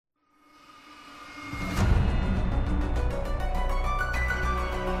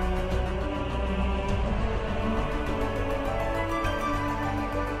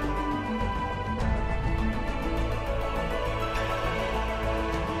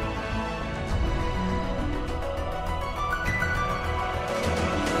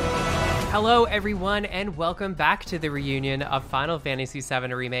Hello, everyone, and welcome back to the reunion of Final Fantasy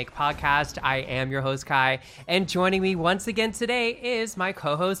VII Remake podcast. I am your host, Kai, and joining me once again today is my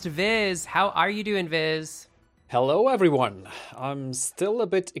co-host, Viz. How are you doing, Viz? Hello, everyone. I'm still a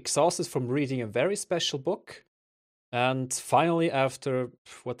bit exhausted from reading a very special book. And finally, after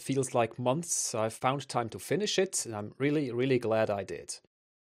what feels like months, I found time to finish it, and I'm really, really glad I did.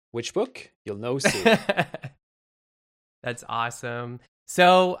 Which book? You'll know soon. That's awesome.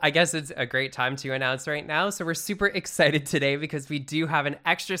 So I guess it's a great time to announce right now. So we're super excited today because we do have an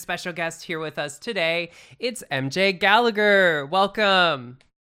extra special guest here with us today. It's MJ Gallagher. Welcome.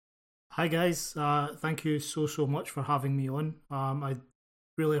 Hi guys, thank you so much for having me on. I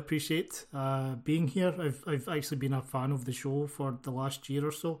really appreciate being here. I've actually been a fan of the show for the last year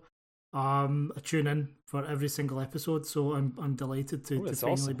or so. I tune in for every single episode, so I'm delighted to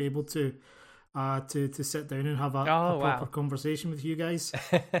finally awesome. be able to sit down and have a proper conversation with you guys.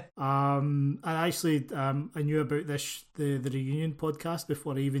 And actually, I knew about the Reunion podcast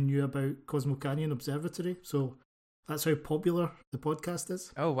before I even knew about Cosmo Canyon Observatory. So that's how popular the podcast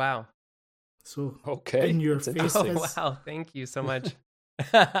is. Oh wow! So okay, in your face. Oh wow! Thank you so much.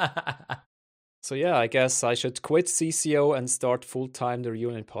 So yeah, I guess I should quit CCO and start full-time the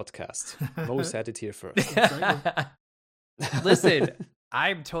Reunion podcast. Mo's had it here first. Exactly. Listen,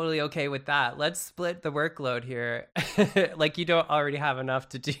 I'm totally okay with that. Let's split the workload here. Like you don't already have enough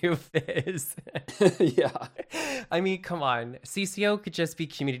to do, Fizz. Yeah. I mean, come on. CCO could just be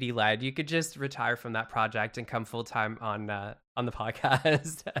community led. You could just retire from that project and come full time on the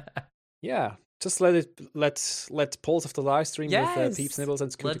podcast. Yeah. Just let Pulse of the live stream with Peeps, Nibbles,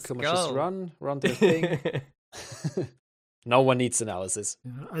 and Scooter Commercials run their thing. No one needs analysis.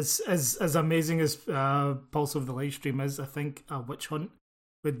 Yeah, as amazing as Pulse of the live stream is, I think a witch hunt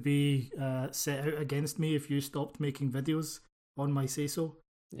would be set out against me if you stopped making videos on my say-so.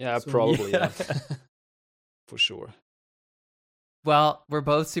 Yeah, probably. Yeah. For sure. Well, we're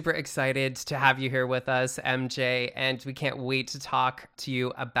both super excited to have you here with us, MJ, and we can't wait to talk to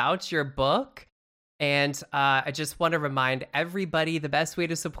you about your book. And I just want to remind everybody the best way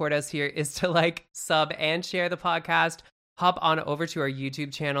to support us here is to sub, and share the podcast. Hop on over to our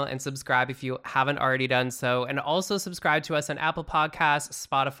YouTube channel and subscribe if you haven't already done so. And also subscribe to us on Apple Podcasts,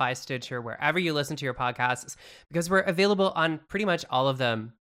 Spotify, Stitcher, wherever you listen to your podcasts, because we're available on pretty much all of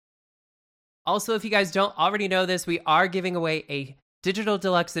them. Also, if you guys don't already know this, we are giving away a digital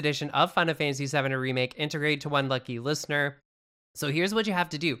deluxe edition of Final Fantasy VII Remake Intergrade to one lucky listener. So here's what you have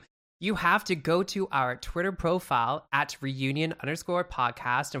to do. You have to go to our Twitter profile at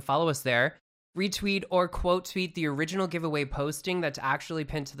reunion_podcast and follow us there. Retweet or quote tweet the original giveaway posting that's actually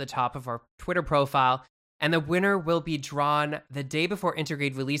pinned to the top of our Twitter profile. And the winner will be drawn the day before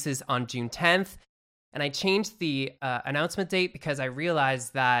Intergrade releases on June 10th. And I changed the announcement date because I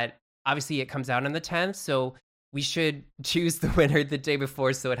realized that obviously it comes out on the 10th. So we should choose the winner the day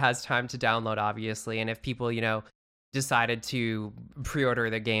before so it has time to download, obviously. And if people, decided to pre-order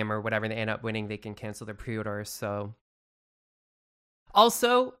the game or whatever, they end up winning, they can cancel their pre-order. So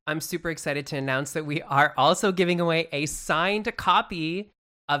also, I'm super excited to announce that we are also giving away a signed copy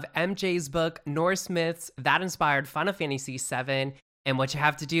of MJ's book, Norse Myths That Inspired Final Fantasy VII. And what you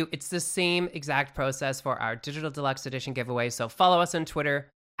have to do, it's the same exact process for our digital deluxe edition giveaway. So follow us on Twitter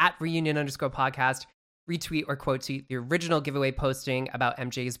at reunion_podcast, retweet or quote tweet the original giveaway posting about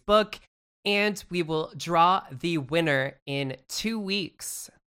MJ's book, and we will draw the winner in 2 weeks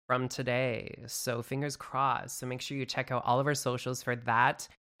from today. So fingers crossed. So make sure you check out all of our socials for that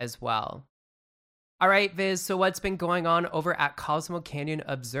as well. All right, Viz, so what's been going on over at Cosmo Canyon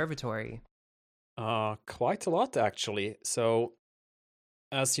Observatory? Quite a lot, actually. So,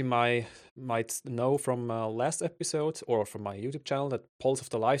 as you might know from last episode or from my YouTube channel, that Pulse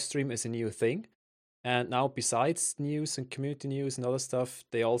of the Livestream is a new thing. And now, besides news and community news and other stuff,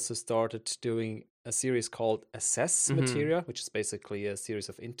 they also started doing a series called Assess Materia, which is basically a series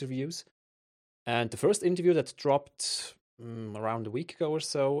of interviews. And the first interview that dropped around a week ago or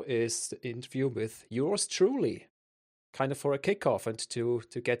so is the interview with yours truly, kind of for a kickoff and to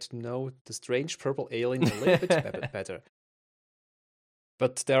get to know the strange purple alien a little bit better.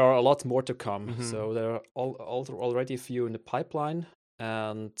 But there are a lot more to come. So there are already a few in the pipeline.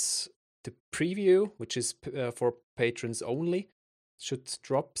 And the preview, which is for patrons only, should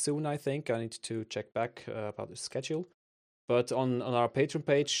drop soon, I think. I need to check back about the schedule. But on our Patreon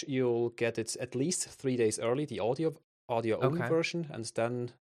page, you'll get it at least 3 days early, the audio-only version, and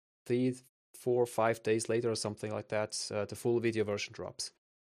then 3, 4, 5 days later or something like that, the full video version drops,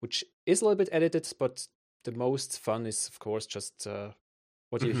 which is a little bit edited, but the most fun is, of course, just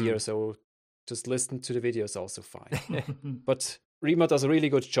what you hear. So just listen to the video is also fine. But Rima does a really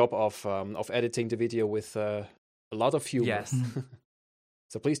good job of editing the video with a lot of humor. Yes.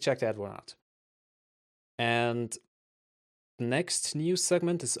 So please check that one out. And the next news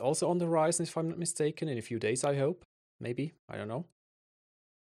segment is also on the horizon, if I'm not mistaken, in a few days, I hope. Maybe, I don't know.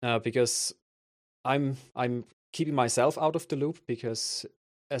 Because I'm keeping myself out of the loop, because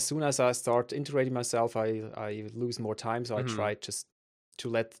as soon as I start integrating myself, I lose more time. So I try just to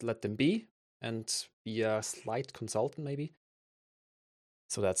let them be and be a slight consultant, maybe.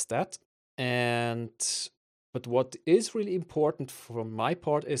 So that's that. But what is really important from my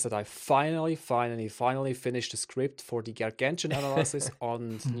part is that I finally finished the script for the Gargantuan analysis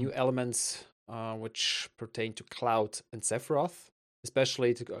on new elements which pertain to Cloud and Sephiroth,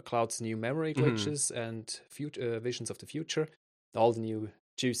 especially to Cloud's new memory glitches and visions of the future, all the new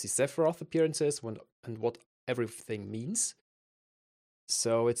juicy Sephiroth appearances and what everything means.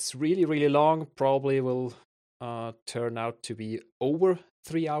 So it's really, really long, probably will turn out to be over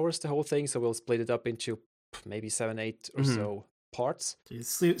 3 hours, the whole thing, so we'll split it up into maybe 7, 8 or so parts.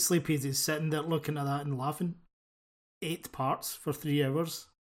 Sleepy is sitting there looking at that and laughing. 8 parts for 3 hours.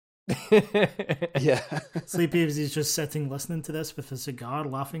 Yeah. Sleepy is just sitting listening to this with a cigar,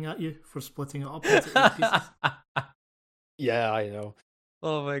 laughing at you for splitting it up into 8 pieces. Yeah, I know.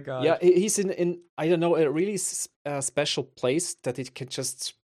 Oh my god. Yeah, he's in I don't know, a really special place that it can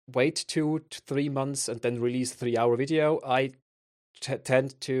just wait 2 to 3 months and then release a 3-hour video. I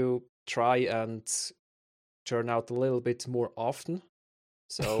tend to try and churn out a little bit more often,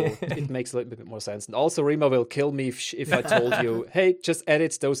 so it makes a little bit more sense. And also, Rima will kill me if I told you, hey, just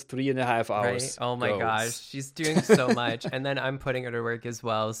edit those 3.5 hours. Right? Oh my gosh, she's doing so much, and then I'm putting her to work as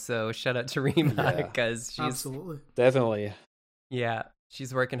well. So shout out to Rima, because she's absolutely, definitely,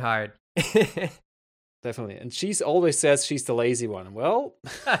 she's working hard. Definitely, and she's always says she's the lazy one. Well,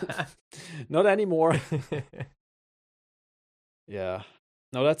 not anymore. Yeah.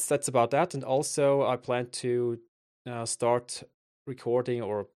 No, that's about that. And also, I plan to start recording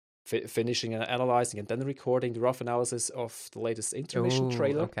or finishing and analyzing and then recording the rough analysis of the latest intermission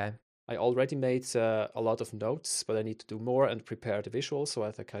trailer. Okay. I already made a lot of notes, but I need to do more and prepare the visuals so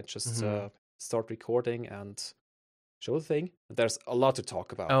I can just start recording and show the thing. There's a lot to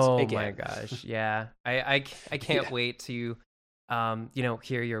talk about. Oh again. My gosh, yeah. I can't wait to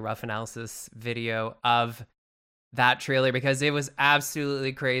hear your rough analysis video of that trailer, because it was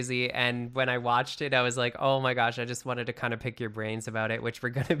absolutely crazy. And when I watched it, I was like, oh my gosh, I just wanted to kind of pick your brains about it, which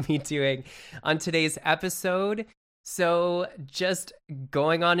we're going to be doing on today's episode. So just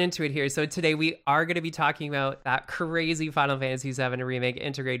going on into it here. So today we are going to be talking about that crazy Final Fantasy VII Remake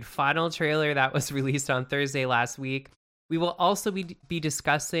Intergrade final trailer that was released on Thursday last week. We will also be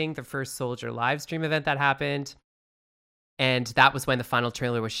discussing the First Soldier live stream event that happened. And that was when the final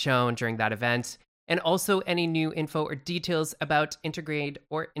trailer was shown during that event. And also any new info or details about Intergrade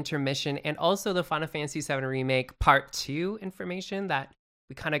or Intermission, and also the Final Fantasy VII Remake Part 2 information that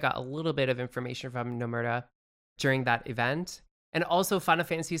we kind of got a little bit of information from Nomura during that event. And also Final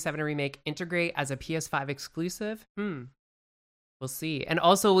Fantasy VII Remake Intergrade as a PS5 exclusive. We'll see. And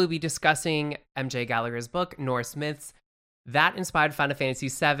also we'll be discussing MJ Gallagher's book, Norse Myths, that inspired Final Fantasy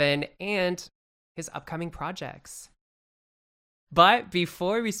VII and his upcoming projects. But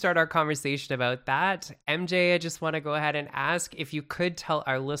before we start our conversation about that, MJ, I just want to go ahead and ask if you could tell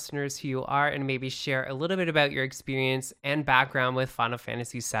our listeners who you are and maybe share a little bit about your experience and background with Final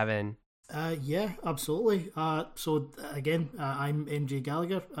Fantasy VII. Yeah, absolutely. So again, I'm MJ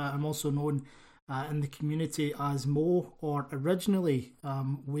Gallagher. I'm also known in the community as Mo, or originally,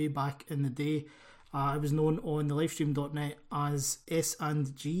 way back in the day, I was known on the livestream.net as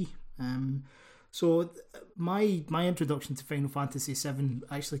S&G. So my introduction to Final Fantasy VII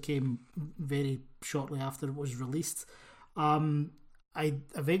actually came very shortly after it was released. I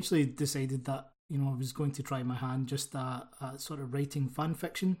eventually decided that I was going to try my hand just sort of writing fan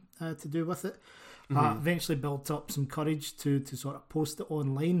fiction to do with it. Eventually built up some courage to sort of post it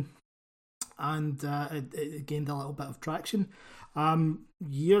online, and it gained a little bit of traction.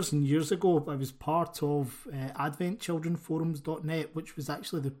 Years and years ago, I was part of AdventChildrenForums.net, which was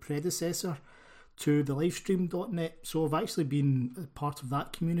actually the predecessor to the livestream.net. So I've actually been part of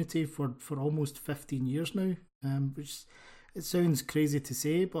that community for almost 15 years now, which it sounds crazy to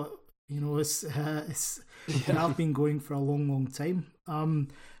say, but I've been going for a long time.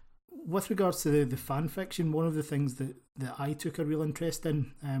 With regards to the fan fiction, one of the things that I took a real interest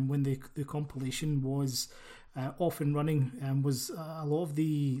in when the compilation was off and running was a lot of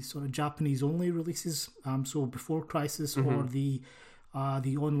the sort of Japanese only releases. So Before Crisis or the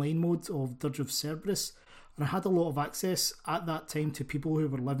online mode of Dirge of Cerberus. And I had a lot of access at that time to people who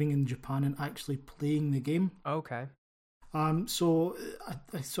were living in Japan and actually playing the game. Okay. So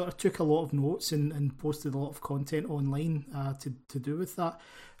I sort of took a lot of notes and posted a lot of content online to do with that.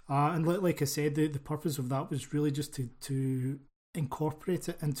 And like I said, the purpose of that was really just to incorporate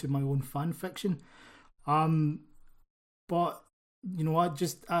it into my own fan fiction. But I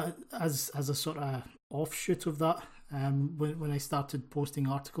just as a sort of offshoot of that, when I started posting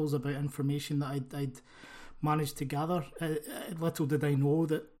articles about information that I'd managed to gather, little did I know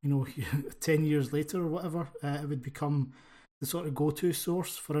that 10 years later or whatever, it would become the sort of go-to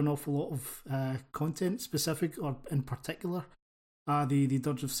source for an awful lot of content, specific or in particular, the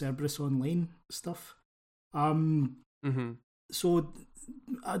Dirge of Cerberus online stuff. So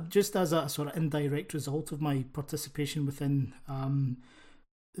just as a sort of indirect result of my participation within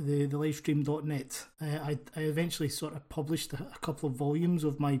the livestream.net, I eventually sort of published a couple of volumes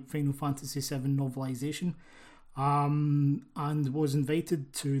of my Final Fantasy VII novelisation, and was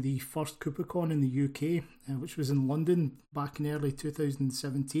invited to the first CooperCon in the UK, which was in London back in early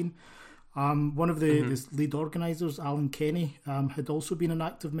 2017. One of the lead organisers, Alan Kenny, had also been an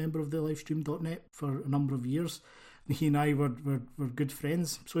active member of the livestream.net for a number of years. And he and I were good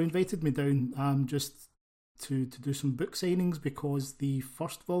friends, so he invited me down just to do some book signings, because the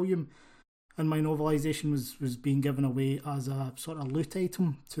first volume in my novelisation was being given away as a sort of loot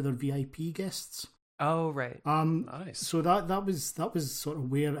item to their VIP guests. Oh, right. Nice. So that was sort of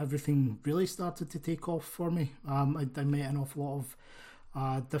where everything really started to take off for me. I met an awful lot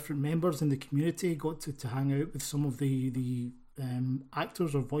of different members in the community, got to hang out with some of the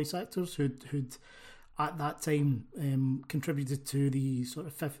actors or voice actors who'd at that time contributed to the sort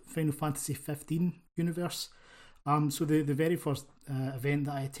of Final Fantasy 15 universe. So the very first event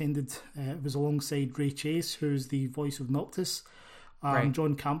that I attended was alongside Ray Chase, who's the voice of Noctis, Right.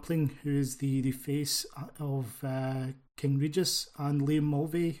 John Campling, who's the face of King Regis, and Liam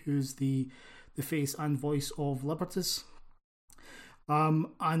Mulvey, who's the face and voice of Libertas.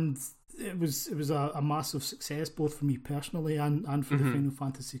 And it was a massive success, both for me personally and for the Final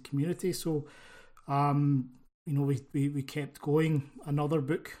Fantasy community. So we kept going. Another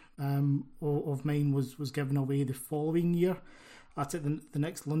book of mine was given away the following year at the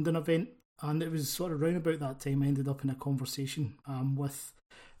next London event, and it was sort of round about that time I ended up in a conversation with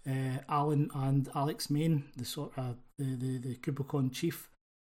Alan and Alex Main, the sort of the CooperCon chief,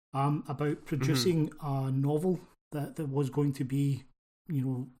 about producing a novel that was going to be,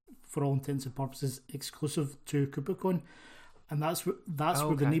 for all intents and purposes, exclusive to CooperCon, and that's where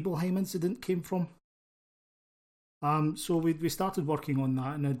the Nibelheim incident came from. So we started working on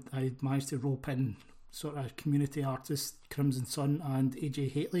that, and I managed to rope in sort of community artist Crimson Sun and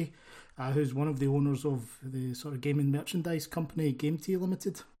AJ Haitley, who's one of the owners of the sort of gaming merchandise company Game Tea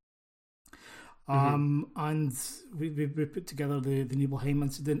Limited. And we put together the Nibelheim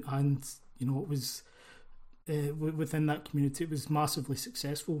incident, and it was within that community it was massively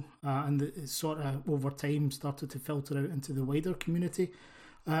successful, and it sort of over time started to filter out into the wider community.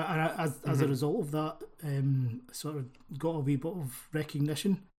 And as a result of that, sort of got a wee bit of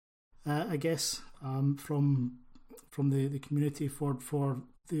recognition, I guess, from the community for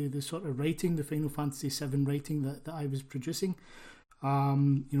the sort of writing, the Final Fantasy VII writing that I was producing.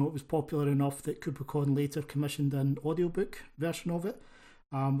 It was popular enough that CooperCon later commissioned an audiobook version of it,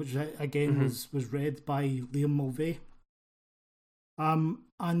 which again was read by Liam Mulvey.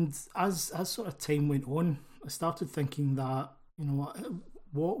 And as sort of time went on, I started thinking that,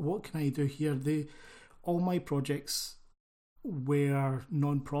 what can I do here? All my projects were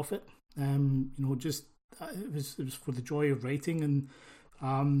non-profit. Just it was for the joy of writing and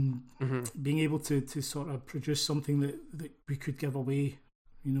being able to sort of produce something that we could give away,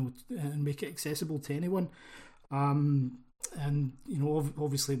 and make it accessible to anyone.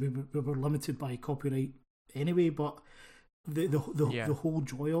 Obviously we were limited by copyright anyway, but the whole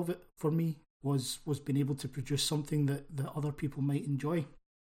joy of it for me was being able to produce something that other people might enjoy.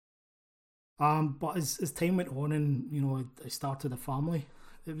 But as time went on, and I started a family,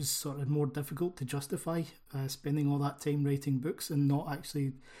 it was sort of more difficult to justify spending all that time writing books and not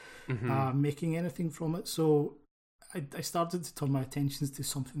actually making anything from it. So I started to turn my attentions to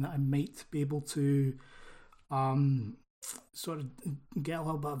something that I might be able to sort of get a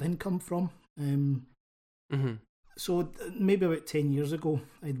little bit of income from. So maybe about 10 years ago,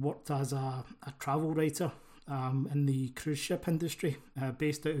 I'd worked as a travel writer in the cruise ship industry,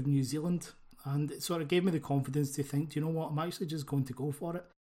 based out of New Zealand. And it sort of gave me the confidence to think, do you know what, I'm actually just going to go for it.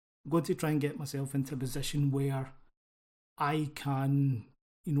 I'm going to try and get myself into a position where I can,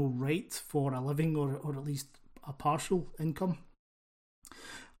 write for a living or at least a partial income.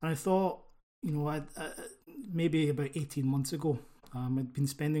 And I thought, maybe about 18 months ago, I'd been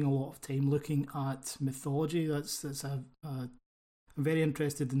spending a lot of time looking at mythology. I'm very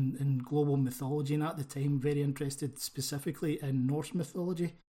interested in global mythology, and at the time, very interested specifically in Norse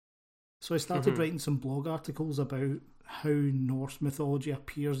mythology. So I started writing some blog articles about how Norse mythology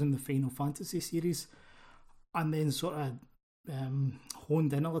appears in the Final Fantasy series, and then sort of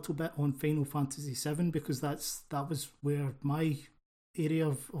honed in a little bit on Final Fantasy VII, because that was where my area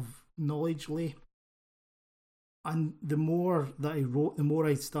of knowledge lay. And the more that I wrote, the more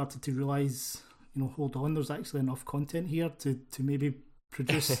I started to realise, hold on, there's actually enough content here to maybe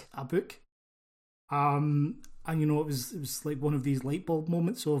produce a book. And it was like one of these light bulb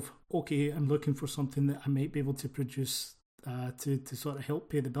moments of, okay, I'm looking for something that I might be able to produce to sort of help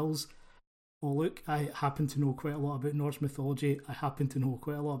pay the bills. Oh look, I happen to know quite a lot about Norse mythology. I happen to know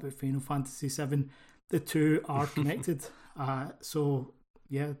quite a lot about Final Fantasy VII. The two are connected. So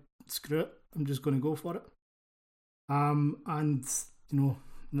yeah, screw it. I'm just going to go for it. And the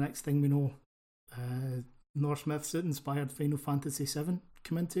next thing we know, Norse myths that inspired Final Fantasy VII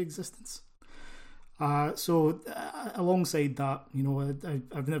come into existence. So alongside that,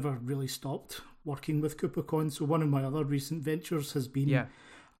 I've never really stopped working with KupaCon. So one of my other recent ventures has been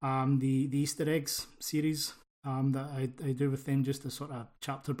the Easter eggs series that I do with them, just a sort of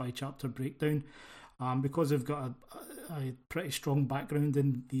chapter by chapter breakdown. Because I've got a pretty strong background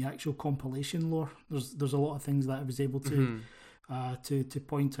in the actual compilation lore, there's a lot of things that I was able to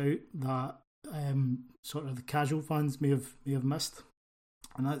point out that sort of the casual fans may have missed,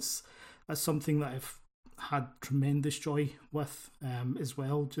 and that's something that I've had tremendous joy with as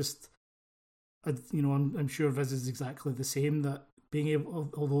well. Just I'm sure Viz is exactly the same, that being able,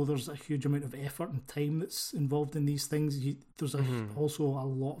 although there's a huge amount of effort and time that's involved in these things, there's also a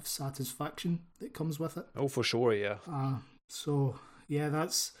lot of satisfaction that comes with it. Oh, for sure, yeah. So yeah,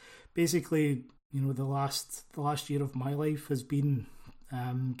 that's basically the last year of my life has been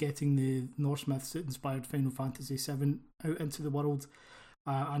getting the Norse myths that inspired Final Fantasy VII out into the world,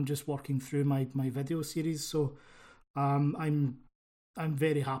 and just working through my video series. So I'm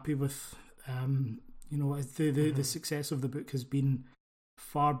very happy with the success of the book has been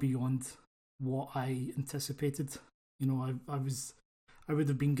far beyond what I anticipated. I would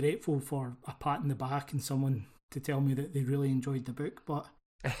have been grateful for a pat in the back and someone to tell me that they really enjoyed the book, but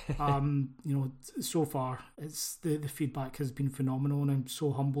so far it's the feedback has been phenomenal, and I'm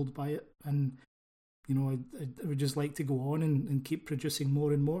so humbled by it. And I would just like to go on and keep producing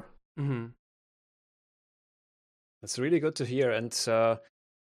more and more. That's really good to hear, and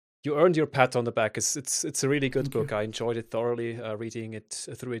you earned your pat on the back. It's a really good Thank book. you. I enjoyed it thoroughly, reading it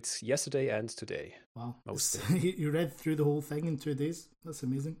through it yesterday and today. Wow, Mostly. you read through the whole thing in 2 days? That's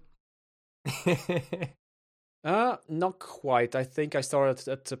amazing. Not quite. I think I started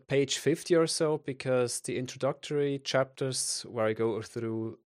at page 50 or so, because the introductory chapters where I go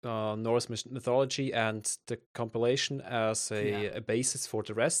through Norse mythology and the compilation as a basis for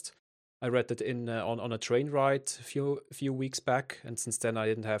the rest. I read that on a train ride a few weeks back, and since then I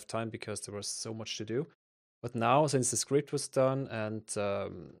didn't have time because there was so much to do. But now, since the script was done and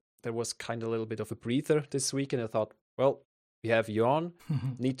there was kind of a little bit of a breather this week, and I thought, well, we have you on,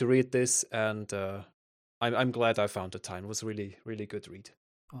 need to read this, and I'm glad I found the time. It was a really, really good read.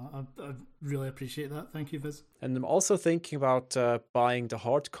 I really appreciate that. Thank you, Viz. And I'm also thinking about buying the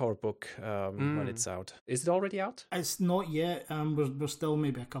hardcover book when it's out. Is it already out? It's not yet. We're still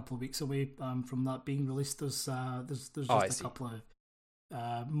maybe a couple of weeks away from that being released. There's just a couple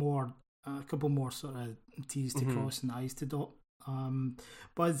more sort of T's to cross and I's to dot.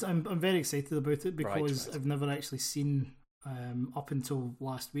 But I'm very excited about it, because I've never actually seen up until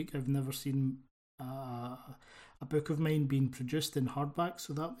last week. I've never seen a book of mine being produced in hardback,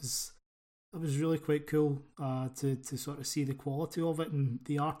 so that was really quite cool to sort of see the quality of it. And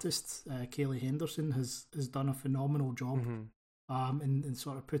the artist Kaylee Henderson has done a phenomenal job in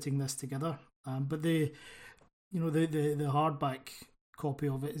sort of putting this together. But the hardback copy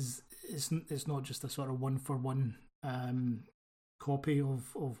of it it's not just a sort of 1-for-1 copy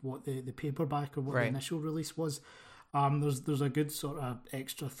of what the paperback or what the initial release was. There's a good sort of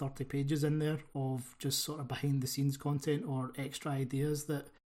extra 30 pages in there of just sort of behind the scenes content or extra ideas that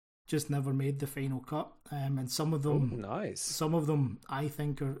just never made the final cut. And some of them, nice. Some of them I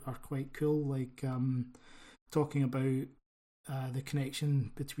think are quite cool. Like talking about the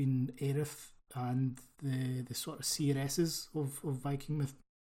connection between Aerith and the sort of CRSs of Viking myth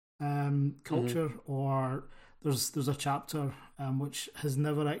culture, or there's a chapter which has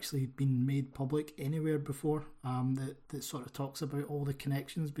never actually been made public anywhere before, that sort of talks about all the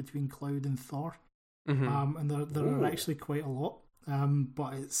connections between Cloud and Thor, and there are actually quite a lot,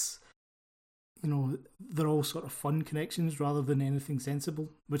 but it's they're all sort of fun connections rather than anything sensible,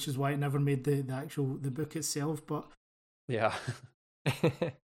 which is why it never made the book itself. But yeah.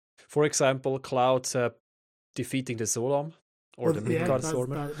 For example, Cloud defeating the Zolam or the Midgard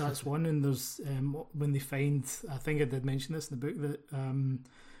Stormer. That's one. And there's when they find, I think I did mention this in the book, that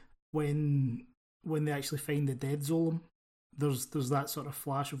when they actually find the dead Zolam, there's that sort of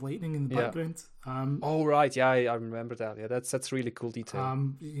flash of lightning in the background. Oh right, yeah, I remember that. Yeah, that's really cool detail.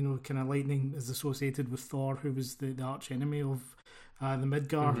 Kind of lightning is associated with Thor, who was the arch enemy of the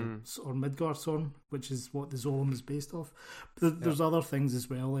Midgard or Midgard Storm, which is what the Zolam is based off. But there's other things as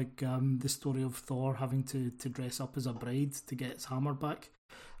well, like the story of Thor having to dress up as a bride to get his hammer back.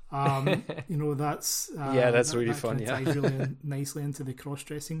 That's that's really fun. Ties really nicely into the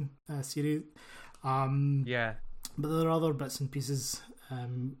cross-dressing series. But there are other bits and pieces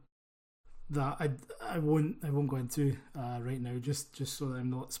that I won't go into right now, just so that I'm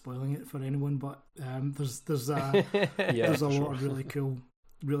not spoiling it for anyone. But there's a lot of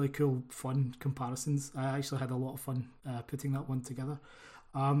really cool fun comparisons. I actually had a lot of fun putting that one together.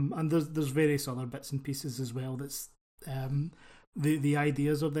 And there's various other bits and pieces as well. That's the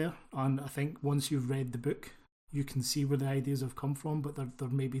ideas are there, and I think once you've read the book, you can see where the ideas have come from. But they're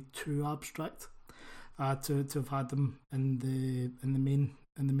maybe too abstract to have had them in the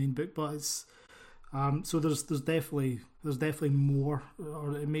main book. But it's so there's definitely more,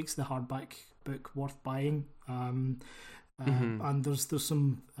 or it makes the hardback book worth buying. And there's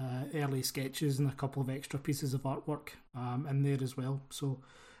some early sketches and a couple of extra pieces of artwork in there as well. So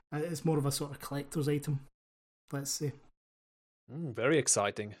it's more of a sort of collector's item, let's say. Very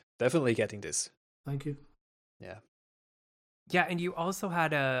exciting. Definitely getting this. Thank you. Yeah. Yeah, and you also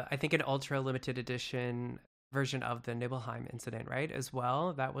had I think an ultra limited edition version of the Nibelheim incident, right, as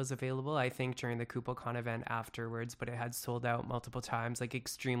well. That was available, I think, during the KupoCon event afterwards, but it had sold out multiple times, like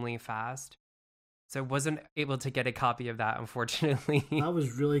extremely fast. So I wasn't able to get a copy of that, unfortunately. That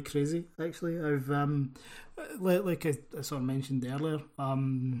was really crazy, actually. I've like I sort of mentioned earlier,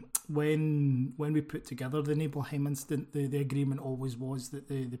 when we put together the Nibelheim incident, the agreement always was that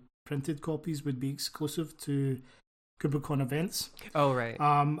the printed copies would be exclusive to KupoCon events. Oh right.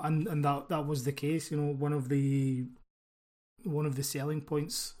 And that was the case. One of the selling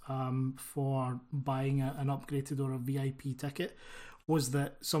points for buying an upgraded or a VIP ticket was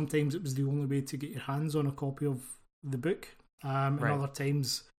that sometimes it was the only way to get your hands on a copy of the book. And other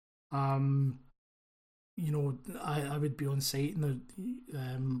times, I would be on site and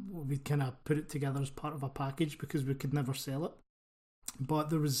we'd kind of put it together as part of a package because we could never sell it. But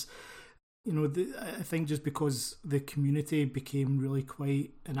there was, I think just because the community became really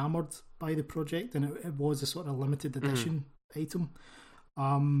quite enamoured by the project and it was a sort of limited edition item,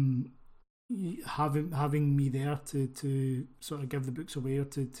 having me there to sort of give the books away or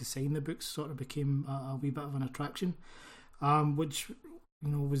to sign the books sort of became a wee bit of an attraction, which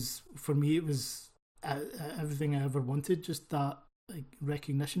was, for me, it was everything I ever wanted, just that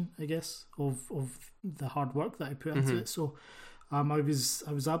recognition, I guess, of the hard work that I put into it. So I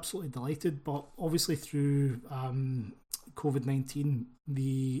was absolutely delighted, but obviously through COVID-19,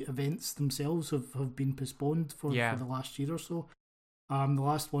 the events themselves have been postponed for the last year or so. The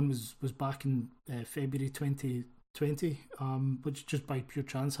last one was back in February 2020, which just by pure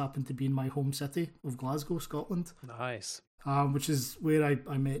chance happened to be in my home city of Glasgow, Scotland. Nice. Which is where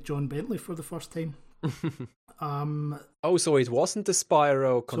I met John Bentley for the first time. So it wasn't the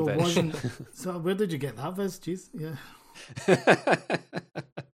Spyro convention. So where did you get that, Viz? Jeez, yeah.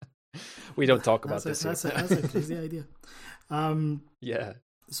 We don't talk about this. That's a crazy idea. Yeah.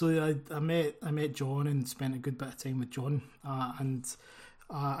 So I met John and spent a good bit of time with John, and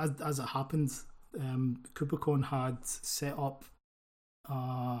as it happened, KupoCon had set up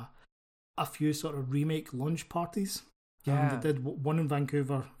a few sort of remake launch parties. They did one in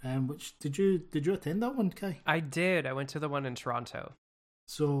Vancouver. Which did you attend that one, Kai? I did. I went to the one in Toronto.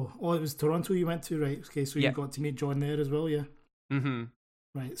 So, it was Toronto you went to, right? Okay, so you got to meet John there as well, yeah? Mm-hmm.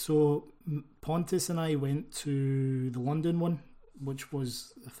 Right, so Pontus and I went to the London one, which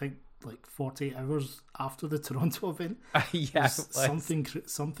was, I think, like 48 hours after the Toronto event. Yeah, it was.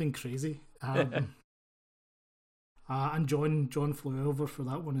 Something crazy. And John flew over for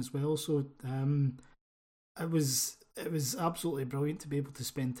that one as well. So it was absolutely brilliant to be able to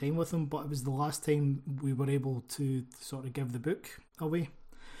spend time with him. But it was the last time we were able to sort of give the book away.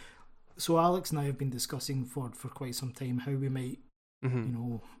 So Alex and I have been discussing for quite some time how we might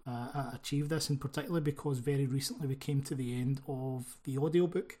achieve this, in particular because very recently we came to the end of the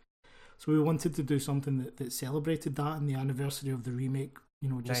audiobook. So we wanted to do something that celebrated that, and the anniversary of the remake,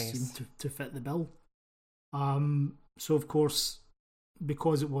 seemed to fit the bill. So of course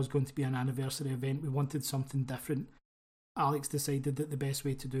because it was going to be an anniversary event, we wanted something different. Alex decided that the best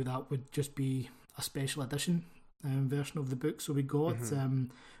way to do that would just be a special edition version of the book. So we got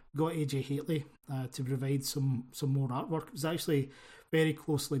AJ Haley to provide some more artwork. It was actually very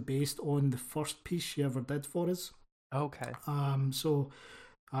closely based on the first piece she ever did for us. Okay.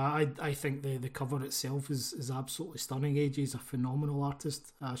 I think the cover itself is absolutely stunning. AJ is a phenomenal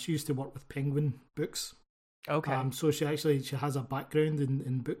artist. She used to work with Penguin Books. Okay. So she has a background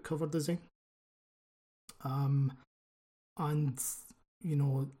in book cover design. And you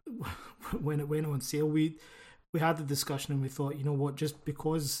know, when it went on sale, we had the discussion and we thought, you know what, just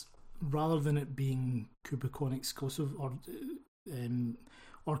because rather than it being Kubicon exclusive or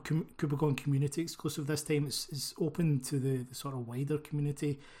Kubicon community exclusive this time, it's open to the sort of wider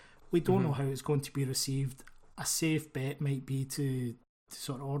community. We don't know how it's going to be received. A safe bet might be to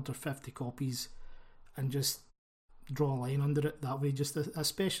sort of order 50 copies and just draw a line under it that way, just a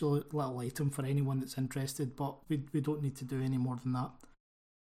special little item for anyone that's interested, but we don't need to do any more than that.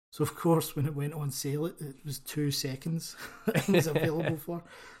 So of course when it went on sale, it was 2 seconds it was available for.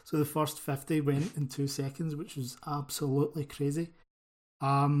 So the first 50 went in 2 seconds, which was absolutely crazy.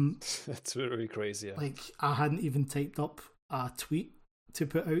 That's really crazy. Yeah. Like, I hadn't even typed up a tweet to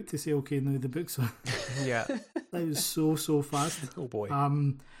put out to say, okay, now the book's on. Yeah. That was so fast. Oh boy.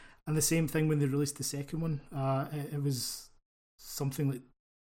 And the same thing when they released the second one. It was something like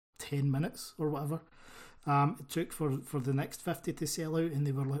 10 minutes or whatever. It took for the next 50 to sell out, and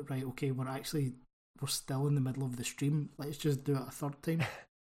they were like, right, okay, we're still in the middle of the stream. Let's just do it a third time.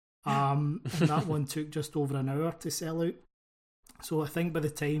 And that one took just over an hour to sell out. So I think by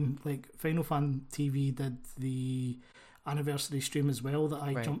the time, like, Final Fan TV did the anniversary stream as well that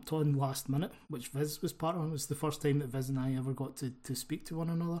I jumped on last minute, which Viz was part of. It was the first time that Viz and I ever got to speak to one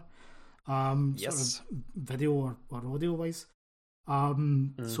another, Yes. sort of video or audio wise.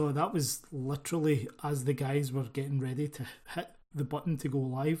 So that was literally as the guys were getting ready to hit the button to go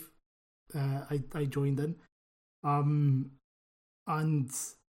live. I joined in, and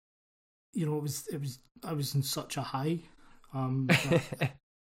you know, I was in such a high.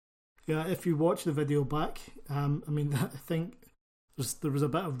 Yeah, if you watch the video back, I mean, I think there was a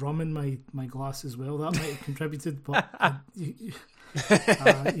bit of rum in my glass as well. That might have contributed, but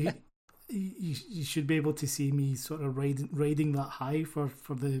you should be able to see me sort of riding that high for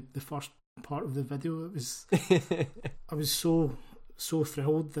the first part of the video. It was I was so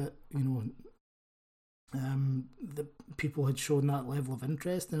thrilled that, you know, the people had shown that level of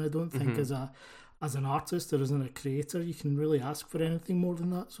interest, and I don't think as an artist or as a creator you can really ask for anything more than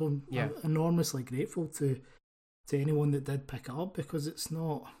that. So I'm enormously grateful to anyone that did pick it up, because it's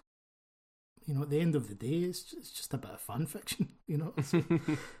not, you know, at the end of the day, it's just a bit of fan fiction, you know.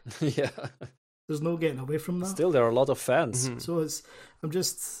 Yeah. There's no getting away from that. Still, there are a lot of fans. So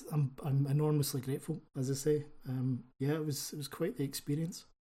I'm enormously grateful, as I say. Yeah, it was quite the experience.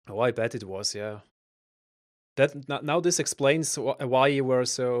 Oh, I bet it was. Yeah. That now this explains why you were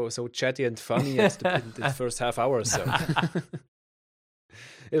so chatty and funny in the first half hour or so.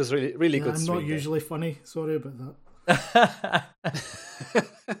 It was really good. I'm not usually funny. Sorry about that.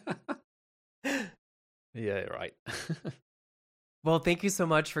 Yeah, right. Well, thank you so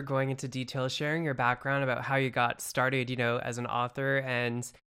much for going into detail, sharing your background about how you got started, you know, as an author. And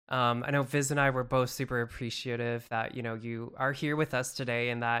I know Viz and I were both super appreciative that, you know, you are here with us today,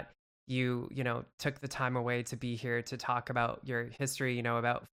 and that you know, took the time away to be here to talk about your history, you know,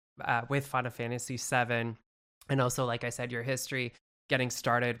 about with Final Fantasy VII, and also, like I said, your history getting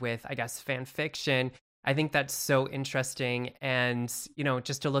started with, I guess, fan fiction. I think that's so interesting. And, you know,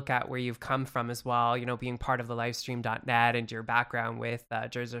 just to look at where you've come from as well, you know, being part of the livestream.net and your background with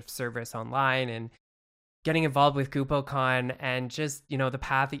Joseph Service Online and getting involved with GupoCon, and just, you know, the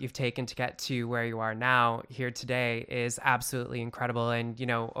path that you've taken to get to where you are now here today is absolutely incredible. And, you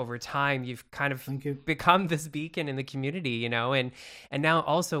know, over time, you've kind of become this beacon in the community, you know, and now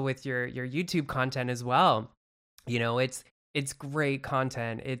also with your YouTube content as well. You know, it's great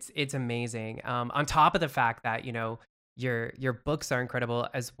content. It's amazing. On top of the fact that, you know, your books are incredible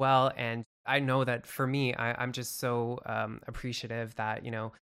as well. And I know that for me, I'm just so appreciative that, you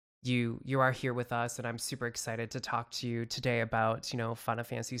know, you are here with us, and I'm super excited to talk to you today about, you know, Final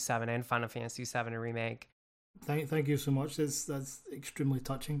Fantasy VII and Final Fantasy VII Remake. Thank you so much. That's extremely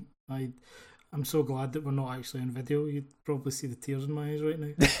touching. I'm so glad that we're not actually on video. You'd probably see the tears in my eyes right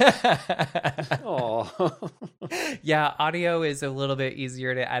now. Oh, yeah, audio is a little bit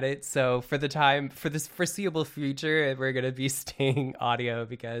easier to edit. So for this foreseeable future, we're going to be staying audio,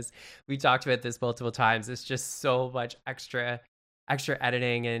 because we talked about this multiple times. It's just so much extra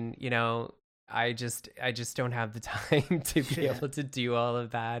editing, and, you know, I just don't have the time to be able to do all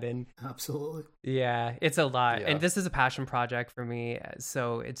of that. And absolutely, yeah, it's a lot. Yeah. And this is a passion project for me.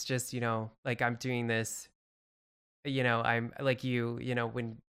 So it's just, like I'm doing this, I'm like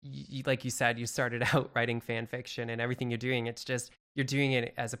when you, like you said, you started out writing fan fiction and everything you're doing, it's just, you're doing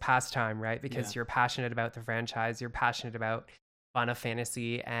it as a pastime, right? Because you're passionate about the franchise, you're passionate about Final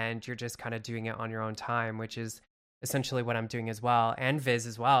Fantasy, and you're just kind of doing it on your own time, which is essentially what I'm doing as well, and Viz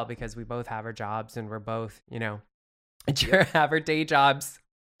as well, because we both have our jobs and we're both, have our day jobs.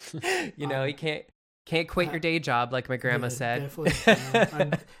 You can't quit your day job, like my grandma said.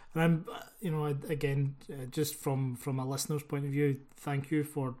 Definitely. And I'm, again, just from a listener's point of view, thank you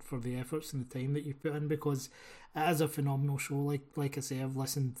for the efforts and the time that you put in, because it is a phenomenal show. Like I say, I've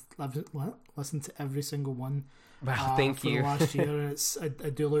listened to every single one. Wow, thank you. For the last year, and I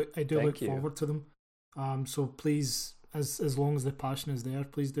do look forward to them. So please, as long as the passion is there,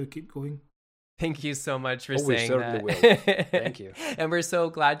 please do keep going. Thank you so much for saying we certainly that. Will. Thank you. And we're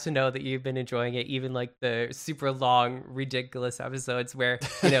so glad to know that you've been enjoying it, even like the super long, ridiculous episodes where,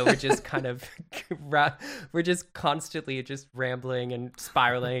 we're just kind of, we're just constantly just rambling and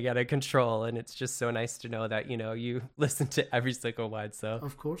spiraling out of control. And it's just so nice to know that, you listen to every single one. So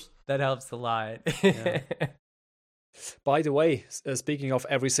of course, that helps a lot. Yeah. By the way, speaking of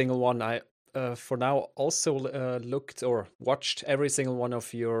every single one, I for now also looked or watched every single one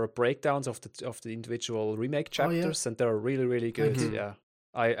of your breakdowns of the individual remake chapters, and they're really, really good. Mm-hmm. Yeah,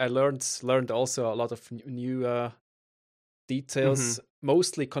 I learned also a lot of new details,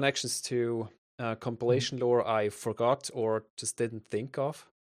 mostly connections to compilation lore I forgot or just didn't think of,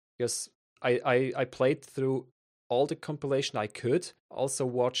 because I played through all the compilation I could. Also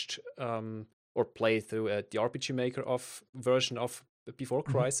watched or played through the RPG Maker version of Before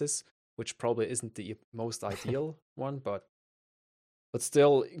Crisis, which probably isn't the most ideal one, but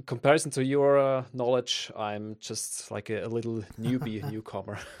still, in comparison to your knowledge, I'm just like a little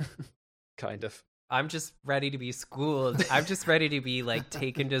newcomer, kind of. I'm just ready to be schooled. I'm just ready to be like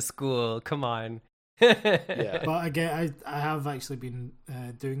taken to school. Come on. Yeah. But again, I have actually been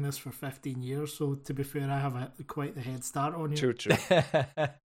doing this for 15 years, so to be fair, I have quite the head start on you. True.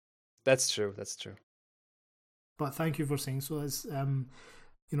 That's true. But thank you for saying so. As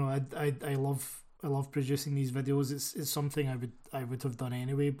I love producing these videos. It's something I would have done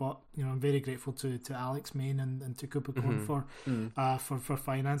anyway. But I'm very grateful to Alex Main and to Kupacorn for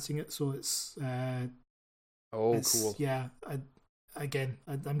financing it. So it's cool. Yeah.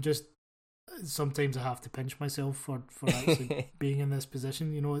 I'm just, sometimes I have to pinch myself for actually being in this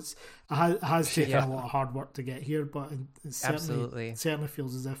position. It has taken a lot of hard work to get here, but it certainly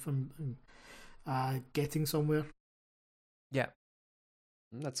feels as if I'm getting somewhere. Yeah.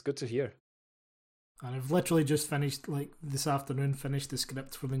 That's good to hear. And I've literally just finished, like this afternoon, the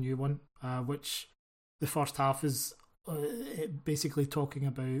script for the new one, which the first half is basically talking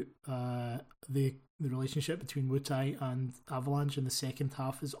about the relationship between Wutai and Avalanche, and the second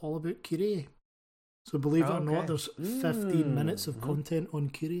half is all about Kyrie. So believe it or not, there's 15 minutes of content on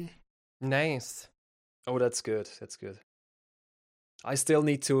Kyrie. Nice. Oh, that's good. I still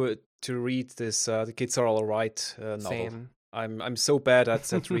need to read this The Kids Are All Right novel. Same. I'm so bad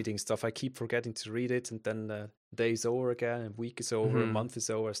at reading stuff. I keep forgetting to read it, and then day's over again, a week is over, a month is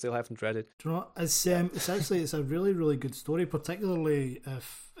over. I still haven't read it. Do you know what? It's a really, really good story, particularly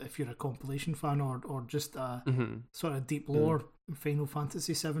if you're a compilation fan or just a sort of deep lore Final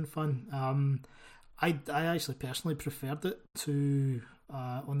Fantasy VII fan. I actually personally preferred it to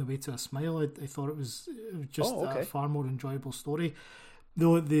On the Way to a Smile. I thought it was just a far more enjoyable story.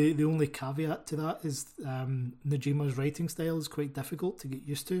 Though the only caveat to that is Nojima's writing style is quite difficult to get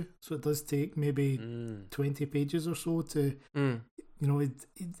used to, so it does take maybe 20 pages or so to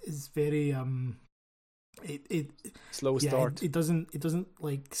it's very slow start. It doesn't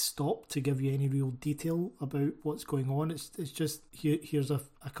like stop to give you any real detail about what's going on. It's just here's a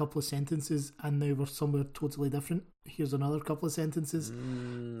couple of sentences, and now we're somewhere totally different. Here's another couple of sentences.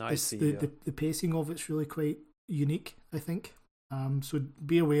 I see. The pacing of it's really quite unique, I think. So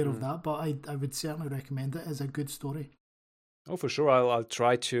be aware of that, but I would certainly recommend it as a good story. Oh, for sure. I'll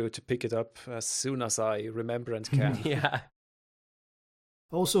try to pick it up as soon as I remember and can. Yeah.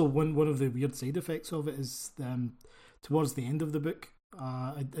 Also, one of the weird side effects of it is towards the end of the book,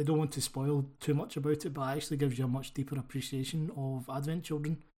 I don't want to spoil too much about it, but it actually gives you a much deeper appreciation of Advent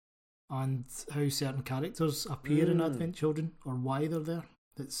Children and how certain characters appear in Advent Children or why they're there.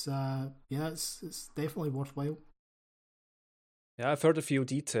 It's definitely worthwhile. Yeah, I've heard a few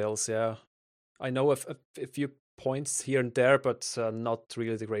details, yeah. I know a few points here and there, but not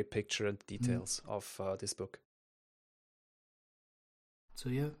really the great picture and details of this book. So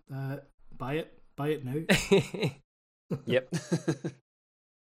buy it. Buy it now. Yep.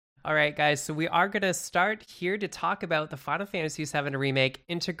 All right, guys. So we are going to start here to talk about the Final Fantasy VII Remake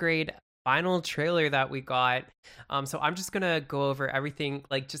Intergrade final trailer that we got. So I'm just going to go over everything,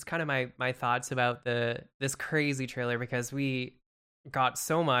 like just kind of my thoughts about this crazy trailer, because we got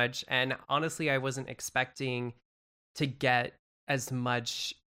so much. And honestly, I wasn't expecting to get as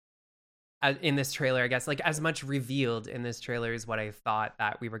much in this trailer, I guess, like as much revealed in this trailer is what I thought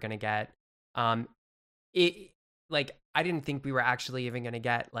that we were going to get. Like, I didn't think we were actually even going to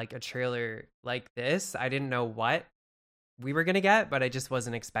get like a trailer like this. I didn't know what we were going to get, but I just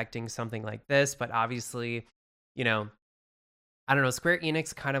wasn't expecting something like this. But obviously, you know, I don't know, Square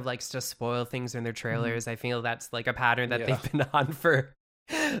Enix kind of likes to spoil things in their trailers. I feel that's like a pattern that they've been on for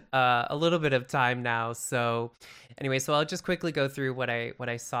a little bit of time now. So anyway, so I'll just quickly go through what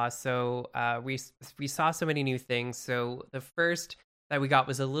I saw. So we saw so many new things. So the first that we got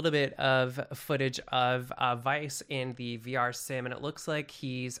was a little bit of footage of Vice in the VR sim, and it looks like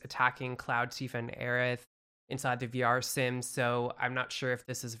he's attacking Cloud, Tifa, and Aerith inside the VR sim. So I'm not sure if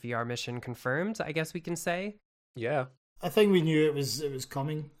this is VR mission confirmed, I guess we can say. Yeah. I think we knew it was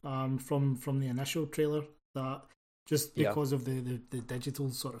coming from the initial trailer, that just because of the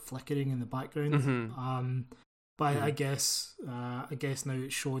digital sort of flickering in the background. But I guess now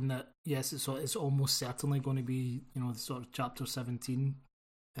it's shown that yes, it's almost certainly going to be, you know, the sort of chapter 17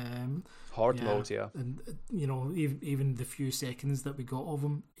 hard mode, and you know, even the few seconds that we got of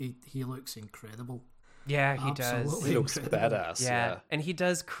him, he looks incredible. Yeah, he does. He looks badass. Yeah, and he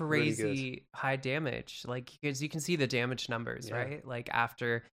does crazy really high damage. Like, because you can see the damage numbers, right? Like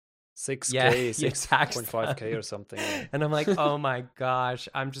after 6K, 6.5K or something. And I'm like, oh my gosh,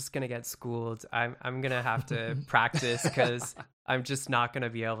 I'm just gonna get schooled. I'm gonna have to practice because I'm just not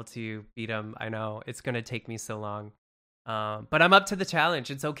gonna be able to beat him. I know it's gonna take me so long. But I'm up to the challenge.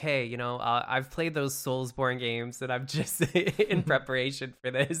 It's okay. You know, I've played those Soulsborne games and I'm just in preparation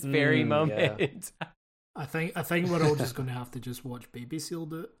for this very moment. Yeah. I think we're all just going to have to just watch Baby Seal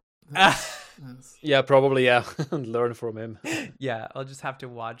do it. Yeah, probably, yeah. And learn from him. Yeah, I'll just have to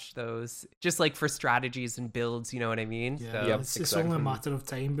watch those, just like for strategies and builds, you know what I mean? Yeah, so, it's only a matter of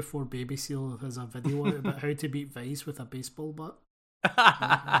time before Baby Seal has a video out about how to beat Vice with a baseball bat.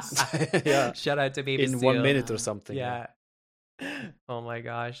 Yeah. Shout out to Baby Seal. In 1 minute or something. Yeah. Oh my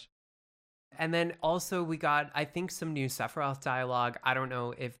gosh. And then also we got, I think, some new Sephiroth dialogue. I don't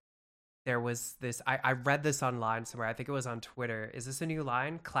know if there was this, I read this online somewhere. I think it was on Twitter. Is this a new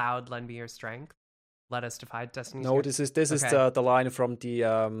line? Cloud, lend me your strength. Let us defy Destiny's. No, this is the line from the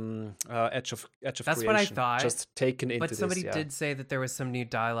Edge of That's Creation. what I thought. Just taken into this. But somebody this, did say that there was some new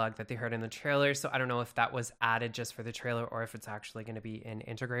dialogue that they heard in the trailer. So I don't know if that was added just for the trailer or if it's actually going to be in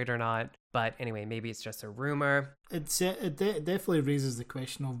Intergrade or not. But anyway, maybe it's just a rumor. It definitely raises the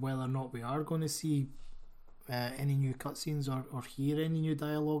question of whether or not we are going to see any new cutscenes or hear any new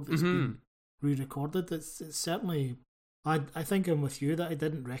dialogue that's been re-recorded. It's certainly, I think I'm with you that I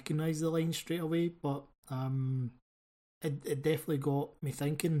didn't recognise the line straight away, but it definitely got me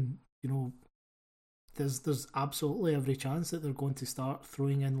thinking, you know, there's absolutely every chance that they're going to start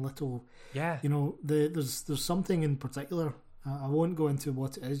throwing in little, you know, there's something in particular, I won't go into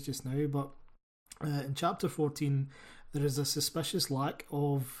what it is just now, but in chapter 14 there is a suspicious lack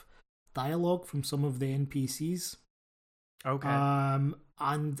of dialogue from some of the NPCs. Okay.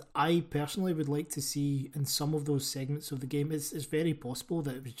 And I personally would like to see in some of those segments of the game, it's very possible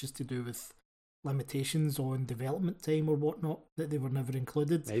that it was just to do with limitations on development time or whatnot, that they were never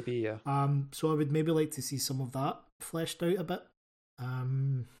included. Maybe, yeah. So I would maybe like to see some of that fleshed out a bit.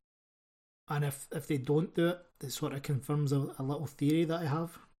 And if they don't do it, it sort of confirms a little theory that I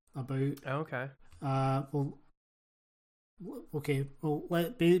have about... Okay.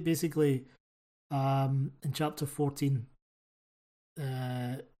 Basically, in chapter 14,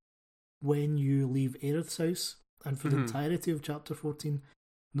 when you leave Aerith's house, and for the entirety of chapter 14,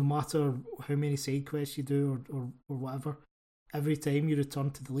 no matter how many side quests you do or whatever, every time you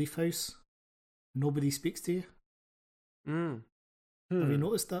return to the Leaf House, nobody speaks to you. Have you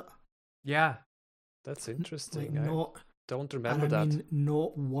noticed that? Yeah. That's interesting. Like don't remember that. I mean,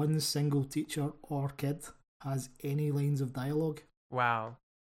 not one single teacher or kid has any lines of dialogue. Wow.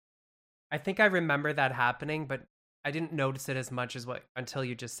 I think I remember that happening, but I didn't notice it as much as until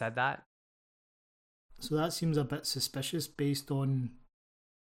you just said that. So that seems a bit suspicious based on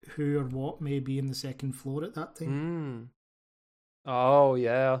who or what may be in the second floor at that time. Oh,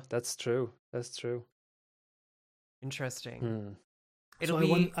 yeah, that's true. Interesting.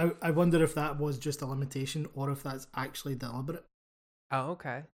 I wonder if that was just a limitation or if that's actually deliberate. Oh,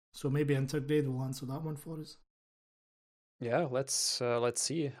 okay. So maybe Intergrade will answer that one for us. Yeah, let's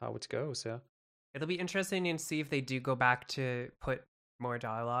see how it goes. Yeah. It'll be interesting to see if they do go back to put more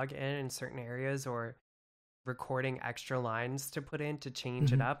dialogue in certain areas, or recording extra lines to put in to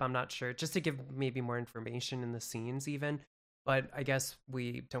change it Mhm. up. I'm not sure, just to give maybe more information in the scenes even. But I guess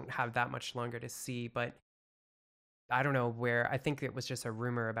we don't have that much longer to see. But I don't know where. I think it was just a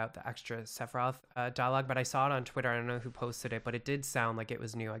rumor about the extra Sephiroth dialogue, but I saw it on Twitter. I don't know who posted it, but it did sound like it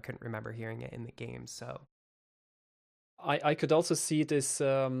was new. I couldn't remember hearing it in the game. So I could also see this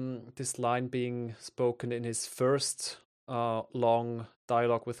line being spoken in his first long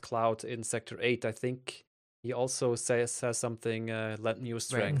dialogue with Cloud in Sector 8. I think he also says something, lend new right,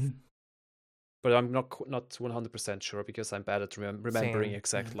 strength. But I'm not 100% sure because I'm bad at remembering same.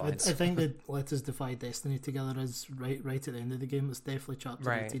 exact Yeah, lines. I think that Let Us Defy Destiny together is right at the end of the game. It's definitely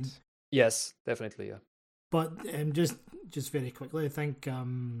chapter 18. Right. Yes, definitely. Yeah. But just very quickly, I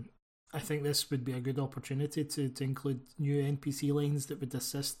think this would be a good opportunity to include new NPC lines that would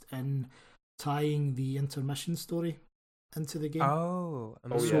assist in tying the intermission story into the game. Oh,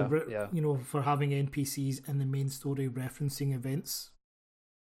 Oh, So, yeah. you know, for having NPCs in the main story referencing events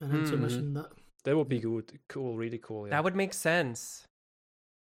in intermission, That would be good. Cool, really cool. Yeah. that would make sense.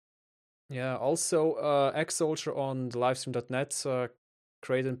 Yeah. Also, ex-soldier on the livestream.net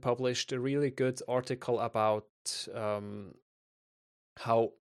created and published a really good article about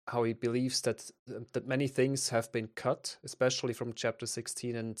how he believes that many things have been cut, especially from chapter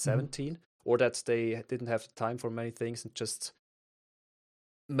 16 and 17, or that they didn't have the time for many things and just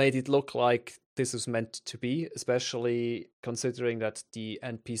made it look like this was meant to be, especially considering that the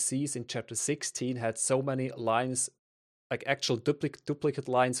NPCs in chapter 16 had so many lines, like actual duplicate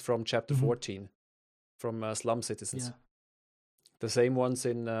lines from chapter 14, from Slum Citizens. Yeah. The same ones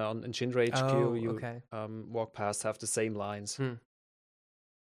in Shinra HQ Okay. walk past have the same lines. Hmm.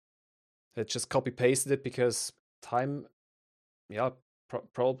 It just copy pasted it because time,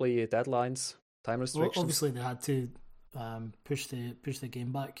 probably deadlines, time restrictions. Well, obviously, they had to push the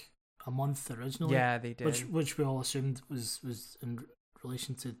game back a month originally. Yeah, they did. Which we all assumed was in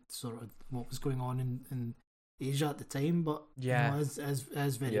relation to sort of what was going on in Asia at the time. But Yeah. you know,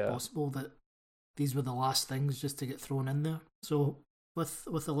 as very possible that these were the last things just to get thrown in there. So with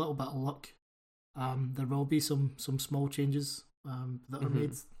a little bit of luck, there will be some small changes that are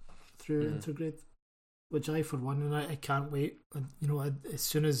made through Intergrade, which I, for one, and I can't wait. And, you know, as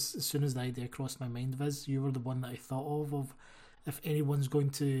soon as the idea crossed my mind, Viz, you were the one that I thought of if anyone's going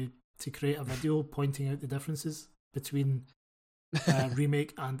to create a video pointing out the differences between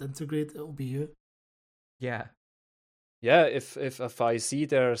remake and Intergrade, it'll be you. Yeah. Yeah, if I see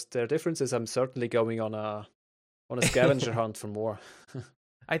their differences, I'm certainly going on a scavenger hunt for more.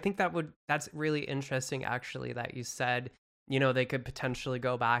 I think that's really interesting, actually, that you said, you know, they could potentially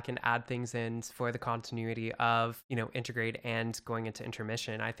go back and add things in for the continuity of, you know, Intergrade and going into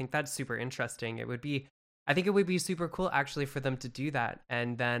intermission. I think that's super interesting. I think it would be super cool, actually, for them to do that.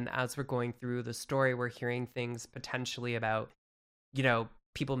 And then as we're going through the story, we're hearing things potentially about, you know,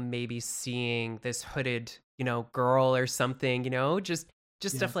 people maybe seeing this hooded, you know, girl or something, you know, just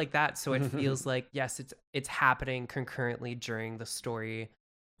stuff like that. So it feels like, yes, it's happening concurrently during the story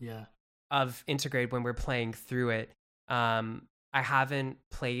of Intergrade when we're playing through it. I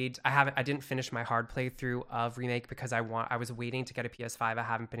didn't finish my hard playthrough of Remake because I was waiting to get a PS5. I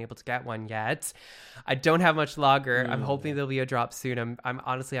haven't been able to get one yet. I don't have much longer. I'm hoping there'll be a drop soon. I'm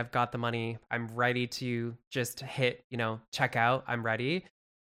honestly, I've got the money. I'm ready to just hit, you know, check out. I'm ready.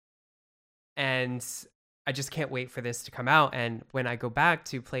 And I just can't wait for this to come out. And when I go back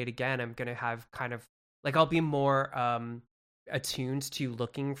to play it again, I'm going to have kind of like, I'll be more, attuned to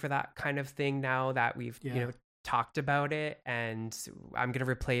looking for that kind of thing now that we've, you know, talked about it, and I'm gonna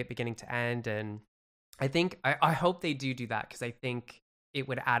replay it beginning to end. And I think I hope they do that, because I think it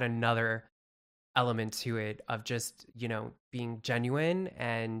would add another element to it of just, you know, being genuine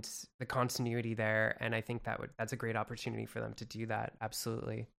and the continuity there. And I think that's a great opportunity for them to do that.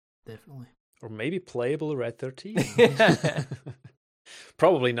 Absolutely. Definitely. Or maybe playable Red 13.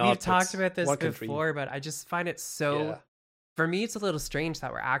 Probably not. We've talked about this before, but I just find it so for me, it's a little strange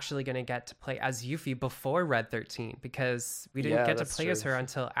that we're actually going to get to play as Yuffie before Red 13, because we didn't get to play as her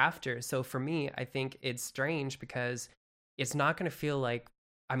until after. So for me, I think it's strange because it's not going to feel like,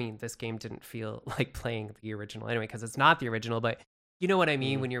 I mean, this game didn't feel like playing the original anyway, because it's not the original, but you know what I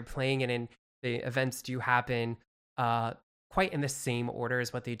mean? When you're playing it and the events do happen quite in the same order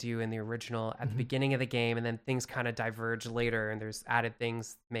as what they do in the original at the beginning of the game, and then things kind of diverge later and there's added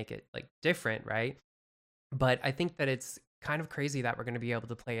things make it like different, right? But I think that it's kind of crazy that we're going to be able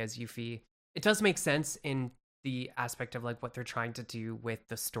to play as Yuffie. It does make sense in the aspect of like what they're trying to do with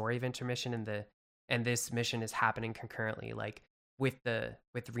the story of intermission and and this mission is happening concurrently, like with the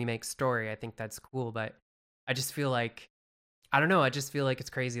remake story. I think that's cool, but I just feel like, I don't know, I just feel like it's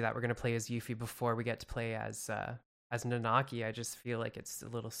crazy that we're gonna play as Yuffie before we get to play as Nanaki. I just feel like it's a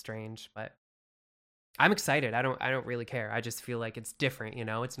little strange, but I'm excited. I don't really care. I just feel like it's different, you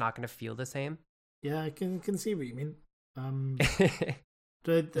know? It's not gonna feel the same. Yeah, I can see what you mean.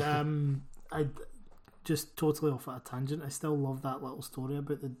 But I just totally off at a tangent. I still love that little story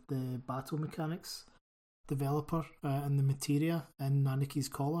about the battle mechanics developer and the materia in Nanaki's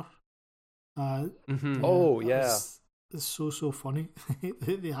collar. Oh yeah, it's so funny.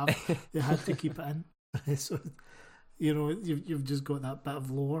 they had to keep it in. So, you know, you've just got that bit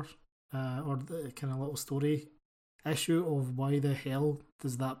of lore or the kind of little story issue of why the hell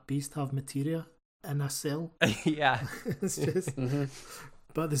does that beast have materia in a cell? Yeah, it's just.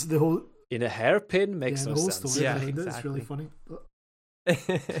 But this is the whole in a hairpin makes no sense. Story yeah, exactly. It's really funny. But...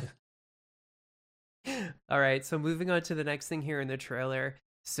 All right, so moving on to the next thing here in the trailer.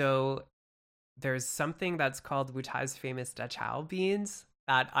 So there's something that's called Wutai's famous Dachau beans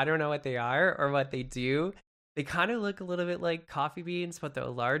that I don't know what they are or what they do. They kind of look a little bit like coffee beans, but they're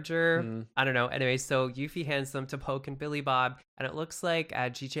larger. I don't know. Anyway, so Yuffie hands them to Poke and Billy Bob, and it looks like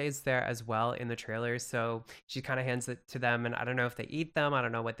GJ is there as well in the trailer. So she kind of hands it to them, and I don't know if they eat them. I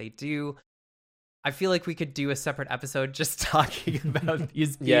don't know what they do. I feel like we could do a separate episode just talking about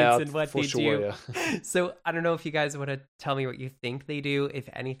these beans and what they do. Yeah. So I don't know if you guys want to tell me what you think they do, if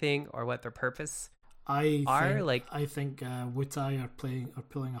anything, or what their purpose I think Wutai are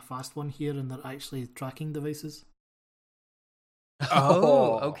pulling a fast one here, and they're actually tracking devices.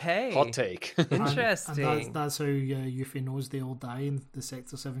 Oh, okay. Hot take. Interesting. And that's how Yuffie knows they all die in the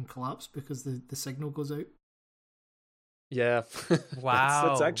Sector 7 collapse, because the signal goes out. Yeah. Wow.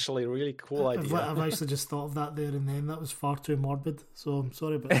 That's actually a really cool idea. I've actually just thought of that there and then. That was far too morbid, so I'm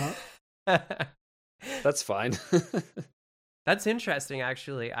sorry about that. That's fine. That's interesting,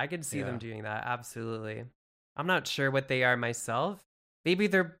 actually. I could see them doing that. Absolutely. I'm not sure what they are myself.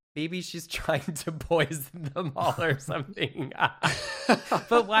 Maybe she's trying to poison them all or something.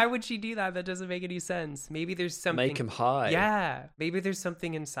 But why would she do that? That doesn't make any sense. Maybe there's something. Make him high. Yeah. Maybe there's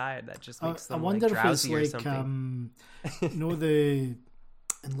something inside that just makes them I wonder like drowsy if it's or like, something. you know, in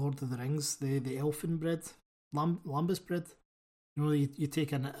Lord of the Rings, the elfin bread, lambus bread. You know, you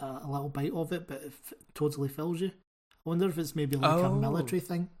take a little bite of it, but it totally fills you. I wonder if it's maybe like a military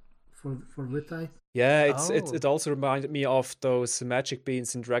thing for Wutai. Yeah, it also reminded me of those magic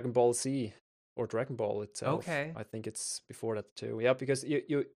beans in Dragon Ball Z or Dragon Ball itself. Okay. I think it's before that too. Yeah, because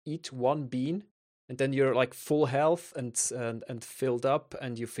you eat one bean and then you're like full health and filled up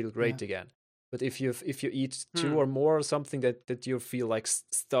and you feel great again. But if you eat two or more or something that you feel like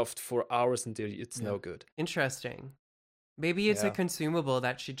stuffed for hours and it's no good. Interesting. Maybe it's a consumable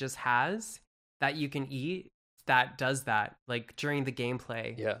that she just has that you can eat that does that, like during the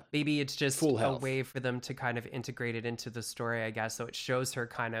gameplay. Yeah. Maybe it's just a way for them to kind of integrate it into the story, I guess. So it shows her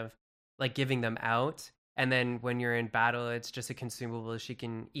kind of like giving them out. And then when you're in battle, it's just a consumable. She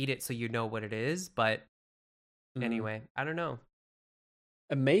can eat it so you know what it is. But anyway, I don't know.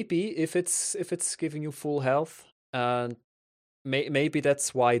 And maybe if it's giving you full health, and maybe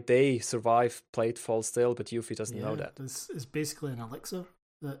that's why they survive Blade Fall still, but Yuffie doesn't know that. It's basically an elixir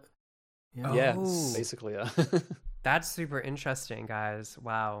that. Yeah, basically, yeah. That's super interesting, guys.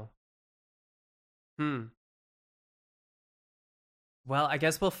 Wow. Well, I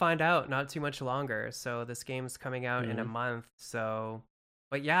guess we'll find out not too much longer. So this game's coming out in a month. So,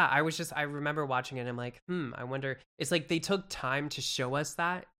 but yeah, I remember watching it and I'm like, I wonder, it's like they took time to show us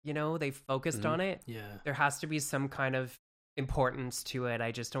that, you know, they focused on it. Yeah. There has to be some kind of importance to it.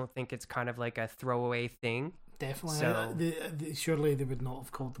 I just don't think it's kind of like a throwaway thing. Definitely. So, surely they would not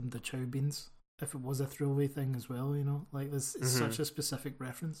have called them the Chow Beans if it was a throwaway thing as well, you know? Like, this is such a specific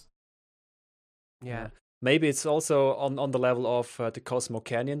reference. Yeah. Maybe it's also on the level of the Cosmo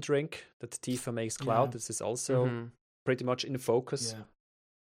Canyon drink that Tifa makes Cloud. Yeah. This is also pretty much in focus. Yeah.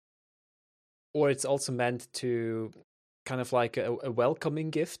 Or it's also meant to kind of like a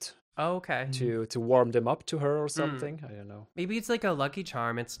welcoming gift. Oh, okay. To warm them up to her or something. I don't know. Maybe it's like a lucky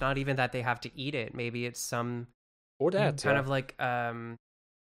charm. It's not even that they have to eat it. Maybe it's some or that kind of like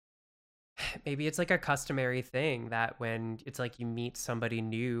maybe it's like a customary thing that when it's like you meet somebody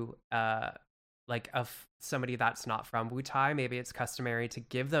new, like somebody that's not from Wutai, maybe it's customary to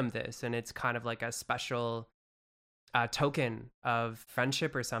give them this, and it's kind of like a special token of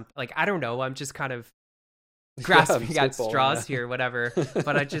friendship or something. Like, I don't know. I'm just kind of grasping at straws here, whatever.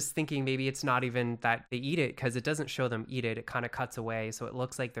 But I'm just thinking maybe it's not even that they eat it, because it doesn't show them eat it. It kind of cuts away, so it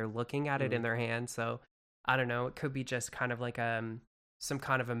looks like they're looking at it in their hand. So I don't know. It could be just kind of like some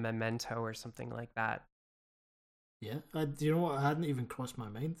kind of a memento or something like that. Yeah, do you know what? I hadn't even crossed my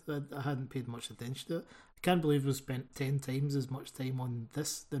mind. I hadn't paid much attention to it. I can't believe we spent 10 times as much time on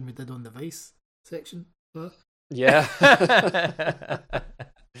this than we did on the Vice section. Yeah.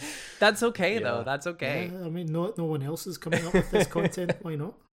 That's okay, though. That's okay. Yeah, I mean, no one else is coming up with this content. Why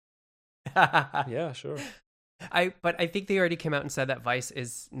not? Yeah, sure. But I think they already came out and said that Vice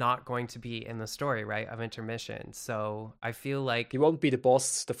is not going to be in the story, right, of Intermission. So I feel like he won't be the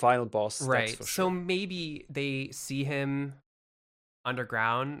boss, the final boss, right? That's for So sure. maybe they see him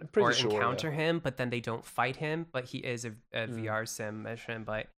underground or encounter him, but then they don't fight him. But he is a VR sim mission.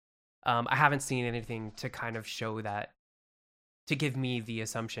 But I haven't seen anything to kind of show that, to give me the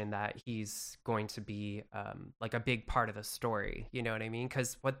assumption that he's going to be like a big part of the story. You know what I mean?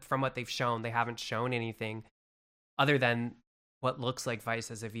 Because from what they've shown, they haven't shown anything other than what looks like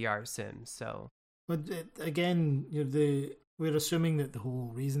Vice as a VR sim. So, but again, we're assuming that the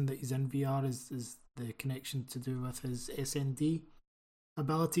whole reason that he's in VR is the connection to do with his SND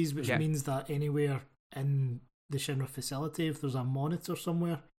abilities, which means that anywhere in the Shinra facility, if there's a monitor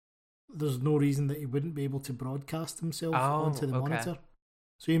somewhere, there's no reason that he wouldn't be able to broadcast himself onto the monitor.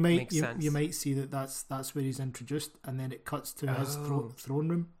 So you might see that's where he's introduced, and then it cuts to his throne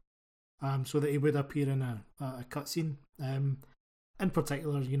room. So that he would appear in a cutscene. In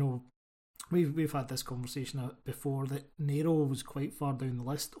particular, we've had this conversation before that Nero was quite far down the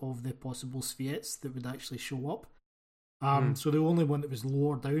list of the possible Spheats that would actually show up. So the only one that was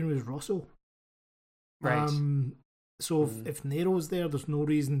lower down was Rosso. Right. So if Nero's there's no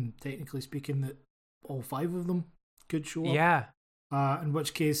reason, technically speaking, that all 5 of them could show up. Yeah. In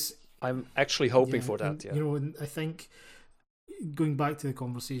which case, I'm actually hoping for that. And I think, going back to the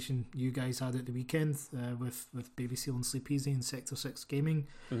conversation you guys had at the weekend with Baby Seal and Sleep Easy and Sector 6 Gaming,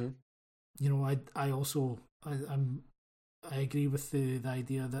 I agree with the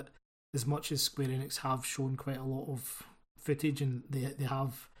idea that as much as Square Enix have shown quite a lot of footage and they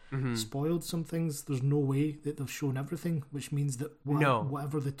have spoiled some things, there's no way that they've shown everything, which means that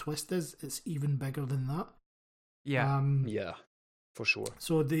whatever the twist is, it's even bigger than that. Yeah. Yeah, for sure.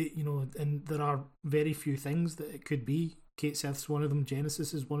 So and there are very few things that it could be. Kate Seth's one of them,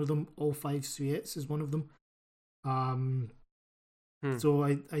 Genesis is one of them, all 5 Spheats is one of them. So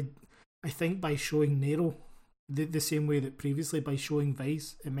I think by showing Nero the same way that previously by showing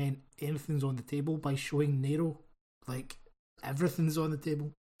Vice it meant anything's on the table, by showing Nero, like, everything's on the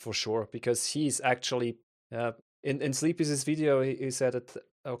table. For sure, because he's actually in Sleepy's video he said it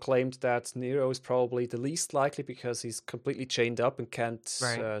claimed that Nero is probably the least likely because he's completely chained up and can't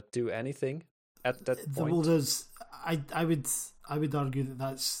do anything at that point. Well, I would argue that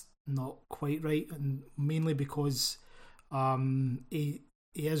that's not quite right, and mainly because he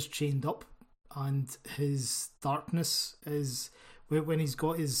is chained up, and his darkness is when he's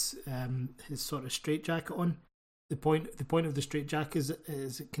got his sort of straitjacket on. The point of the straitjacket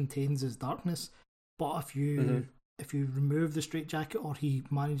is it contains his darkness, but if you remove the straitjacket or he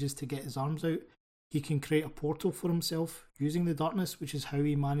manages to get his arms out, he can create a portal for himself using the darkness, which is how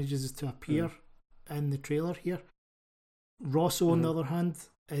he manages to appear in the trailer here. Rosso, on the other hand,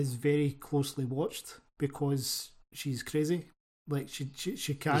 is very closely watched because she's crazy. Like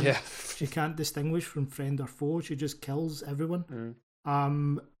she can't distinguish from friend or foe. She just kills everyone.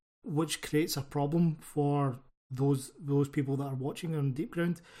 Which creates a problem for those people that are watching her on Deep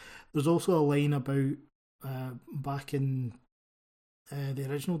Ground. There's also a line about back in the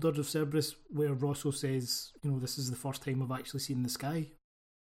original Dirge of Cerberus where Rosso says, this is the first time I've actually seen the sky,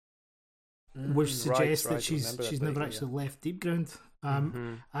 which suggests that she's never actually left Deep Ground.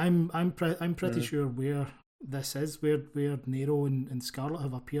 I'm pretty sure where this is, where Nero and Scarlet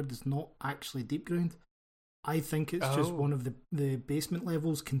have appeared, is not actually Deep Ground. I think it's just one of the basement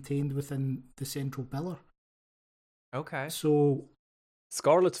levels contained within the central pillar. Okay. So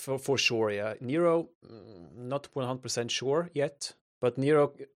Scarlet for sure, yeah. Nero, not 100% sure yet, but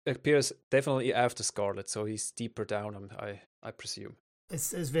Nero appears definitely after Scarlet, so he's deeper down, I presume.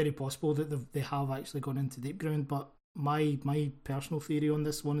 It's very possible that they have actually gone into Deep Ground, but my personal theory on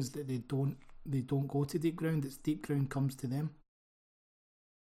this one is that they don't go to Deep Ground. It's Deep Ground comes to them.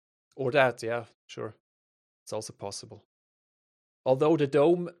 Or that, yeah, sure. It's also possible. Although the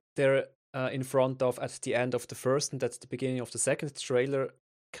dome they're in front of at the end of the first and that's the beginning of the second trailer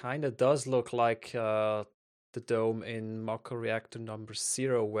kind of does look like the dome in Mako Reactor number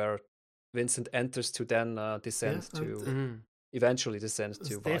 0, where Vincent enters to then descend eventually descend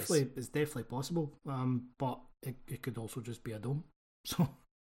to Vice. It's definitely possible, but it could also just be a dome. So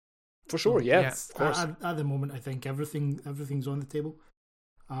for sure, of course. At the moment, I think everything's on the table.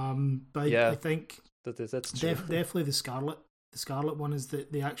 But I think that's true. definitely the Scarlet Scarlet one is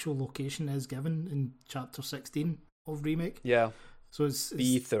that the actual location is given in chapter 16 of Remake. Yeah. So it's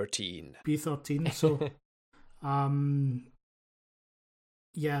B13. B13. So,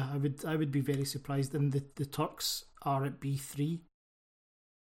 yeah, I would be very surprised. And the Turks are at B3,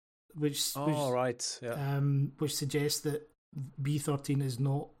 which suggests that B13 is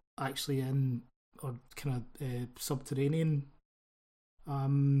not actually in or kind of subterranean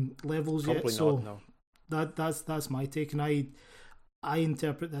levels Probably yet. So not, no. that's my take, and I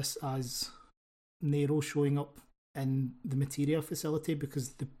interpret this as Nero showing up in the materia facility,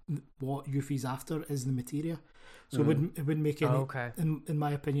 because what Yuffie's after is the materia. So it wouldn't make any. In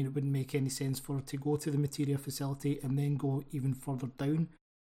my opinion, it wouldn't make any sense for her to go to the materia facility and then go even further down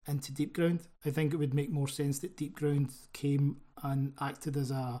into Deep Ground. I think it would make more sense that Deep Ground came and acted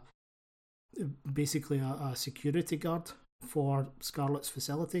as basically a security guard for Scarlet's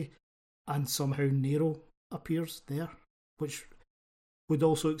facility, and somehow Nero appears there, which would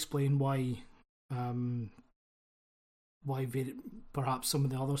also explain why perhaps some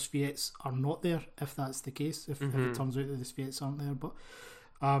of the other Spheats are not there, if that's the case, if it turns out that the Spheats aren't there. But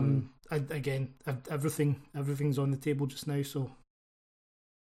again, everything's on the table just now, so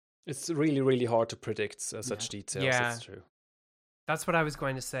it's really, really hard to predict such details. Yeah. That's true. That's what I was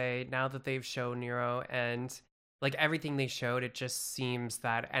going to say. Now that they've shown Nero, and like everything they showed, it just seems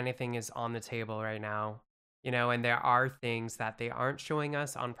that anything is on the table right now, and there are things that they aren't showing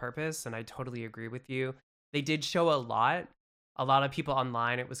us on purpose, and I totally agree with you. They did show a lot of people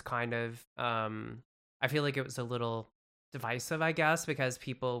online. It was kind of I feel like it was a little divisive, I guess, because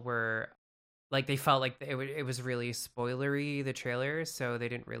people were like, they felt like it was really spoilery, the trailer, so they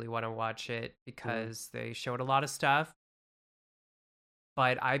didn't really want to watch it because they showed a lot of stuff.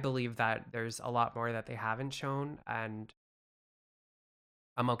 But I believe that there's a lot more that they haven't shown, and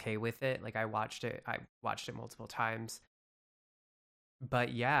I'm okay with it. Like, I watched it multiple times.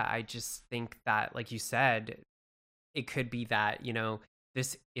 But yeah, I just think that, like you said, it could be that,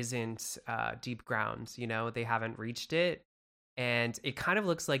 this isn't Deep Ground, they haven't reached it. And it kind of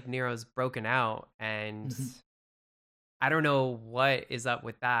looks like Nero's broken out, and I don't know what is up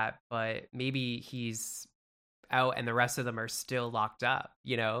with that, but maybe he's out and the rest of them are still locked up,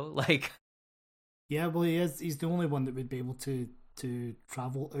 like. Yeah, well, he's the only one that would be able to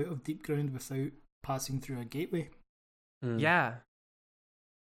travel out of Deep Ground without passing through a gateway. Yeah.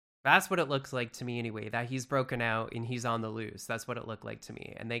 That's what it looks like to me anyway, that he's broken out and he's on the loose. That's what it looked like to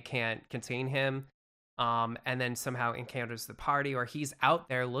me. And they can't contain him. And then somehow encounters the party, or he's out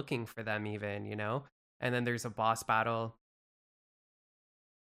there looking for them even, And then there's a boss battle.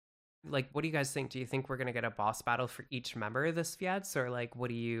 Like, what do you guys think? Do you think we're going to get a boss battle for each member of the Spheats? Or like, what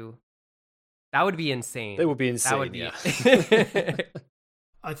do you... That would be insane. That would be insane, that would be... yeah.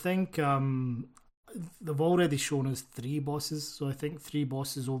 I think... they've already shown us 3 bosses, so I think 3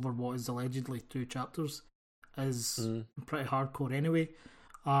 bosses over what is allegedly 2 chapters is pretty hardcore anyway.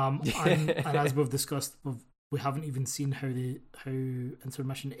 And as we've discussed, we haven't even seen how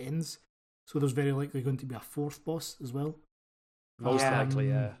intermission ends, so there's very likely going to be a 4th boss as well. Most likely,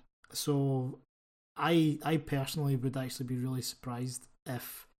 yeah. So I personally would actually be really surprised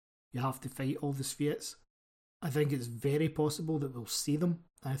if you have to fight all the Spheats. I think it's very possible that we'll see them.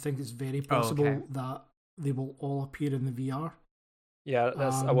 I think it's very possible that they will all appear in the VR. Yeah,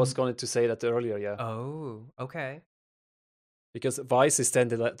 I was going to say that earlier, yeah. Oh, okay. Because Vice is then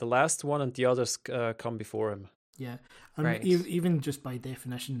the last one, and the others come before him. Yeah, and even just by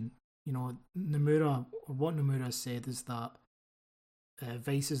definition, Nomura, or what Nomura has said is that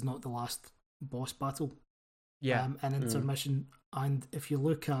Vice is not the last boss battle. Yeah. In intermission, and if you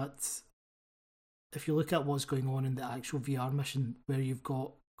look at what's going on in the actual VR mission, where you've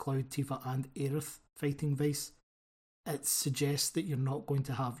got Cloud, Tifa, and Aerith fighting Vice, it suggests that you're not going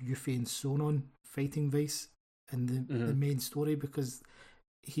to have Yuffie and Sonon fighting Vice in the main story, because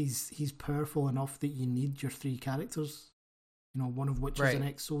he's powerful enough that you need your 3 characters, one of which is an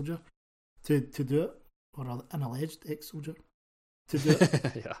ex-soldier, to do it, or an alleged ex-soldier to do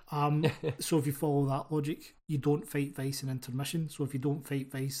it. Yeah. So if you follow that logic, you don't fight Vice in intermission. So if you don't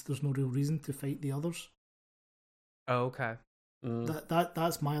fight Vice, there's no real reason to fight the others. Oh, okay.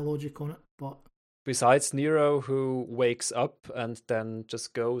 That's my logic on it. But besides Nero, who wakes up and then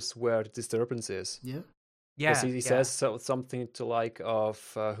just goes where the disturbance is. Yeah. Yeah. Because he says something to like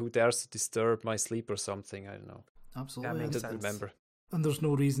of who dares to disturb my sleep or something. I don't know. Absolutely. That I makes don't sense. remember. And there's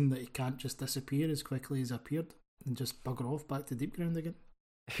no reason that he can't just disappear as quickly as he appeared and just bugger off back to Deep Ground again.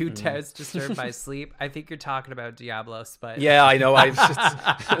 Who dares disturb my sleep? I think you're talking about Diablos, but yeah, I know. I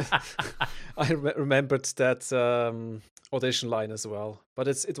remembered that audition line as well, but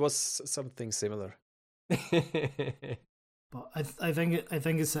it was something similar. But I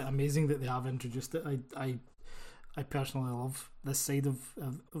think it's amazing that they have introduced it. I personally love this side of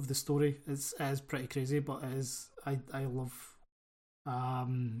the story. It is pretty crazy, but it is I love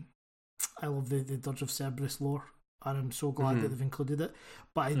I love the Dirge of Cerberus lore, and I'm so glad that they've included it.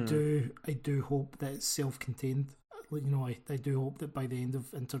 But I do hope that it's self-contained. Like, you know, I do hope that by the end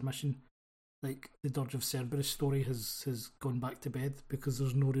of intermission, like the Dirge of Cerberus story has gone back to bed, because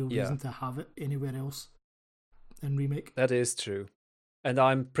there's no real reason to have it anywhere else in remake. That is true. And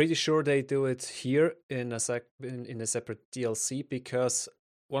I'm pretty sure they do it here in a separate DLC, because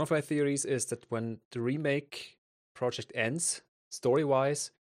one of my theories is that when the remake project ends,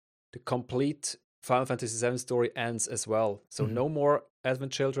 story-wise, the complete Final Fantasy VII story ends as well. So no more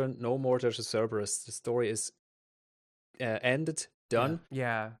Advent Children, no more Dirge of Cerberus. The story is ended, done.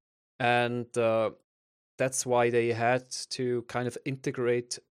 Yeah. And that's why they had to kind of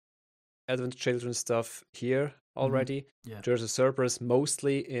integrate Advent Children stuff here already. Dirge of Cerberus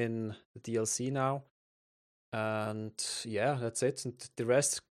mostly in the DLC now. And yeah, that's it. And the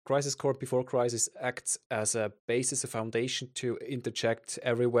rest, Crisis Core Before Crisis acts as a basis, a foundation to interject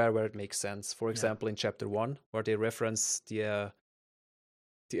everywhere where it makes sense. For example, in Chapter 1, where they reference the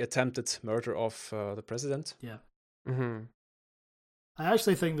attempted murder of the president. Yeah. I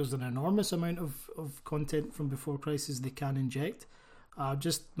actually think there's an enormous amount of content from Before Crisis they can inject,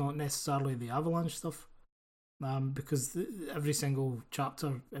 just not necessarily the Avalanche stuff, because every single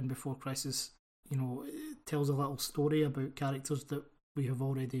chapter in Before Crisis, you know, it tells a little story about characters that we have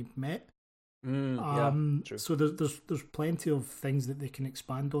already met. True. So there's plenty of things that they can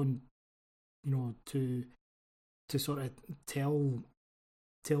expand on, you know, to sort of tell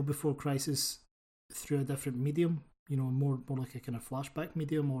Before Crisis through a different medium. You know, more like a kind of flashback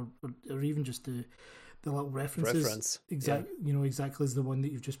medium, or even just the little references. You know, exactly as the one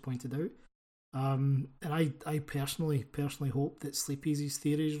that you've just pointed out. And I personally hope that Sleep Easy's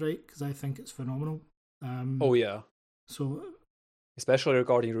theory is right, because I think it's phenomenal. So, especially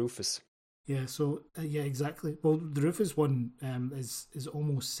regarding Rufus. Yeah. So yeah, exactly. Well, the Rufus one is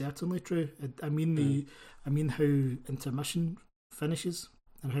almost certainly true. I mean how intermission finishes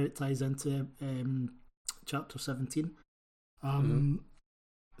and how it ties into chapter 17.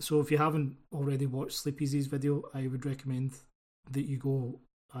 So if you haven't already watched Sleep Easy's video, I would recommend that you go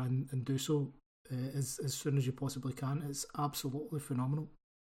and do so as soon as you possibly can. It's absolutely phenomenal.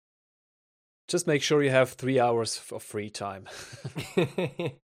 Just make sure you have 3 hours of free time.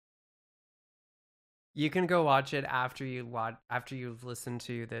 You can go watch it after you've listened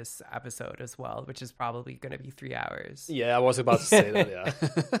to this episode as well, which is probably going to be 3 hours. Yeah, I was about to say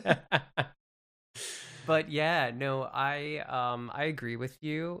that. Yeah. But yeah, no, I agree with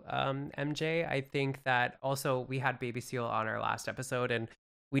you, MJ. I think that also we had Baby Seal on our last episode, and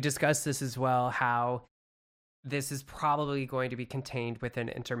we discussed this as well, how this is probably going to be contained within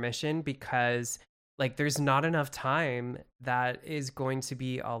intermission, because like there's not enough time that is going to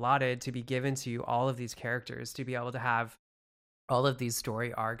be allotted to be given to all of these characters to be able to have all of these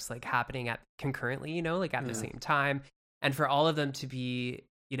story arcs like happening at concurrently, you know, like at the same time, and for all of them to be,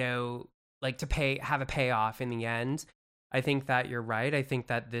 you know, like to have a payoff in the end. I think that you're right. I think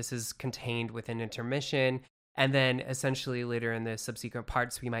that this is contained within intermission, and then essentially later in the subsequent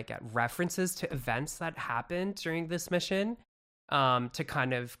parts we might get references to events that happened during this mission, to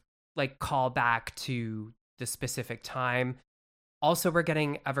kind of like call back to the specific time. Also, we're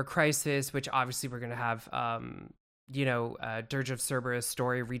getting Ever Crisis, which obviously we're going to have Dirge of Cerberus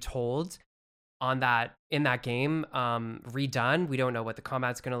story retold in that game, redone. We don't know what the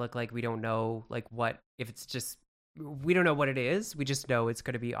combat's going to look like. We don't know like we don't know what it is. We just know it's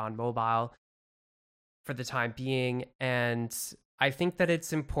going to be on mobile for the time being. And I think that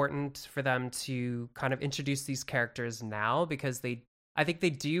it's important for them to kind of introduce these characters now, because I think they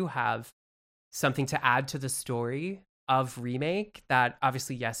do have something to add to the story of remake. That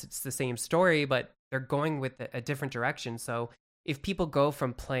obviously, yes, it's the same story, but they're going with a different direction. So if people go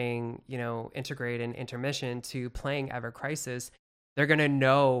from playing, you know, Intergrade and Intermission to playing Ever Crisis, they're going to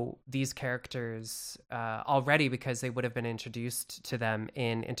know these characters already, because they would have been introduced to them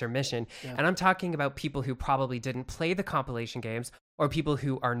in Intermission. Yeah. And I'm talking about people who probably didn't play the compilation games, or people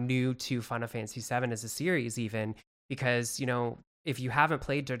who are new to Final Fantasy VII as a series even, because, you know, if you haven't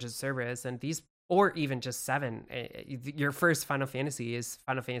played Dirge of Cerberus and these, or even just 7, your first Final Fantasy is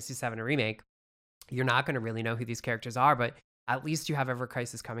Final Fantasy VII Remake, you're not going to really know who these characters are, but at least you have Ever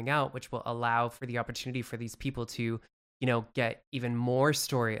Crisis coming out, which will allow for the opportunity for these people to, you know, get even more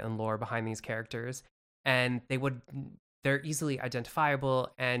story and lore behind these characters. And they're easily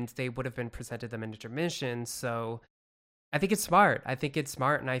identifiable, and they would have been presented them in intermission. So I think it's smart. I think it's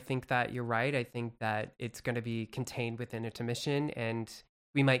smart, and I think that you're right. I think that it's going to be contained within intermission, and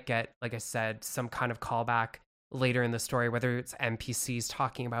we might get, like I said, some kind of callback later in the story, whether it's NPCs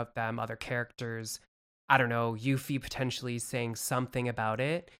talking about them, other characters. I don't know, Yuffie potentially saying something about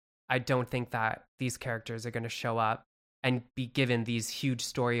it. I don't think that these characters are going to show up and be given these huge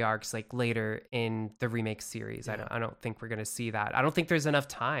story arcs like later in the remake series. Yeah. I don't think we're going to see that. I don't think there's enough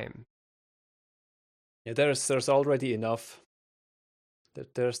time. Yeah, there's already enough.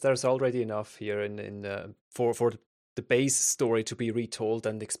 There's already enough here in for the base story to be retold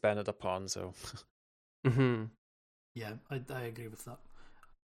and expanded upon. So, Yeah, I agree with that.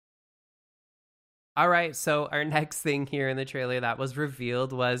 All right, so our next thing here in the trailer that was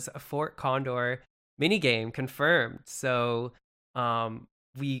revealed was a Fort Condor minigame confirmed. So,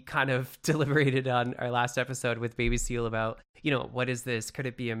 we kind of deliberated on our last episode with Baby Seal about, what is this? Could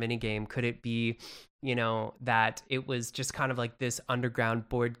it be a minigame? Could it be, that it was just kind of like this underground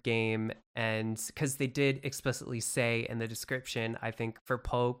board game? And because they did explicitly say in the description, I think for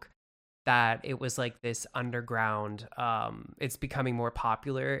Poke, that it was like this underground, it's becoming more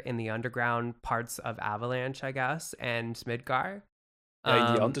popular in the underground parts of Avalanche, I guess, and Midgar. Yeah,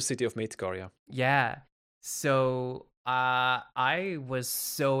 in the Undercity of Midgar, yeah. Yeah. So I was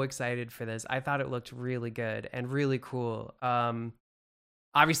so excited for this. I thought it looked really good and really cool.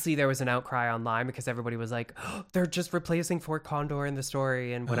 Obviously there was an outcry online because everybody was like, oh, they're just replacing Fort Condor in the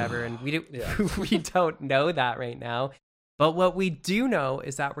story and whatever. And we don't know that right now. But what we do know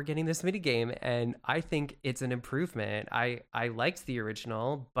is that we're getting this minigame, and I think it's an improvement. I liked the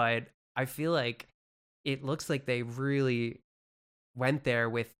original, but I feel like it looks like they really went there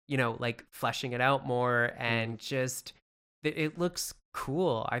with, like fleshing it out more, and just it looks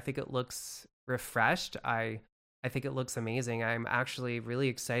cool. I think it looks refreshed. I think it looks amazing. I'm actually really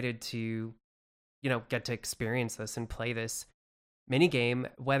excited to, get to experience this and play this minigame.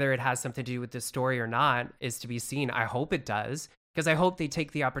 Whether it has something to do with the story or not is to be seen. I hope it does, because I hope they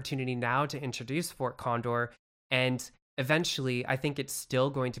take the opportunity now to introduce Fort Condor, and eventually I think it's still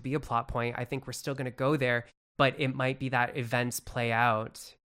going to be a plot point. I think we're still going to go there, but it might be that events play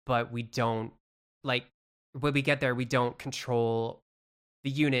out, but we don't, like, when we get there, we don't control the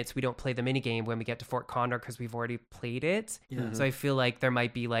units. We don't play the minigame when we get to Fort Condor because we've already played it. Yeah. So I feel like there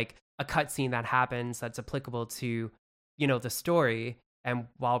might be like a cutscene that happens that's applicable to, the story, and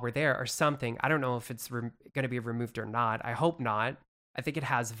while we're there or something. I don't know if it's going to be removed or not. I hope not. I think it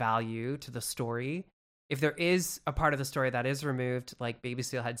has value to the story. If there is a part of the story that is removed, like Baby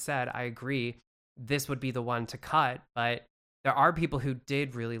Seal had said, I agree, this would be the one to cut. But there are people who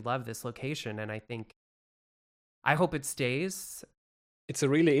did really love this location, and I hope it stays. It's a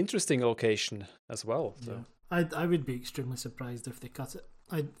really interesting location as well. So. Yeah. I would be extremely surprised if they cut it.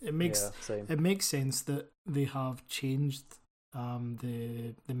 It makes sense that they have changed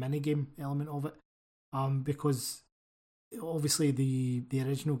the minigame element of it, because obviously the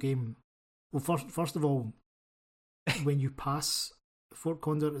original game. Well, first of all, when you pass Fort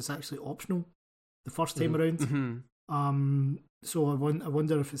Condor, it's actually optional the first time around. Mm-hmm. So I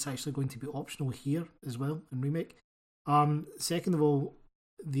wonder if it's actually going to be optional here as well in remake. Second of all,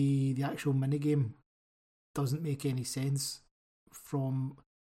 the actual minigame doesn't make any sense from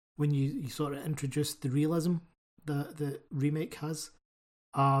when you sort of introduce the realism that the remake has.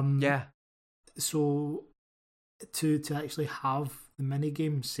 Yeah. So to actually have the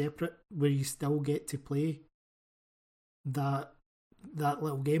minigame separate, where you still get to play that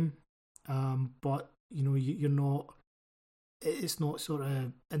little game, but you're not. It's not sort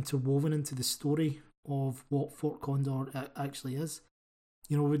of interwoven into the story of what Fort Condor actually is.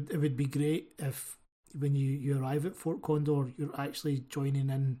 It would be great if when you arrive at Fort Condor, you're actually joining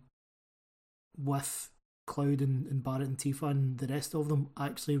in with Cloud and Barrett and Tifa and the rest of them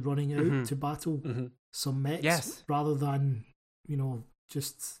actually running out to battle some mechs, rather than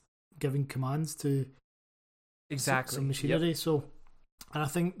just giving commands to some machinery. Yep. So, and I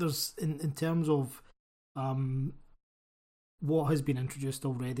think there's in terms of what has been introduced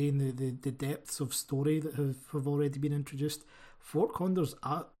already and the depths of story that have already been introduced, Fort Condor's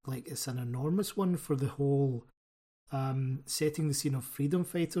it's an enormous one for the whole setting the scene of freedom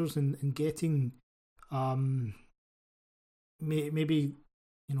fighters and getting maybe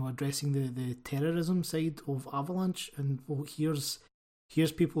addressing the terrorism side of Avalanche, and here's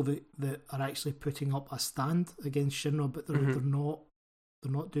people that are actually putting up a stand against Shinra, but they're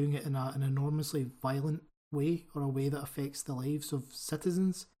not doing it in an enormously violent way, or a way that affects the lives of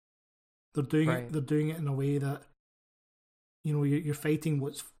citizens. They're doing it in a way that you're fighting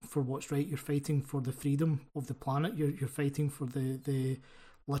what's right. You're fighting for the freedom of the planet. You're fighting for the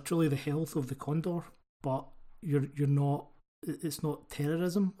literally the health of the Condor, but you're not. It's not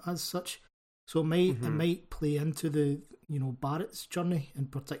terrorism as such. So it might play into the Barrett's journey in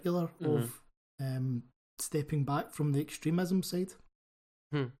particular of stepping back from the extremism side.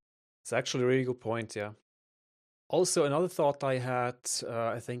 It's actually a really good point. Yeah. Also, another thought I had,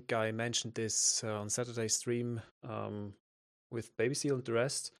 I think I mentioned this on Saturday's stream with Baby Seal and the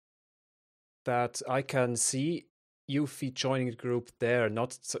rest, that I can see Yuffie joining the group there,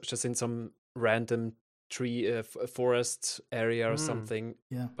 not just in some random tree, forest area or something,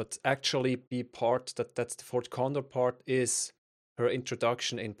 but actually be part, that's the Fort Condor part, is her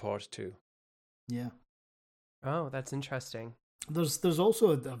introduction in part 2. Yeah. Oh, that's interesting. There's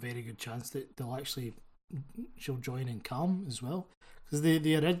also a very good chance that she'll join in Calm as well, because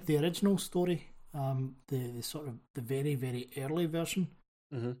the original story, the sort of the very very early version,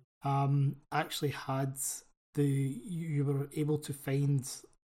 actually had you were able to find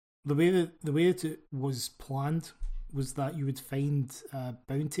the way that it was planned was that you would find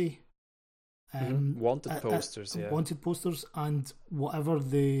bounty, wanted posters, wanted posters, and whatever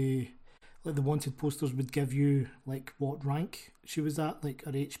the wanted posters would give you, like what rank she was at, like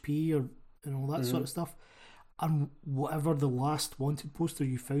her HP or all that sort of stuff. And whatever the last wanted poster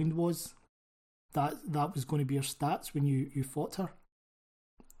you found was, that was going to be her stats when you fought her.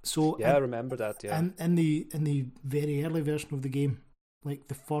 So I remember that. Yeah, and in the very early version of the game, like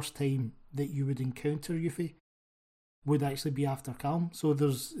the first time that you would encounter Yuffie would actually be after Calm. So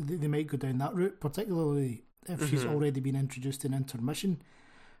they might go down that route, particularly if she's already been introduced in Intermission.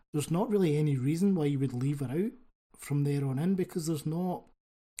 There's not really any reason why you would leave her out from there on in, because there's not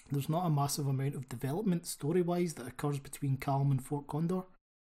a massive amount of development story-wise that occurs between Calm and Fort Condor.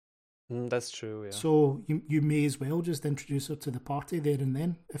 That's true, yeah. So you may as well just introduce her to the party there and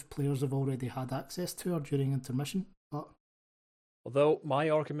then, if players have already had access to her during Intermission. But although my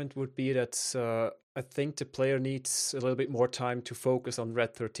argument would be that I think the player needs a little bit more time to focus on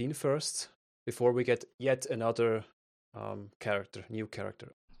Red 13 first, before we get yet another new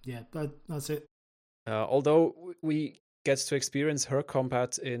character. Yeah, that's it. Although we get to experience her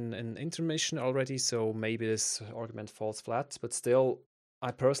combat in Intermission already, so maybe this argument falls flat. But still, I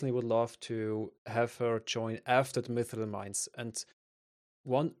personally would love to have her join after the Mithril Mines. And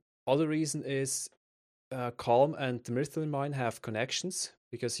one other reason is Calm and the Mithril Mine have connections,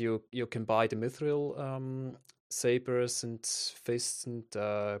 because you can buy the Mithril sabers and fists and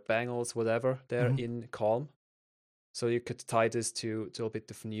bangles, whatever, there in Calm. So you could tie this to a bit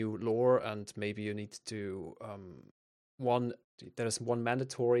of new lore, and maybe you need to there's one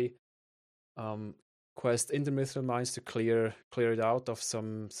mandatory quest in the Mithril Mines to clear it out of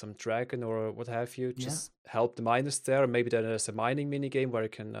some dragon or what have you. Just help the miners there. Maybe there's a mining minigame where you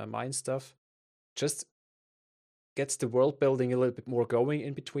can mine stuff. Just gets the world building a little bit more going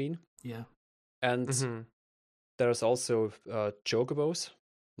in between. Yeah. And there's also chocobos.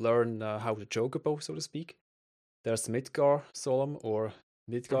 Learn how to chocobo, so to speak. There's Midgar Solemn or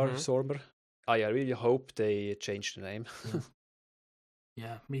Midgar Sormer. I really hope they change the name.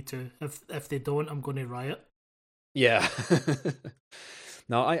 Yeah, me too. If they don't, I'm going to riot. Yeah.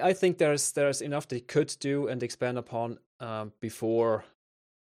 No, I think there's enough they could do and expand upon before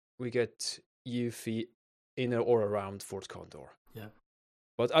we get Yuffie in or around Fort Condor. Yeah.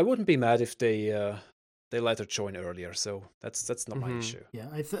 But I wouldn't be mad if they let her join earlier. So that's not my issue. Yeah,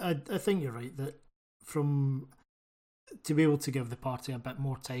 I think you're right that to be able to give the party a bit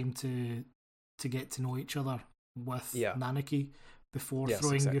more time to get to know each other with Nanaki before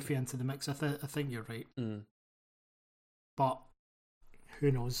throwing Yuffie into the mix. I think you're right. But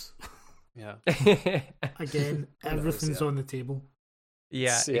who knows? Yeah. Again, everything's on the table.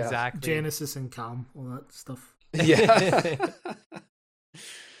 Yeah, exactly. Genesis and Calm, all that stuff. Yeah.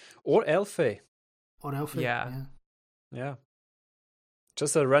 Or Elfie. Yeah.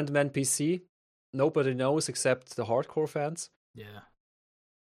 Just a random NPC. Nobody knows except the hardcore fans. Yeah.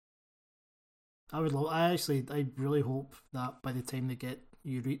 I really hope that by the time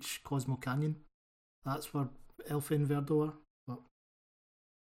you reach Cosmo Canyon, that's where Elfie and Verdo are. But...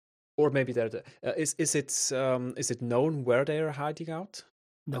 Or maybe is it known where they are hiding out?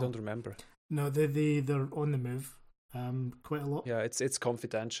 No. I don't remember. No, they're on the move, quite a lot. Yeah, it's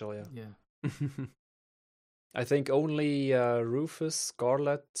confidential. Yeah. I think only Rufus,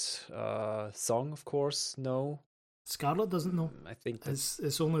 Scarlet, Song, of course, know. Scarlet doesn't know. I think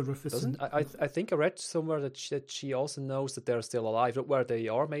it's only Rufus. I think I read somewhere that she also knows that they're still alive. Not where they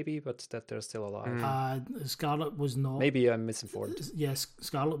are, maybe, but that they're still alive. Scarlet was not. Maybe I'm misinformed. Yes,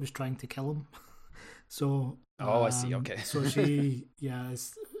 Scarlet was trying to kill him. So. I see. Okay. So she,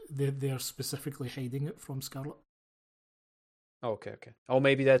 they're specifically hiding it from Scarlet. Okay. Oh,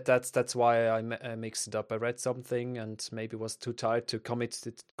 maybe that's why I mixed it up. I read something and maybe was too tired to commit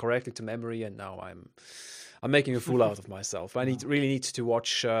it correctly to memory, and now I'm making a fool out of myself. I really need to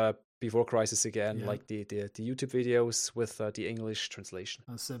watch Before Crisis again, like the YouTube videos with the English translation.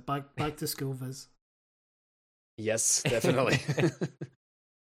 That's it. Back to school, Viz. Yes, definitely.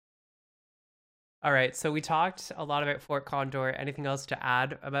 All right, so we talked a lot about Fort Condor. Anything else to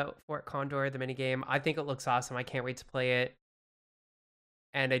add about Fort Condor, the minigame? I think it looks awesome. I can't wait to play it.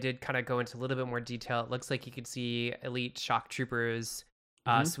 And I did kind of go into a little bit more detail. It looks like you could see elite shock troopers,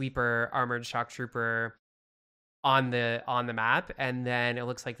 sweeper, armored shock trooper on the map, and then it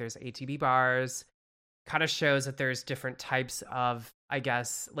looks like there's ATB bars. Kind of shows that there's different types of, I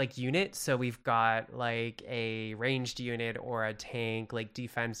guess, like units. So we've got like a ranged unit or a tank, like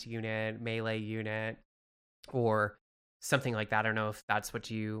defense unit, melee unit, or something like that. I don't know if that's what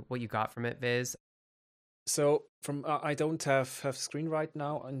you got from it, Viz. So from I don't have the screen right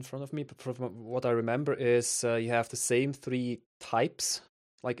now in front of me, but from what I remember is you have the same 3 types.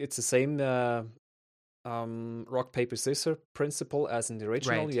 Like it's the same rock paper scissors principle as in the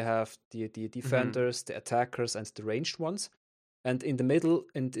original. Right. You have the defenders, the attackers, and the ranged ones. And in the middle,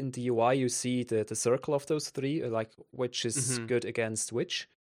 in the UI, you see the circle of those 3, like which is good against which.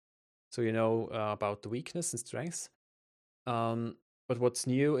 So you know about the weakness and strengths. But what's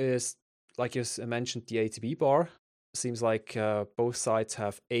new is, like you mentioned, the ATB bar. Seems like both sides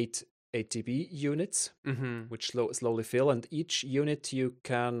have 8 ATB units, which slowly fill, and each unit you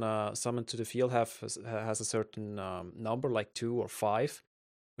can summon to the field has a certain number, like 2 or 5,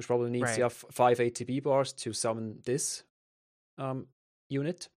 which probably needs to have 5 ATB bars to summon this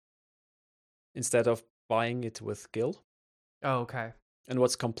unit instead of buying it with Gil. Oh, okay. And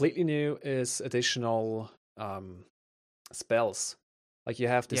what's completely new is additional spells. Like you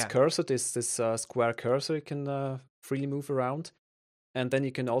have this cursor, this square cursor you can freely move around. And then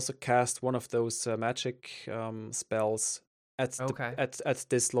you can also cast one of those magic spells at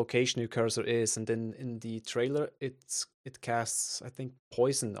this location your cursor is. And then in the trailer, it casts, I think,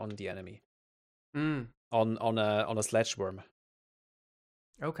 poison on the enemy. On a sledge worm.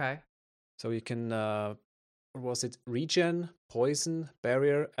 Okay. So you can, was it regen, poison,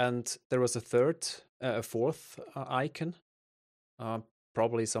 barrier, and there was a fourth icon.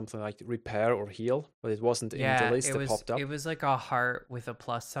 Probably something like repair or heal, but it wasn't in the list that popped up. It was like a heart with a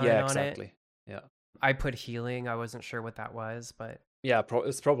plus sign on exactly. it. Yeah. I put healing. I wasn't sure what that was, but yeah,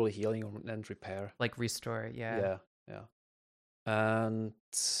 it's probably healing and repair. Like restore, yeah. And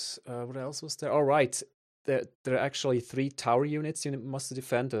what else was there? All right. There are actually 3 tower units you must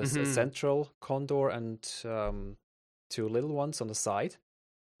defend. A central condor and 2 little ones on the side.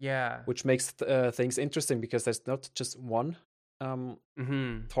 Yeah. Which makes things interesting because there's not just one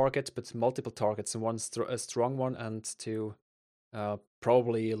target, but multiple targets, and one a strong one and 2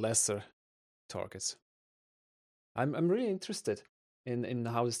 probably lesser targets. I'm really interested in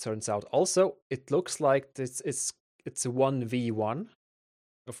how this turns out. Also, it looks like it's a 1v1.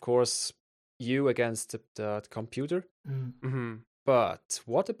 Of course, you against the computer. But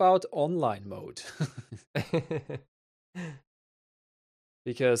what about online mode?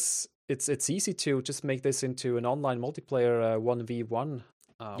 Because it's easy to just make this into an online multiplayer 1v1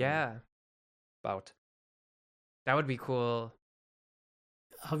 bout. That would be cool.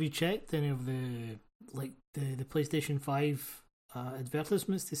 Have you checked any of the PlayStation 5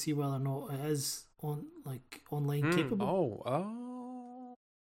 advertisements to see whether or not it is online capable?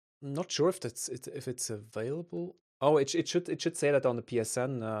 I'm not sure if it's available. Oh, it should say that on the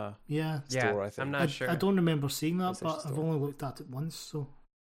PSN store, I think. I'm not sure. I don't remember seeing that, but I've only looked at it once, so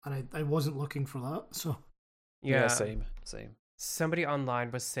and I wasn't looking for that, so yeah, same. Somebody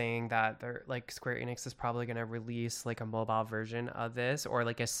online was saying that they're like Square Enix is probably going to release like a mobile version of this, or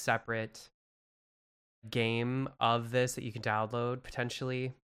like a separate game of this that you can download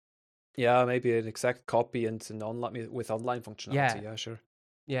potentially. Yeah, maybe an exact copy and an online with online functionality. Yeah, sure.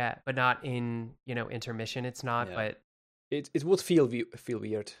 Yeah, but not in intermission. It's not, but it would feel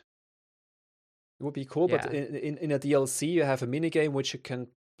weird. It would be cool, but in a DLC you have a minigame which you can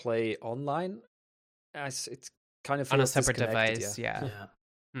play online. As it's kind of feels on a separate device. Yeah.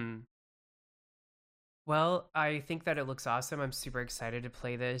 Well, I think that it looks awesome. I'm super excited to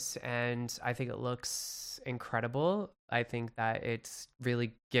play this, and I think it looks incredible. I think that it's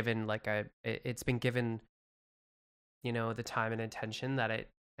really given it's been given, the time and attention that it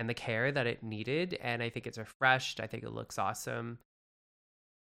and the care that it needed, and I think it's refreshed. I think it looks awesome.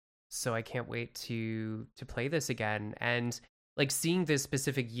 So I can't wait to play this again, and like seeing the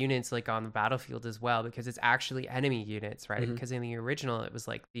specific units like on the battlefield as well, because it's actually enemy units, right? Because in the original it was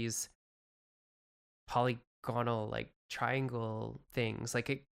like these octagonal like triangle things. Like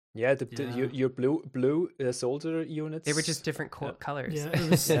it, Yeah, your blue soldier units. they were just different colors. Yeah, it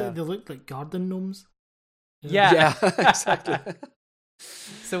was. They looked like garden gnomes. Yeah, exactly.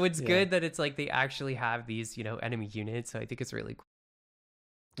 So it's good that it's like they actually have these, enemy units. So I think it's really cool.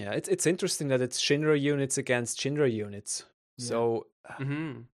 Yeah, it's interesting that it's Shinra units against Shinra units. Yeah. So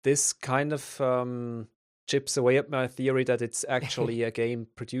this kind of chips away at my theory that it's actually a game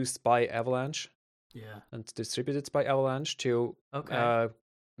produced by Avalanche. Yeah. And distributed by Avalanche to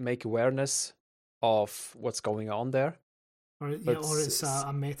make awareness of what's going on there. Or it's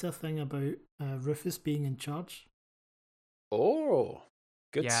a meta thing about Rufus being in charge. Oh,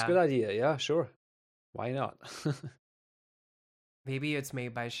 good idea. Yeah, sure. Why not? Maybe it's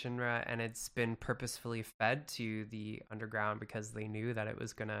made by Shinra and it's been purposefully fed to the underground because they knew that it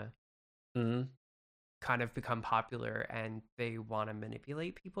was gonna kind of become popular and they want to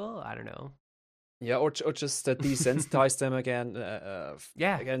manipulate people. I don't know. Yeah, or just desensitize them again.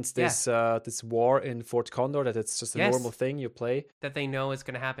 Against this this war in Fort Condor. That it's just a normal thing you play. That they know is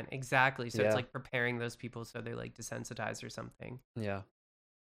going to happen. Exactly. So it's like preparing those people so they're like desensitized or something. Yeah.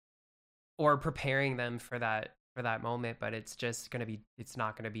 Or preparing them for that moment, but it's just going to be. It's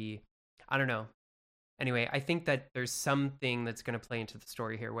not going to be. I don't know. Anyway, I think that there's something that's going to play into the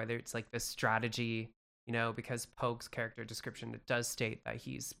story here, whether it's like this strategy, because Pogue's character description, it does state that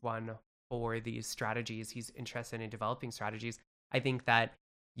he's one for these strategies. He's interested in developing strategies. I think that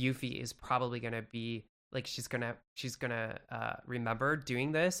Yuffie is probably going to be like, she's going to remember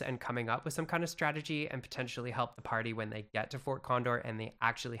doing this and coming up with some kind of strategy and potentially help the party when they get to Fort Condor and they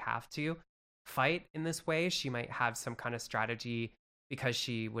actually have to fight in this way. She might have some kind of strategy because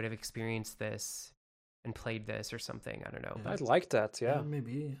she would have experienced this and played this or something. I don't know. I'd like that. Yeah,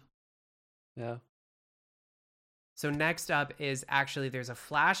 maybe. Yeah. So next up is actually there's a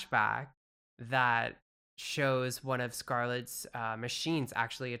flashback that shows one of Scarlet's machines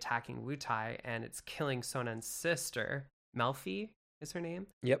actually attacking Wutai, and it's killing Sonan's sister. Melfi is her name.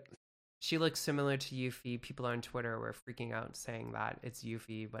 Yep. She looks similar to Yuffie. People on Twitter were freaking out saying that it's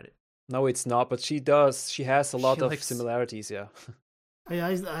Yuffie, but no, it's not. But she does. She has a lot of similarities. Yeah.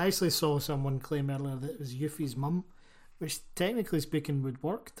 I actually saw someone claim earlier that it was Yuffie's mum, which technically speaking would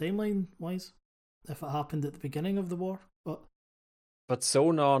work timeline wise if it happened at the beginning of the war, But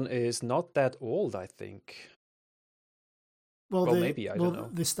Sonon is not that old, I think. Well, maybe, I don't know.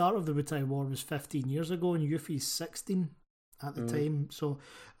 The start of the Wutai War was 15 years ago, and Yuffie's 16 at the time. So,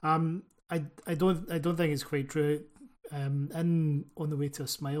 I don't think it's quite true. In On the Way to a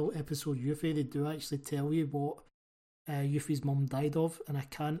Smile episode, Yuffie, they do actually tell you what Yuffie's mum died of, and I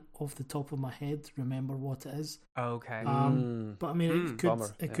can't, off the top of my head, remember what it is. Okay. But I mean,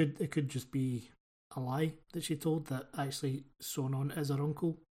 it could just be a lie that she told, that actually Sonon is her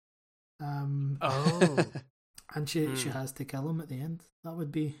uncle. And she has to kill him at the end. That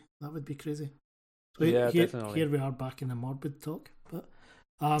would be crazy. So definitely. Here we are back in the morbid talk, but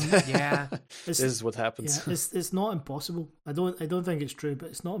this is what happens. Yeah, it's not impossible. I don't think it's true, but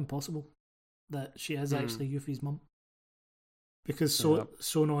it's not impossible that she is actually Yuffie's mum, because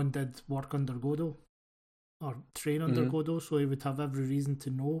Sonon did work under Godo or train under Godo, so he would have every reason to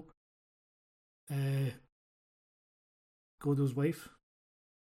know Godo's wife.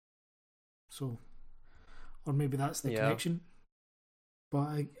 So, or maybe that's the connection.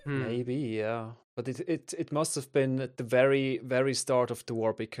 But maybe, yeah. But it must have been at the very, very start of the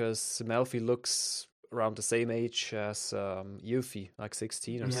war, because Melfi looks around the same age as Yuffie, like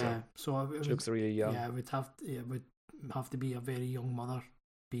 16 or so. So she looks really young. Yeah, it would have to be a very young mother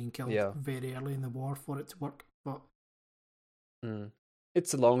being killed very early in the war for it to work. But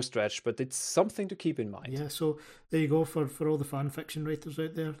it's a long stretch, but it's something to keep in mind. Yeah, so there you go for all the fan fiction writers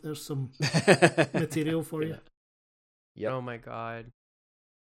out there. There's some material for you. Yeah. Oh my god.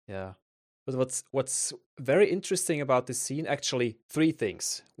 Yeah. But what's very interesting about this scene, actually, 3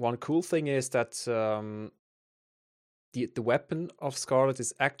 things. One cool thing is that the weapon of Scarlet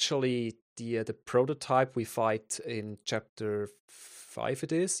is actually the prototype we fight in chapter 5.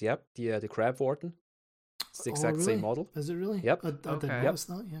 It is, yep, the Crab Warden. It's the exact same model. Is it really? Yep. I didn't notice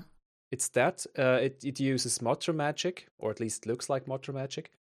that. Yeah. It's that. It uses Motra magic, or at least looks like Motra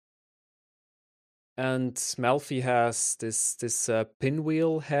magic. And Melfi has this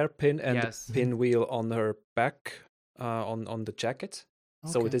pinwheel, hairpin, and the pinwheel on her back, on the jacket.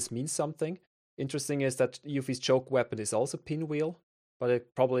 Okay. So this means something. Interesting is that Yuffie's choke weapon is also pinwheel, but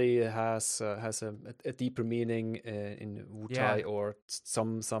it probably has a deeper meaning in Wutai or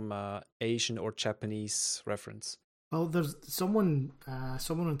some Asian or Japanese reference. Well, there's someone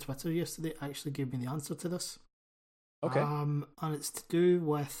on Twitter yesterday actually gave me the answer to this. Okay. And it's to do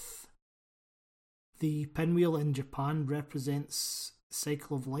with the pinwheel in Japan represents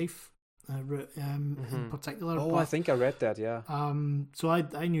cycle of life, in particular. Oh, I think I read that. Yeah. So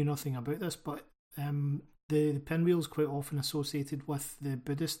I knew nothing about this, but the pinwheel is quite often associated with the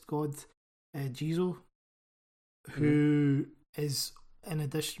Buddhist god Jizo, who is in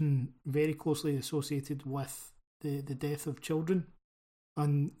addition very closely associated with the death of children.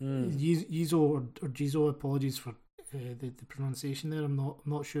 And Yizo or Jizo, apologies for the pronunciation there. I'm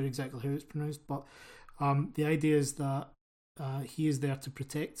not sure exactly how it's pronounced, but the idea is that he is there to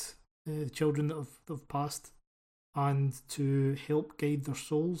protect the children that have passed and to help guide their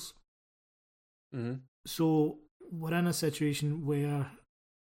souls. So we're in a situation where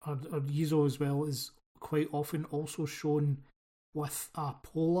our Yizo as well is quite often also shown with a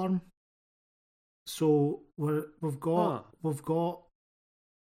polearm. So we've got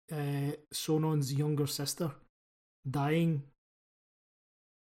Sonon's younger sister dying.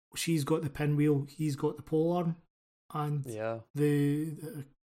 She's got the pinwheel, he's got the polearm, and the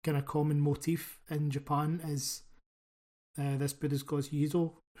kind of common motif in Japan is this Buddhist god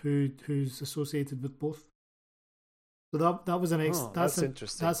Yizo, who's associated with both. So that was that's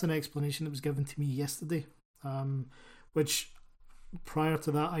interesting. That's an explanation that was given to me yesterday, which prior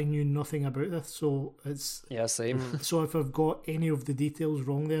to that I knew nothing about this. So it's same. So if I've got any of the details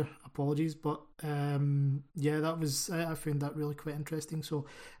wrong there, apologies. But that was I found that really quite interesting. So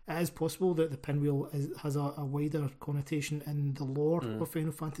it is possible that the pinwheel has a wider connotation in the lore of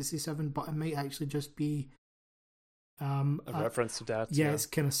Final Fantasy VII, but it might actually just be a reference to that. Yeah, it's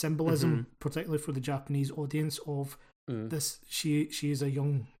kind of symbolism, particularly for the Japanese audience of this. She is a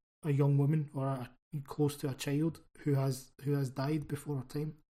young woman or close to a child who has died before her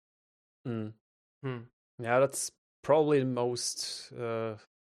time. Yeah, that's probably the most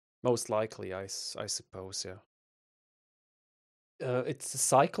likely, I suppose. Yeah. It's a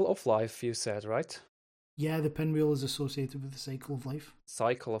cycle of life, you said, right? Yeah, the pinwheel is associated with the cycle of life.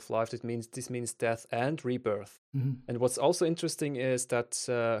 Cycle of life. This means death and rebirth. And what's also interesting is that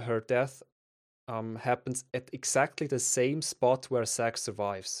her death happens at exactly the same spot where Zack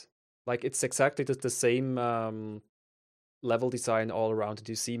survives. Like, it's exactly the same level design all around.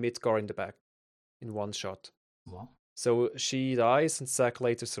 You see Midgar in the back in one shot. Wow. So she dies and Zack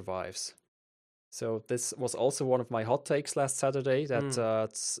later survives. So this was also one of my hot takes last Saturday, that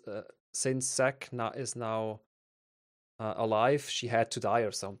since Zack is now alive, she had to die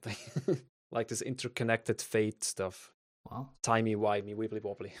or something. Like this interconnected fate stuff. Wow. Timey-wimey,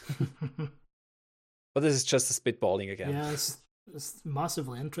 wibbly-wobbly. But this is just a spitballing again. Yeah, it's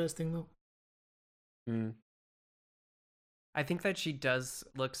massively interesting though. I think that she does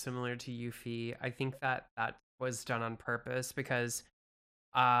look similar to Yuffie. I think that was done on purpose because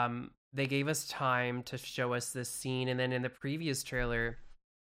they gave us time to show us this scene, and then in the previous trailer,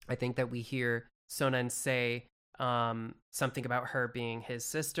 I think that we hear Sonon say something about her being his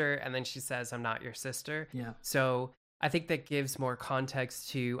sister, and then she says, "I'm not your sister." Yeah. So I think that gives more context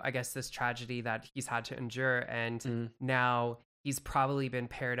to, I guess, this tragedy that he's had to endure, and now he's probably been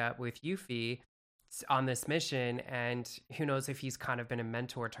paired up with Yuffie on this mission, and who knows if he's kind of been a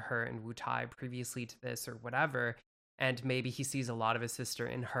mentor to her in Wutai previously to this or whatever, and maybe he sees a lot of his sister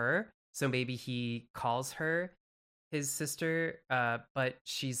in her, so maybe he calls her his sister, but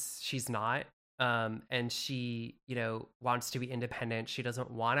she's not, and she, wants to be independent. She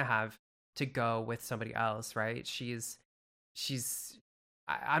doesn't want to have to go with somebody else, right?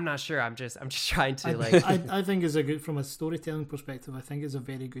 I'm not sure. I'm just trying to I think it's from a storytelling perspective, I think it's a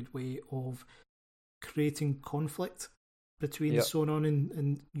very good way of creating conflict between Sonon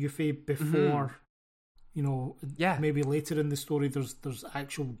and Yuffie before, maybe later in the story there's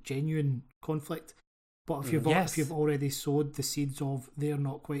actual genuine conflict. But if you've already sowed the seeds of they're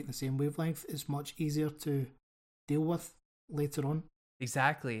not quite the same wavelength, it's much easier to deal with later on.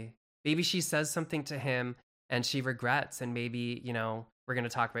 Exactly. Maybe she says something to him and she regrets, and maybe, we're going to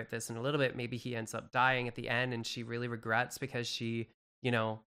talk about this in a little bit, maybe he ends up dying at the end and she really regrets because she,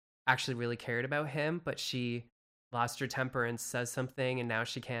 actually really cared about him, but she lost her temper and says something, and now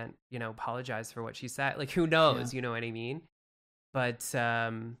she can't, apologize for what she said. Like, who knows? You know what I mean? But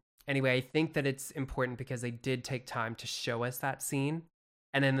anyway, I think that it's important because they did take time to show us that scene.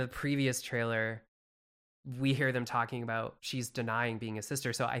 And in the previous trailer, we hear them talking about she's denying being a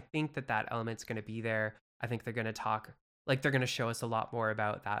sister. So I think that element's going to be there. I think they're going to talk, like they're going to show us a lot more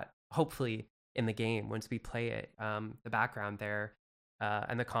about that, hopefully in the game once we play it, the background there,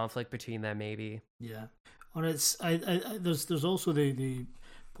 and the conflict between them maybe. Yeah. Or there's also the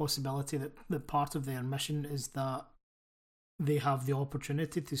possibility that part of their mission is that they have the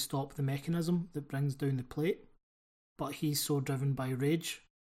opportunity to stop the mechanism that brings down the plate, but he's so driven by rage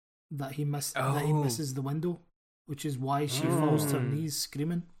that he misses the window, which is why she falls to her knees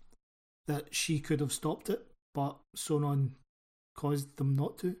screaming. That she could have stopped it, but Sonon caused them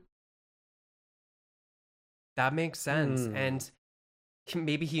not to. That makes sense. And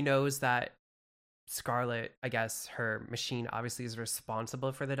maybe he knows that Scarlet, I guess her machine obviously is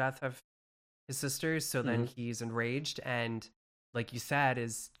responsible for the death of his sisters. So then he's enraged and, like you said,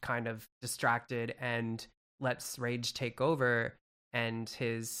 is kind of distracted and lets rage take over and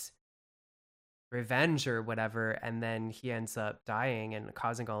his revenge or whatever. And then he ends up dying and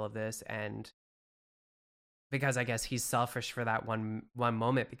causing all of this. And because I guess he's selfish for that one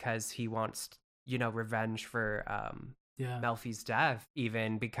moment because he wants, revenge for Melfi's death,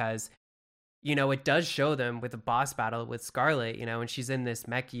 even because, it does show them with the boss battle with Scarlet, and she's in this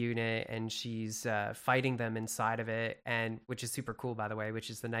mech unit and she's fighting them inside of it, and which is super cool, by the way, which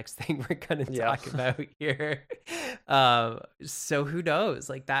is the next thing we're going to talk about here. So who knows?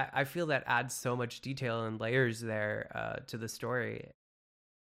 Like that, I feel that adds so much detail and layers there to the story.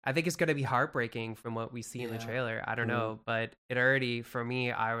 I think it's going to be heartbreaking from what we see in the trailer. I don't know, but it already, for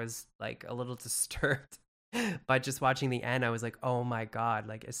me, I was like a little disturbed by just watching the end. I was like, oh my God,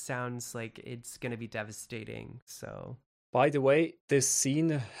 like it sounds like it's going to be devastating. So, by the way, this scene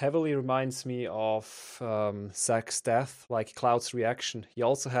heavily reminds me of Zack's death, like Cloud's reaction. He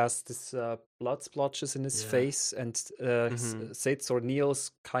also has this blood splotches in his face, and sits or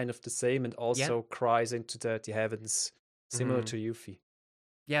kneels kind of the same, and also cries into the heavens, similar to Yuffie.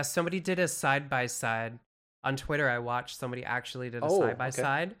 Yeah, somebody did a side-by-side. On Twitter, I watched somebody actually did a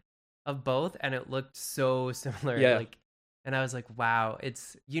side-by-side of both, and it looked so similar. Yeah. Like, and I was like, wow,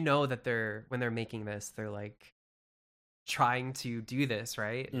 it's, that when they're making this, they're like trying to do this,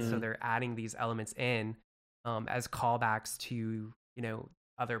 right? So they're adding these elements in as callbacks to,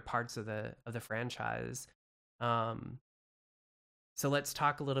 other parts of the franchise. So let's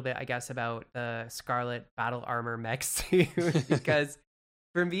talk a little bit, I guess, about the Scarlet battle armor mech suit because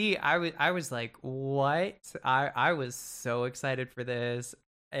for me, I was like, what? I was so excited for this.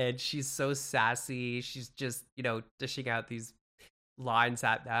 And she's so sassy. She's just, dishing out these lines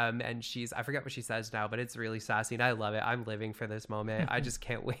at them. And I forget what she says now, but it's really sassy. And I love it. I'm living for this moment. I just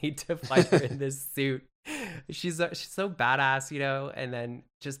can't wait to fight her in this suit. She's so badass, and then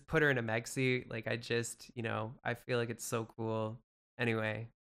just put her in a mech suit. Like, I just, I feel like it's so cool. Anyway.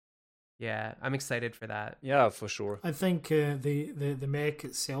 Yeah, I'm excited for that. Yeah, for sure. I think the mech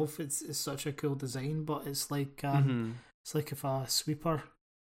itself is such a cool design, but it's like it's like if a sweeper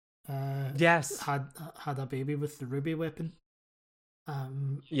had a baby with the ruby weapon.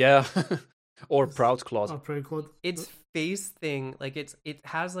 Or Proud Claude. Or Proud Claude. Its face thing, like it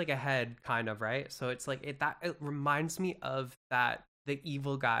has like a head kind of, right? So it's like it reminds me of the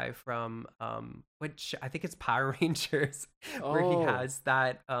evil guy from which I think it's Power Rangers, where he has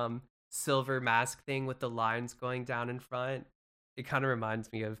that silver mask thing with the lines going down in front. It kind of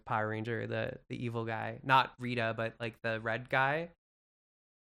reminds me of Power Ranger, the evil guy, not Rita, but like the red guy.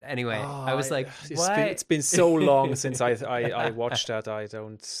 Anyway, I was like, what? It's been so long since I watched that. I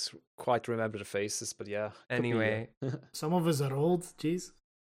don't quite remember the faces, but yeah. Anyway, some of us are old. Jeez.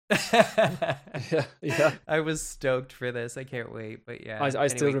 yeah. I was stoked for this. I can't wait. But yeah, I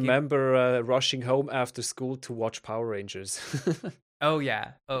still remember rushing home after school to watch Power Rangers. Oh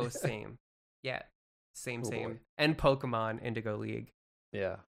yeah. Oh, same. Yeah, same. Boy. And Pokemon Indigo League.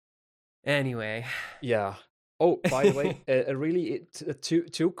 Yeah. Anyway. Yeah. Oh, by the way, really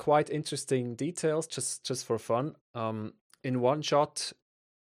two quite interesting details, just for fun. In one shot,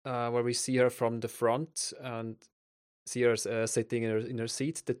 where we see her from the front and see her sitting in her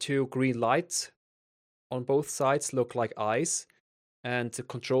seat, the two green lights on both sides look like eyes, and the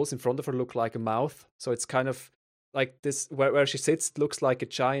controls in front of her look like a mouth. So it's kind of like this, where she sits looks like a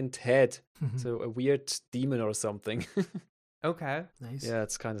giant head, so a weird demon or something. Okay, nice. Yeah,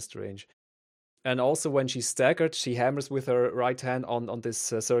 it's kind of strange. And also, when she's staggered, she hammers with her right hand on this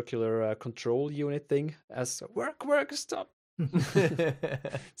circular control unit thing as work, stop.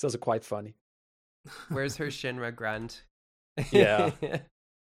 It's also quite funny. Where's her Shinra grunt? Yeah.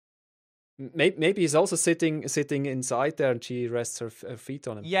 Maybe he's also sitting inside there, and she rests her feet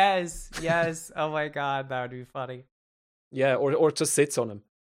on him. Yes. Oh my god, that would be funny. Yeah, or just sits on him.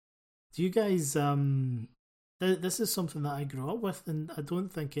 Do you guys this is something that I grew up with, and I don't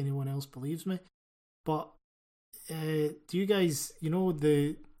think anyone else believes me. But do you guys,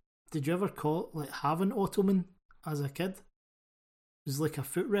 did you ever have an ottoman as a kid? It was like a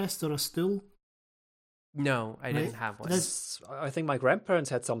footrest or a stool. No, I didn't have one. I think my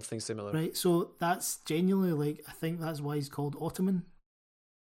grandparents had something similar. Right, so that's genuinely I think that's why he's called Ottoman,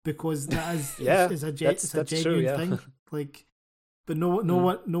 because that is is a genuine true, yeah. thing. Like, But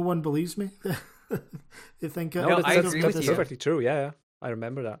no one believes me. They think No, I agree with that's you. perfectly true. Yeah, I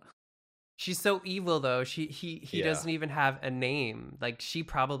remember that. She's so evil though. He Yeah. doesn't even have a name. Like she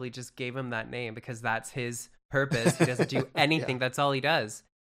probably just gave him that name because that's his purpose. He doesn't do anything. That's all he does.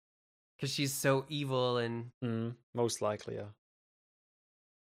 Because she's so evil, and Most likely, yeah.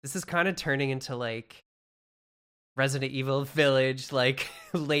 this is kind of turning into like Resident Evil Village, like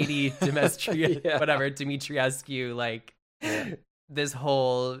Lady Dimitrescu, like this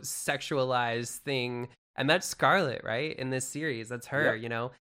whole sexualized thing. And that's Scarlet, right? In this series, that's her. You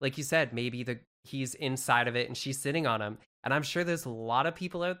know, like you said, maybe he's inside of it and she's sitting on him. And I'm sure there's a lot of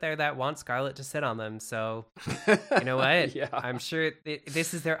people out there that want Scarlet to sit on them. So, you know what? Yeah. I'm sure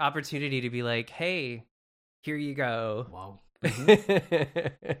this is their opportunity to be like, hey, here you go. Wow.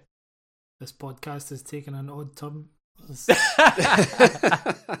 Mm-hmm. This podcast has taken an odd turn.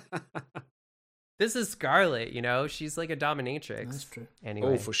 This is Scarlet, you know? She's like a dominatrix. That's true.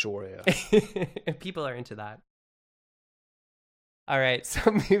 Anyway. Oh, for sure, yeah. People are into that. All right,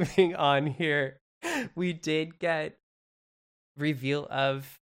 so moving on here. We did get reveal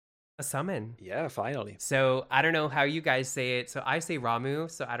of a summon. Yeah, finally. So I don't know how you guys say it. So I say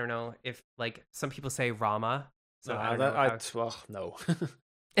Ramu. So I don't know if like some people say Rama. So I don't know. Well, no.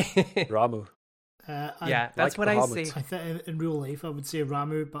 Ramu. That's like what Bahamut. I say. I think in real life I would say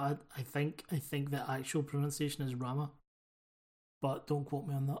Ramu, but I think the actual pronunciation is Rama. But don't quote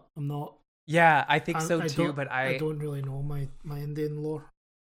me on that. I'm not. Yeah, I think so too. But I don't really know my Indian lore.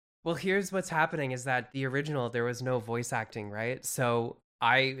 Well, here's what's happening is that the original, there was no voice acting, right? So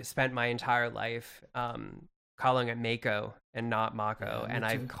I spent my entire life calling it Mako and not Mako. Yeah, and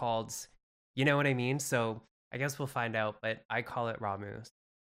I've called, you know what I mean? So I guess we'll find out, but I call it Ramu.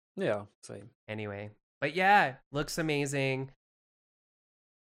 Yeah, same. Anyway, but yeah, looks amazing.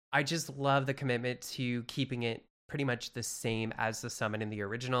 I just love the commitment to keeping it pretty much the same as the summon in the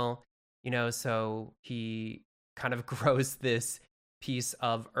original, you know, so he kind of grows this piece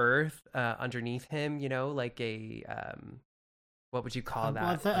of earth underneath him, you know, like a what would you call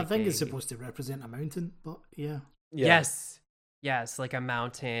that? I think it's supposed to represent a mountain, but yeah. Yes, like a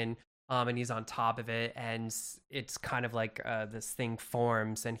mountain, and he's on top of it, and it's kind of like this thing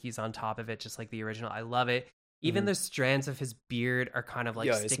forms, and he's on top of it, just like the original. I love it. Even the strands of his beard are kind of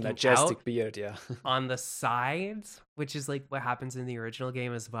like sticking majestic out beard, yeah. on the sides, which is like what happens in the original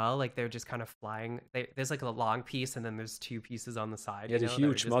game as well. Like they're just kind of flying. There's like a long piece, and then there's two pieces on the side. Yeah, the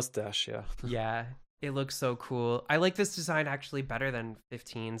huge mustache, yeah. Yeah, it looks so cool. I like this design actually better than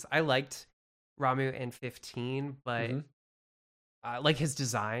 15's. I liked Ramu in 15, but like his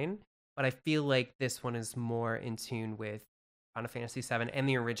design. But I feel like this one is more in tune with Final Fantasy VII and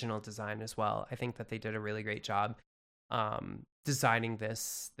the original design as well. I think that they did a really great job designing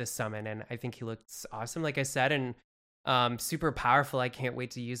this summon, and I think he looks awesome, like I said, and super powerful. I can't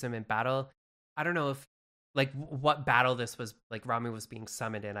wait to use him in battle. I don't know if like what battle this was, like Ramu was being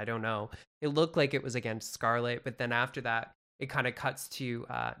summoned in. I don't know. It looked like it was against Scarlet, but then after that, it kind of cuts to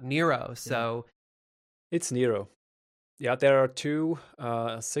Nero. So it's Nero. Yeah, there are two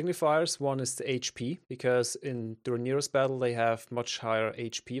signifiers. One is the HP, because during Nero's battle they have much higher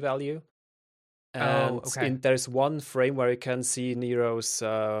HP value. And there's one frame where you can see Nero's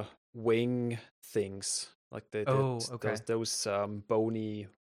wing things, like those bony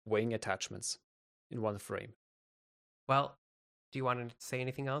wing attachments in one frame. Well, do you want to say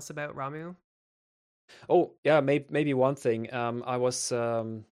anything else about Ramu? Oh, yeah, maybe one thing. I was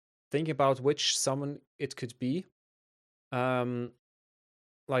thinking about which summon it could be.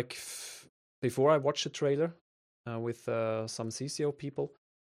 Before I watched the trailer with some CCO people,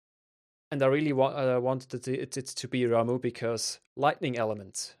 and I really wanted it to be Ramu because lightning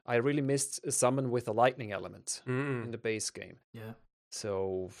element. I really missed a summon with a lightning element in the base game. Yeah.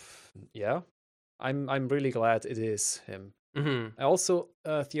 So yeah, I'm really glad it is him. Mm-hmm. I also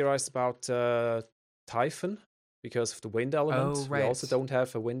theorized about Typhon because of the wind element. Oh, right. We also don't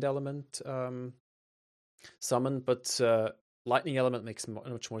have a wind element summon, but lightning element makes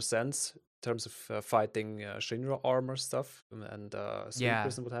much more sense in terms of fighting Shinra armor stuff and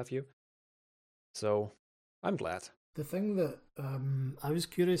sweepers and what have you. So I'm glad. The thing that I was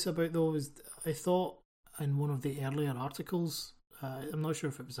curious about though is I thought in one of the earlier articles, I'm not sure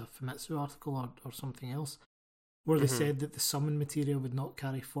if it was a Famitsu article or something else, where they said that the summon material would not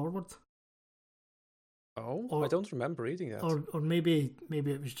carry forward. Oh, I don't remember reading that. Or maybe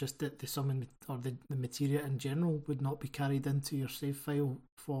it was just that the summon or the materia in general would not be carried into your save file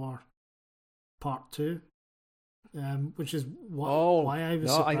for part 2, which is why I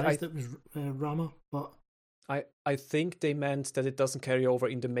was surprised it was Rama. But I think they meant that it doesn't carry over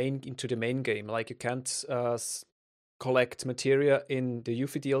into the main game. Like you can't collect materia in the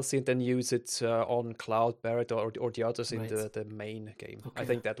Yuffie DLC and then use it on Cloud, Barret, or the others in the main game. Okay. I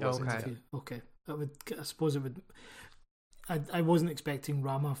think that was Okay. it. Yeah. Okay. I suppose it would. I wasn't expecting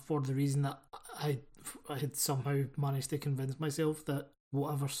Rama for the reason that I had somehow managed to convince myself that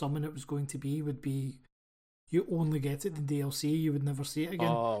whatever summon it was going to be would be, you only get it in DLC, you would never see it again.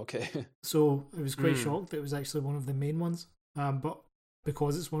 Oh, okay. So I was quite shocked that it was actually one of the main ones. But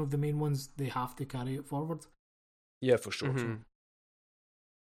because it's one of the main ones, they have to carry it forward. Yeah, for sure. Mm-hmm.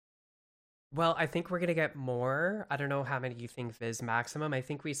 Well, I think we're going to get more. I don't know how many you think is maximum. I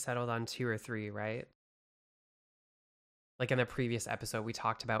think we settled on 2 or 3, right? Like in the previous episode, we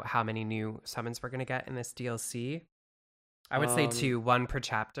talked about how many new summons we're going to get in this DLC. I would say 2, 1 per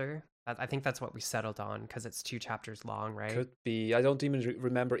chapter. I think that's what we settled on because it's 2 chapters long, right? Could be. I don't even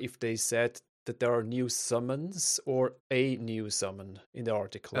remember if they said that there are new summons or a new summon in the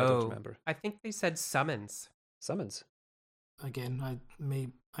article. I don't remember. I think they said summons. Summons? Again, I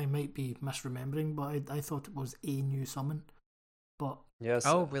might be misremembering, but I thought it was a new summon. But yes.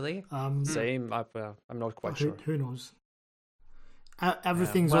 Oh, really? Same. I'm not quite sure. Who knows?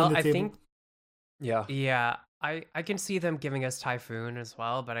 Everything's on the table. I think. Yeah. Yeah. I can see them giving us Typhoon as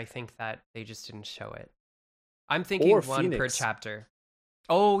well, but I think that they just didn't show it. I'm thinking or 1 Phoenix. per chapter.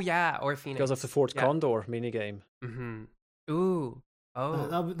 Oh, yeah, or Phoenix. Because of the Fort Condor minigame. Mm-hmm. Ooh.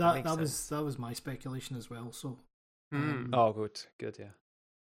 Oh, that was my speculation as well. So. Oh, good, yeah.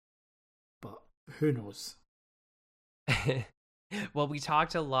 But who knows? Well, we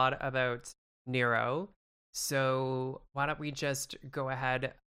talked a lot about Nero, so why don't we just go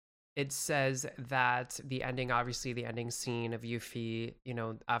ahead? It says that the ending scene of Yuffie,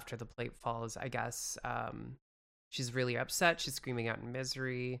 after the plate falls, I guess, she's really upset. She's screaming out in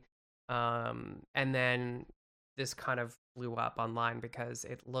misery. And then this kind of blew up online because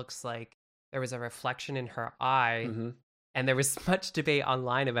it looks like there was a reflection in her eye. Mm-hmm. And there was much debate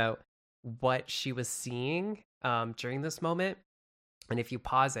online about what she was seeing during this moment. And if you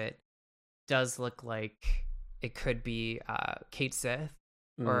pause it, does look like it could be Kate Sith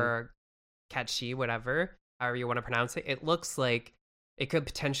or Ketchi, whatever, however you want to pronounce it. It looks like it could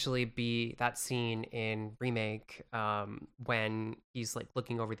potentially be that scene in Remake when he's like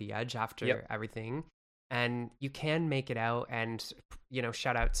looking over the edge after everything. And you can make it out. And,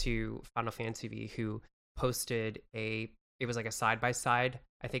 shout out to Final Fantasy V who posted it was like a side-by-side,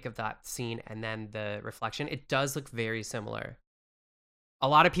 I think, of that scene and then the reflection. It does look very similar. A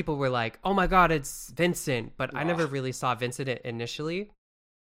lot of people were like, oh my God, it's Vincent. But I never really saw Vincent initially.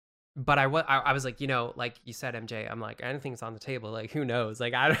 But I was like, like you said, MJ, I'm like, anything's on the table. Like, who knows?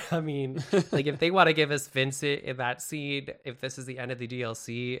 Like, I mean, like if they want to give us Vincent in that scene, if this is the end of the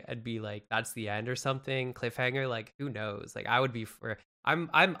DLC and be like, that's the end or something, cliffhanger, like, who knows? Like, I would be I'm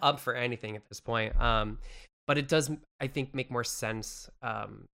up for anything at this point. But it does, I think, make more sense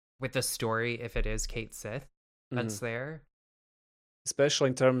with the story if it is Kate Sith that's there. Especially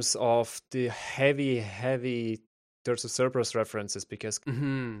in terms of the heavy Dirge of Cerberus references, because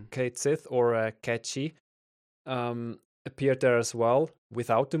Kate Sith or Ketchi appeared there as well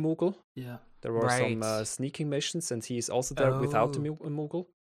without the Moogle. Yeah. There were some sneaking missions, and he's also there without the Moogle.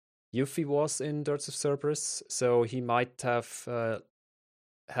 Yuffie was in Dirge of Cerberus, so he might have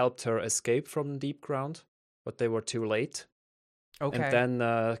helped her escape from deep ground, but they were too late. Okay. And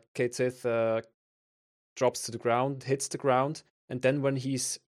then Kate Sith drops to the ground, hits the ground, and then when he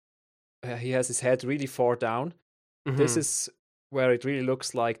has his head really far down, this is where it really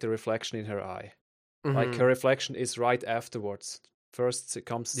looks like the reflection in her eye. Like her reflection is right afterwards. First it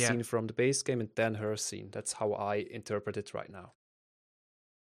comes the scene from the base game and then her scene. That's how I interpret it right now.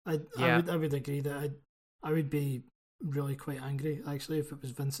 I would agree that I would be really quite angry actually if it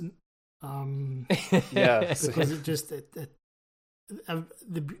was Vincent. Because it just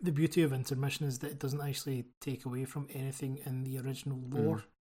the beauty of Intermission is that it doesn't actually take away from anything in the original lore.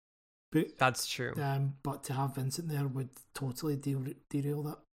 But, that's true. But to have Vincent there would totally derail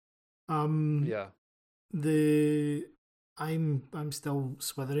that. I'm still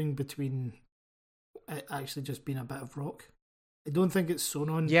swithering between it actually just being a bit of rock. I don't think it's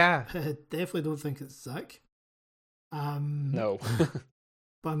Sonon. Yeah. I definitely don't think it's Zack. No.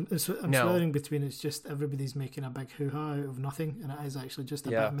 But I'm swithering between it's just everybody's making a big hoo-ha out of nothing, and it is actually just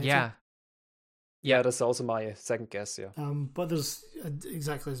a bit of metal. Yeah, that's also my second guess, But there's,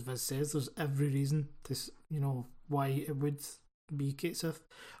 exactly as Viz says, there's every reason to, why it would be Kate Sith.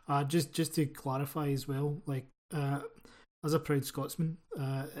 Just to clarify as well, like, as a proud Scotsman,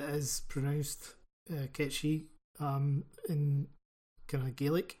 it is pronounced Ketchi in kind of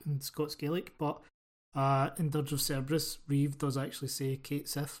Gaelic, in Scots Gaelic, but in Dirge of Cerberus, Reeve does actually say Kate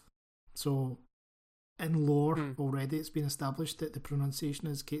Sith. So in lore already it's been established that the pronunciation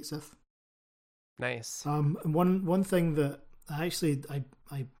is Kate Sith. Nice. One thing that I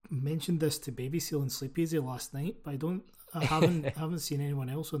mentioned this to Baby Seal and Sleep Easy last night, but I haven't seen anyone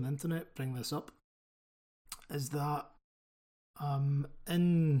else on the internet bring this up. Is that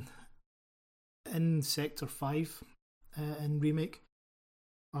in Sector 5 in Remake,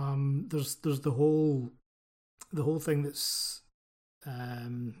 there's the whole thing that's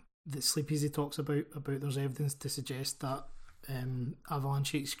that Sleep Easy talks about there's evidence to suggest that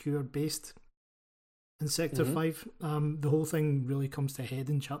Avalanche HQ are based in Sector 5. The whole thing really comes to a head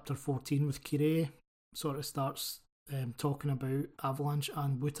in Chapter 14 with Kirei sort of starts talking about Avalanche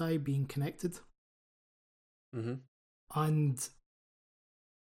and Wutai being connected. And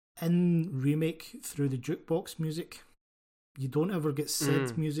in Remake, through the jukebox music, you don't ever get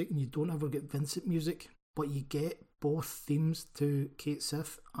Sid music and you don't ever get Vincent music, but you get both themes to Kate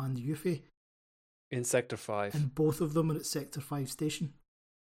Sith and Yuffie in Sector 5. And both of them are at Sector 5 station.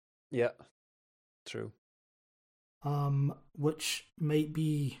 Yeah, true. Which might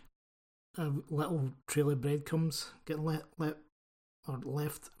be a little trail of breadcrumbs getting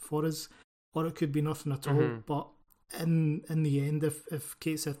left for us, or it could be nothing at all. But in the end, if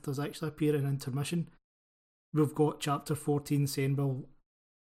Kate Sith does actually appear in intermission, we've got Chapter 14 saying, well,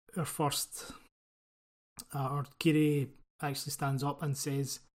 our first, or Kirei actually stands up and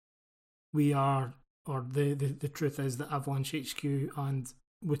says, we are, or the truth is that Avalanche HQ and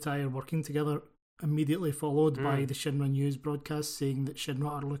Wutai are working together, immediately followed by the Shinra News broadcast saying that Shinra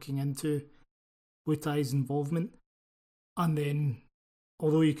are looking into Wutai's involvement. And then,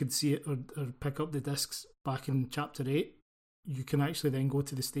 although you could see it or pick up the discs back in Chapter 8, you can actually then go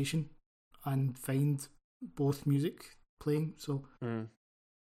to the station and find both music playing. So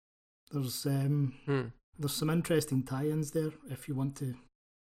there's some interesting tie-ins there if you want to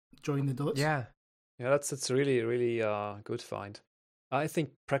join the dots. Yeah, that's really, really good find. I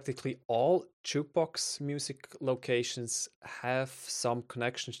think practically all jukebox music locations have some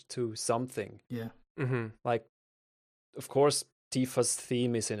connections to something. Yeah. Like, of course, Tifa's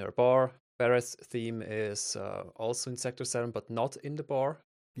theme is in her bar. Barrett's theme is also in Sector 7, but not in the bar,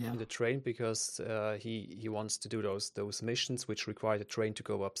 in the train, because he wants to do those missions which require the train to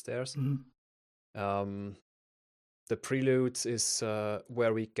go upstairs. The prelude is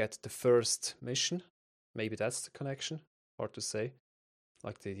where we get the first mission. Maybe that's the connection. Hard to say.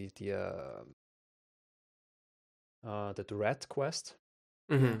 Like the rat quest.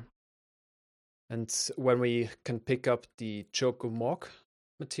 And when we can pick up the Choco-Mog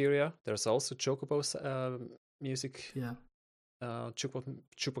materia, there's also Chocobo's music. Yeah.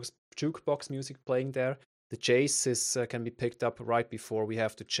 Jukebox music playing there. The chase can be picked up right before we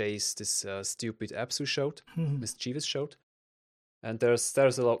have to chase this stupid Apsu shout, mischievous shout. And there's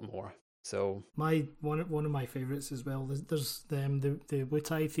a lot more. So one of my favorites as well. There's the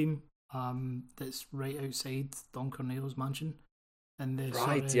Wutai theme that's right outside Don Corneo's mansion, and the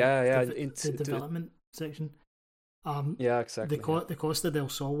the development section. Yeah, exactly. The Costa del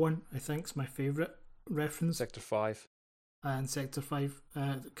Sol one, I think, is my favorite reference. Sector 5 and Sector 5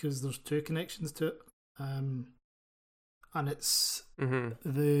 because there's two connections to it, and it's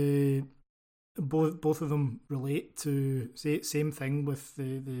both of them relate to same thing with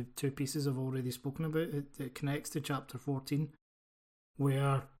the two pieces I've already spoken about. It connects to Chapter 14,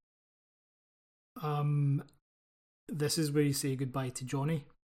 where this is where you say goodbye to Johnny.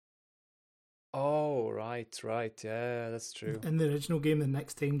 Oh, right, yeah, that's true. In the original game, the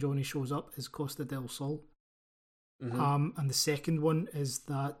next time Johnny shows up is Costa del Sol. And the second one is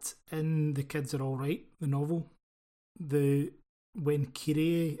that in The Kids Are Alright, the novel, when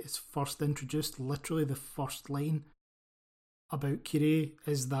Kirei is first introduced, literally the first line about Kirei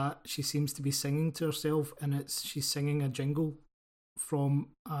is that she seems to be singing to herself, and she's singing a jingle from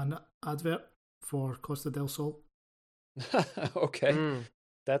an advert for Costa del Sol. Okay,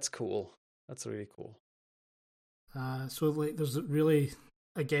 that's cool. That's really cool. So like, there's really,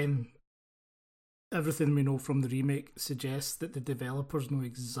 again, everything we know from the remake suggests that the developers know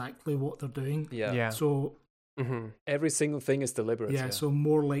exactly what they're doing. Yeah. So every single thing is deliberate. Yeah, so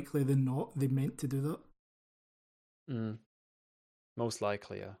more likely than not, they meant to do that. Most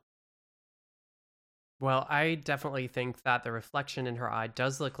likely, yeah. Well, I definitely think that the reflection in her eye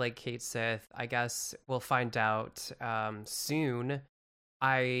does look like Kate Sith. I guess we'll find out soon.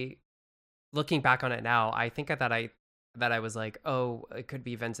 Looking back on it now, I think that I was like, oh, it could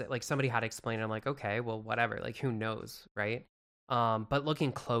be Vincent. Like, somebody had explained it. I'm like, okay, well, whatever. Like, who knows, right? But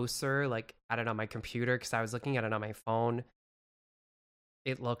looking closer, like, I don't know, my computer, because I was looking at it on my phone,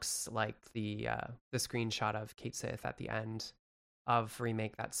 it looks like the screenshot of Kate Sith at the end of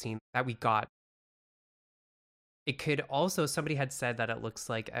Remake, that scene that we got it could also, somebody had said that it looks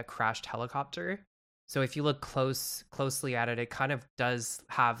like a crashed helicopter. So if you look closely at it, it kind of does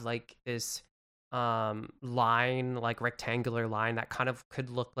have like this line, like rectangular line that kind of could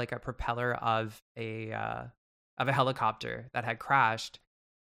look like a propeller of a helicopter that had crashed,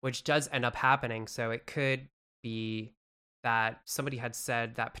 which does end up happening. So it could be that somebody had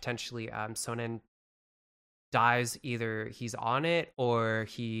said that potentially Sonnen dies, either he's on it or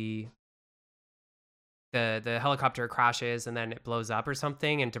the helicopter crashes and then it blows up or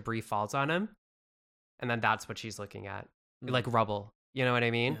something and debris falls on him. And then that's what she's looking at. Like rubble. You know what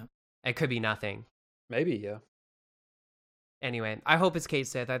I mean? Yeah. It could be nothing. Maybe, yeah. Anyway, I hope it's Kate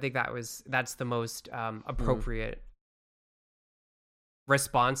Sith. I think that's the most appropriate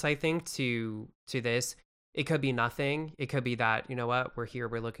response, I think, to this. It could be nothing. It could be that, you know what, we're here,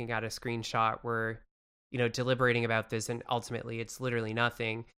 we're looking at a screenshot, we're, you know, deliberating about this, and ultimately it's literally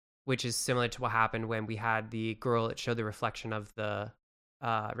nothing, which is similar to what happened when we had the girl, it showed the reflection of the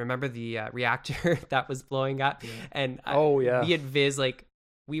remember the reactor that was blowing up? Yeah. And me and Viz, like,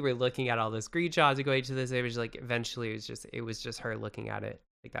 we were looking at all the screenshots and going to this image, like, eventually it was just her looking at it.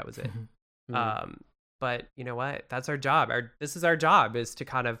 Like, that was it. But you know what? That's our job. This is our job, is to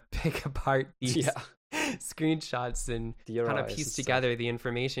kind of pick apart these screenshots and kind of piece together the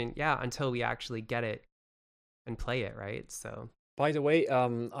information. Yeah, until we actually get it and play it, right? So. By the way,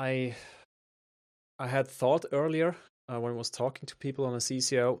 I had thought earlier when I was talking to people on a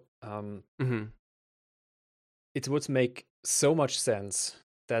CCO, it would make so much sense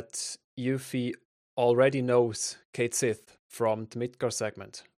that Yuffie already knows Kate Sith from the Midgar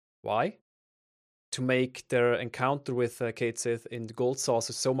segment. Why? To make their encounter with Kate Sith in the Gold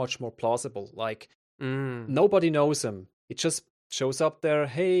Saucer so much more plausible. Like, nobody knows him. He just shows up there,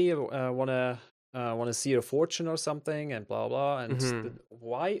 hey, wanna see your fortune or something, and blah blah. And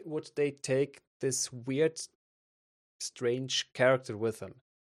why would they take this weird, strange character with him?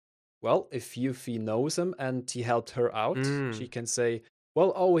 Well, if Yuffie knows him and he helped her out, she can say,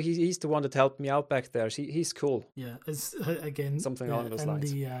 well, he's the one that helped me out back there. He's cool. Yeah, it's again something along those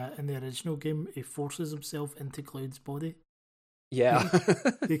lines. In the original game, he forces himself into Cloud's body. Yeah,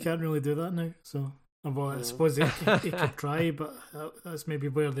 he can't really do that now. So, well, I suppose he could try, but that's maybe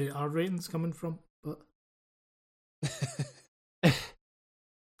where the R rating's coming from. But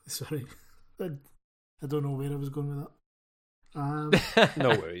sorry, I don't know where I was going with that. No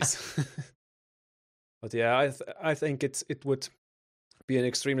worries. But yeah, I think it would be an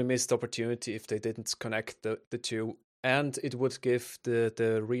extremely missed opportunity if they didn't connect the two, and it would give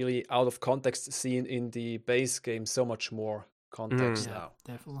the really out of context scene in the base game so much more context now.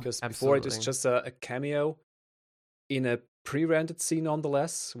 Definitely. Because before it was just a cameo in a pre-rendered scene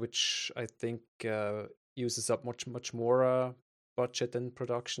nonetheless, which I think uses up much more budget and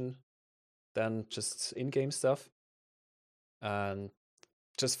production than just in-game stuff. And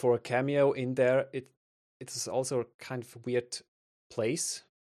just for a cameo in there, it is also a kind of weird place,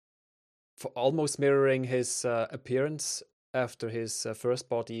 for almost mirroring his appearance after his first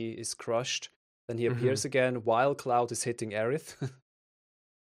body is crushed. Then he appears again while Cloud is hitting Aerith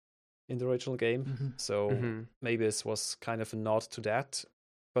in the original game. So maybe this was kind of a nod to that.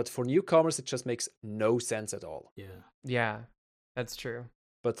 But for newcomers, it just makes no sense at all. Yeah, that's true.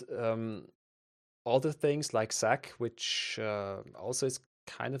 But other things like Zack, which also is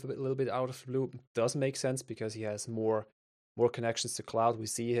kind of a little bit out of the loop, does make sense because he has more connections to Cloud. We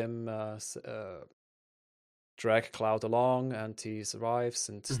see him drag Cloud along, and he survives,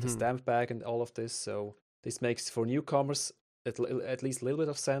 and the stamp bag and all of this. So this makes, for newcomers, at least a little bit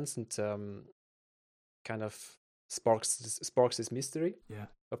of sense, and kind of sparks this mystery. Yeah.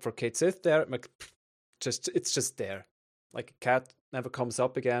 But for Kate Sith, there, it's just there. Like, a cat never comes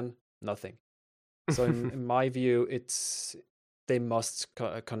up again. Nothing. So in my view, they must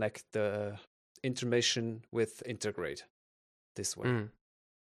connect the intermission with Intergrade this way.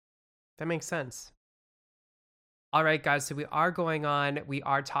 That makes sense. All right, guys, so we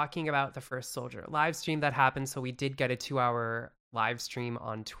are talking about the First Soldier live stream that happened. So we did get a 2-hour live stream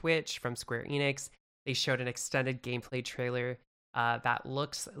on Twitch from Square Enix. They showed an extended gameplay trailer that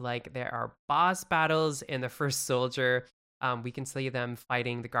looks like there are boss battles in the First Soldier. We can see them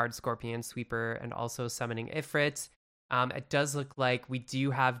fighting the Guard Scorpion, Sweeper, and also summoning Ifrit. It does look like we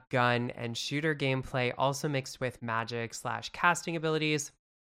do have gun and shooter gameplay, also mixed with magic/casting abilities.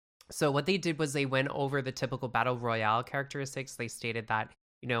 So what they did was they went over the typical battle royale characteristics. They stated that,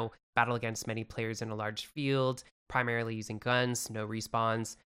 you know, battle against many players in a large field, primarily using guns, no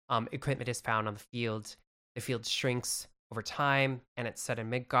respawns. Equipment is found on the field. The field shrinks over time, and it's set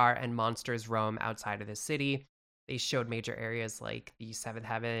in Midgar, and monsters roam outside of the city. They showed major areas like the Seventh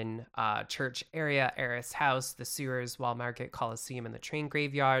Heaven church area, Eris House, the sewers, Wall Market, Coliseum, and the train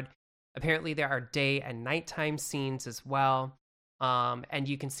graveyard. Apparently, there are day and nighttime scenes as well. And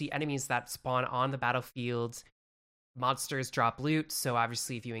you can see enemies that spawn on the battlefields. Monsters drop loot, so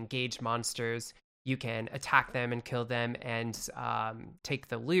obviously if you engage monsters, you can attack them and kill them and take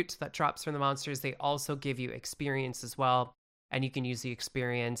the loot that drops from the monsters. They also give you experience as well, and you can use the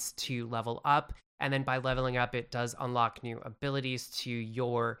experience to level up. And then by leveling up, it does unlock new abilities to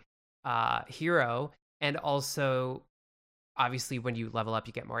your hero. And also, obviously, when you level up,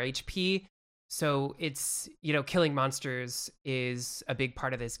 you get more HP. So it's, killing monsters is a big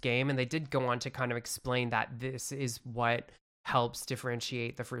part of this game. And they did go on to kind of explain that this is what helps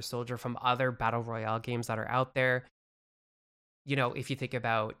differentiate the First Soldier from other Battle Royale games that are out there. If you think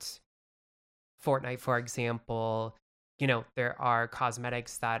about Fortnite, for example, there are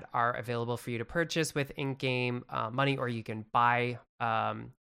cosmetics that are available for you to purchase with in-game money, or you can buy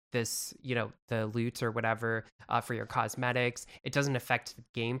this, the loot or whatever for your cosmetics. It doesn't affect the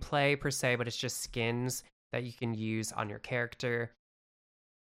gameplay per se, but it's just skins that you can use on your character.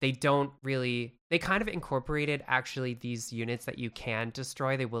 They kind of incorporated actually these units that you can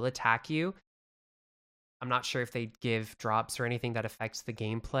destroy. They will attack you. I'm not sure if they give drops or anything that affects the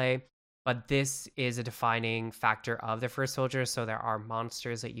gameplay, but this is a defining factor of the First Soldier. So there are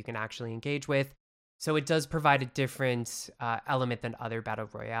monsters that you can actually engage with. So it does provide a different element than other Battle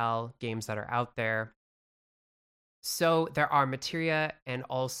Royale games that are out there. So there are materia and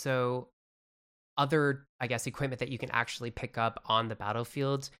also other, equipment that you can actually pick up on the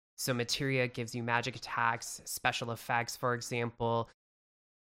battlefield. So materia gives you magic attacks, special effects, for example.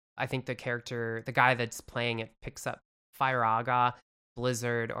 I think the guy that's playing it picks up Fire Aga,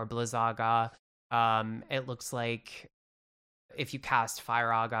 Blizzard, or Blizzaga. It looks like if you cast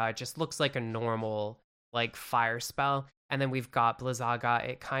Fire Aga, it just looks like a normal fire spell. And then we've got Blizzaga.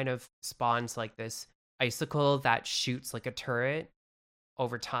 It kind of spawns like this icicle that shoots like a turret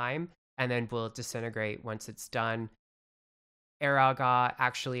over time and then will disintegrate once it's done. Araga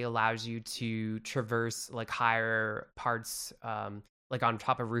actually allows you to traverse higher parts, on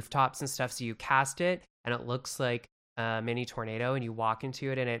top of rooftops and stuff. So you cast it and it looks like a mini tornado, and you walk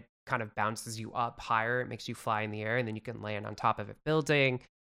into it and it kind of bounces you up higher. It makes you fly in the air, and then you can land on top of a building,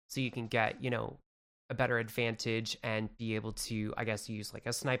 so you can get a better advantage and be able to use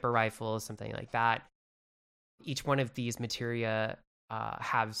a sniper rifle, something like that. Each one of these materia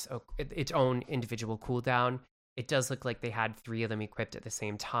has its own individual cooldown. It does look like they had 3 of them equipped at the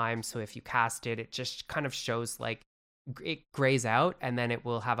same time, so if you cast it, it just kind of shows it grays out, and then it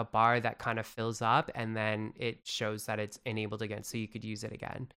will have a bar that kind of fills up, and then it shows that it's enabled again, so you could use it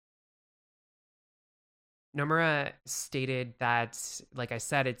again. Nomura stated that, like I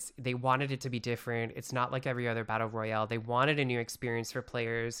said, they wanted it to be different. It's not like every other Battle Royale. They wanted a new experience for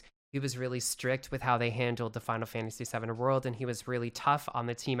players. He was really strict with how they handled the Final Fantasy VII world, and he was really tough on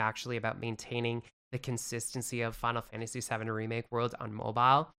the team actually about maintaining the consistency of Final Fantasy VII Remake world on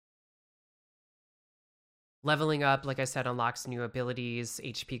mobile. Leveling up, like I said, unlocks new abilities.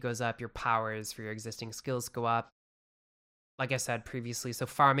 HP goes up, your powers for your existing skills go up. Like I said previously, so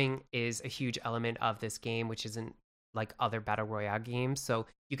farming is a huge element of this game, which isn't like other Battle Royale games. So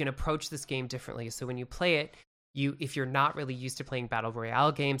you can approach this game differently. So when you play it, if you're not really used to playing Battle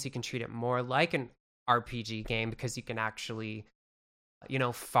Royale games, you can treat it more like an RPG game, because you can actually,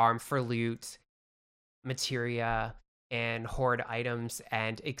 farm for loot, materia, and hoard items,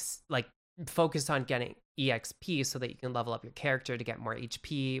 and focus on getting EXP so that you can level up your character to get more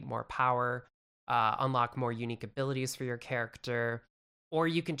HP, more power, unlock more unique abilities for your character. Or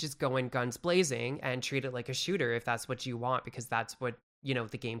you can just go in guns blazing and treat it like a shooter if that's what you want, because that's what, the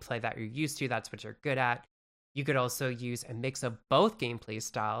gameplay that you're used to, that's what you're good at. You could also use a mix of both gameplay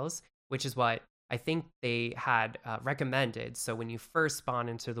styles, which is what I think they had recommended. So when you first spawn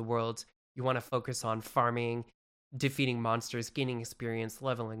into the world, you want to focus on farming, defeating monsters, gaining experience,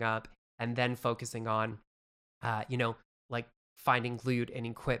 leveling up, and then focusing on, finding loot and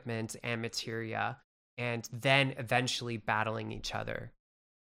equipment and materia, and then eventually battling each other.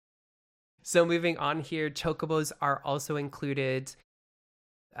 So moving on here, chocobos are also included,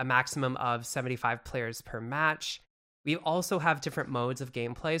 a maximum of 75 players per match. We also have different modes of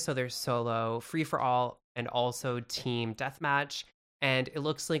gameplay. So there's solo, free-for-all, and also team deathmatch. And it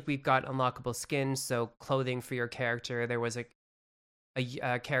looks like we've got unlockable skins, so clothing for your character. There was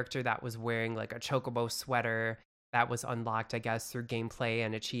a character that was wearing a chocobo sweater that was unlocked, I guess, through gameplay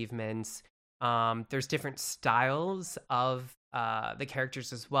and achievements. There's different styles of the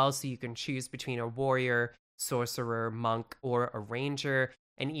characters as well, so you can choose between a warrior, sorcerer, monk, or a ranger.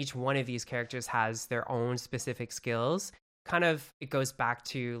 and each one of these characters has their own specific skills. Kind of, it goes back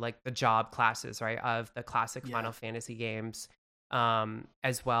to like the job classes, right, of the classic Final Fantasy games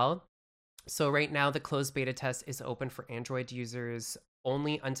as well. So right now the closed beta test is open for Android users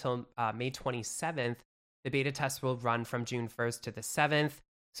only until May 27th. The beta test will run from June 1st to the 7th.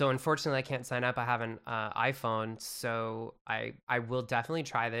 So unfortunately, I can't sign up. I have an iPhone, so I will definitely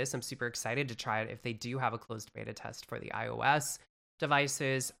try this. I'm super excited to try it if they do have a closed beta test for the iOS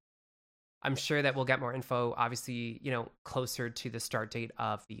devices. I'm sure that we'll get more info, obviously, closer to the start date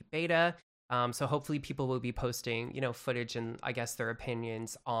of the beta. So hopefully people will be posting, footage and I guess their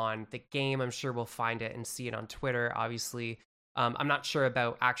opinions on the game. I'm sure we'll find it and see it on Twitter, obviously. I'm not sure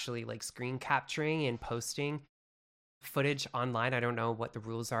about actually like screen capturing and posting footage online. I don't know what the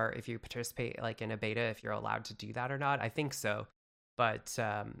rules are if you participate like in a beta, if you're allowed to do that or not. I think so. But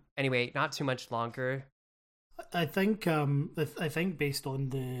anyway, not too much longer. I think based on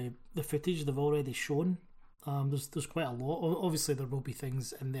the footage they've already shown, there's quite a lot. Obviously, there will be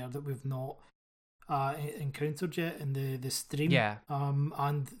things in there that we've not encountered yet in the stream. Yeah.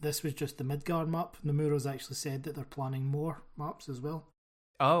 And this was just the Midgar map. Nomura's actually said that they're planning more maps as well.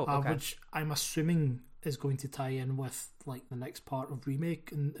 Oh, okay. Which I'm assuming is going to tie in with like the next part of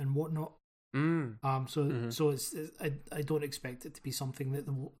Remake and whatnot. So it's I don't expect it to be something that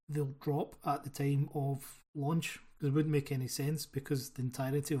they'll drop at the time of launch, because it wouldn't make any sense, because the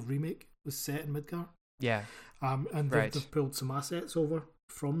entirety of Remake was set in Midgar. Yeah. And they've pulled some assets over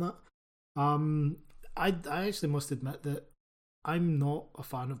from that. I actually must admit that I'm not a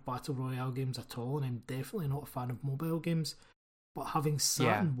fan of Battle Royale games at all, and I'm definitely not a fan of mobile games. But having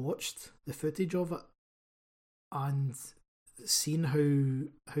sat and watched the footage of it and seen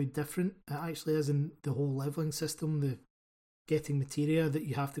how different it actually is in the whole leveling system, the getting materia that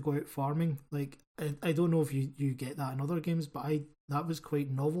you have to go out farming, like I don't know if you get that in other games, but that was quite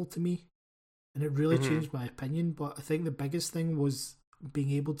novel to me, and it really changed my opinion. But I think the biggest thing was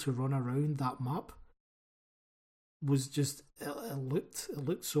being able to run around that map. Was just it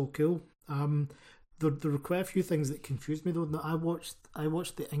looked so cool. There were quite a few things that confused me though. I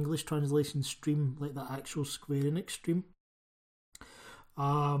watched the English translation stream, like the actual Square Enix stream.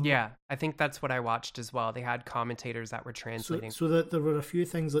 Yeah, I think that's what I watched as well. They had commentators that were translating. So that there were a few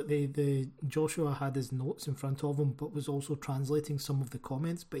things that the Joshua had his notes in front of him, but was also translating some of the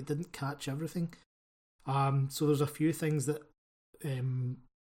comments, but he didn't catch everything. So there's a few things that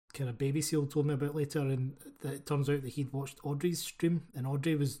kind of Baby Seal told me about later, and that it turns out that he'd watched Audrey's stream, and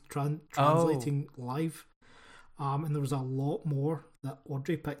Audrey was translating live, and there was a lot more that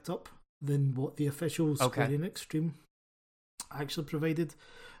Audrey picked up than what the official Square Enix stream actually provided.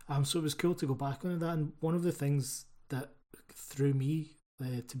 So it was cool to go back on that, and one of the things that threw me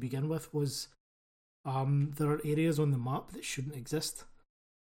to begin with was there are areas on the map that shouldn't exist,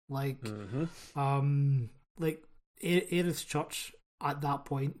 like Aerith's Church at that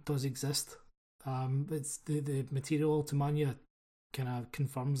point does exist. It's the Material Ultimania kind of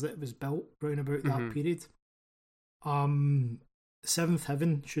confirms that it was built round about that period. Seventh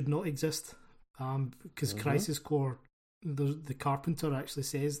Heaven should not exist, because Crisis Core, the carpenter actually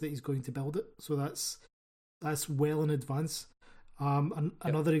says that he's going to build it, so that's well in advance.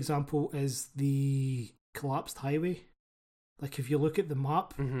 Another example is the collapsed highway. Like, if you look at the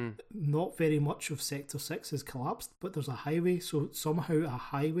map, not very much of Sector 6 is collapsed, but there's a highway, so somehow a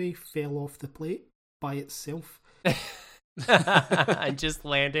highway fell off the plate by itself. And just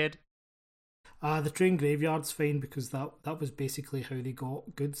landed. The train graveyard's fine, because that was basically how they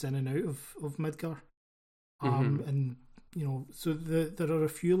got goods in and out of Midgar. And, so there are a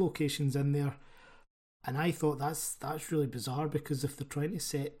few locations in there, and I thought that's really bizarre, because if they're trying to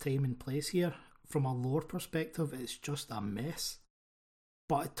set time and place here, from a lore perspective, it's just a mess.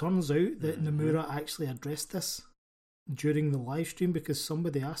 But it turns out that Nomura actually addressed this during the live stream, because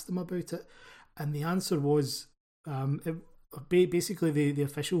somebody asked him about it, and the answer was basically the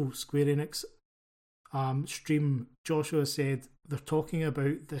official Square Enix stream. Joshua said they're talking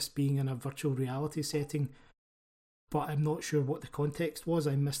about this being in a virtual reality setting, but I'm not sure what the context was.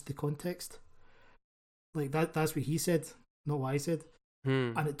 I missed the context. Like that's what he said, not what I said.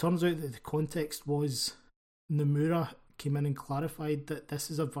 And it turns out that the context was Nomura came in and clarified that this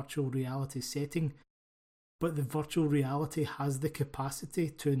is a virtual reality setting, but the virtual reality has the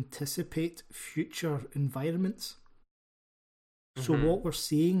capacity to anticipate future environments. So what we're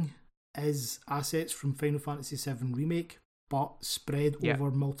seeing is assets from Final Fantasy VII Remake, but spread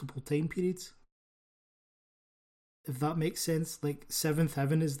over multiple time periods. If that makes sense, like Seventh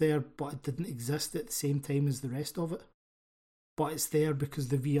Heaven is there, but it didn't exist at the same time as the rest of it. But it's there because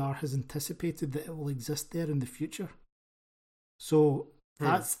the VR has anticipated that it will exist there in the future. So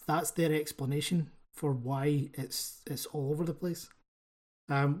that's their explanation for why it's all over the place.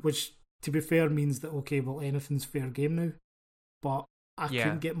 Which, to be fair, means that okay, well, anything's fair game now. But I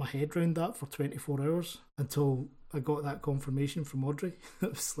couldn't get my head around that for 24 hours until I got that confirmation from Audrey. It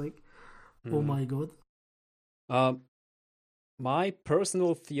was like, oh my god. My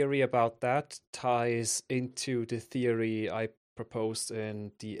personal theory about that ties into the theory I proposed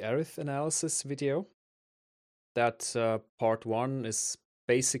in the Aerith analysis video. That part 1 is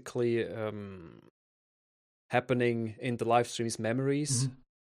basically happening in the live stream's memories,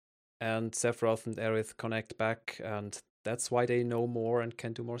 and Sephiroth and Aerith connect back, and that's why they know more and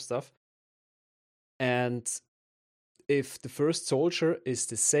can do more stuff. And if the first soldier is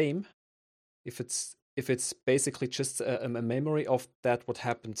the same, if it's basically just a memory of that what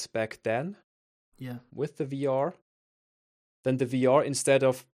happened back then, with the VR, then the VR, instead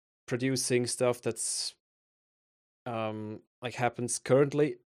of producing stuff that's like happens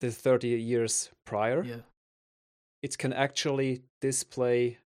currently the 30 years prior, it can actually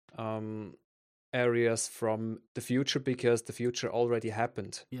display areas from the future because the future already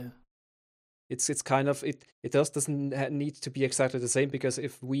happened. It's kind of it doesn't need to be exactly the same, because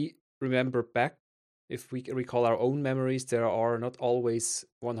if we remember back, if we recall our own memories, they are not always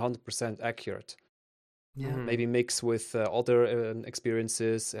 100% accurate. Maybe mix with other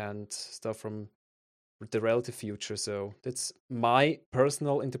experiences and stuff from the relative future. So that's my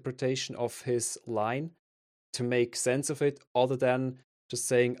personal interpretation of his line to make sense of it, other than just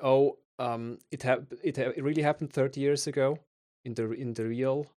saying, "Oh, it really happened 30 years ago in the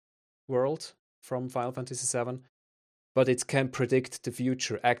real world from Final Fantasy VII, but it can predict the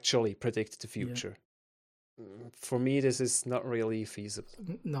future. Actually, predict the future." For me, this is not really feasible.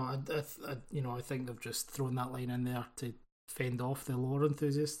 No, I think they've just thrown that line in there to fend off the lore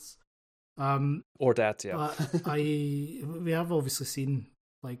enthusiasts. Or that, we have obviously seen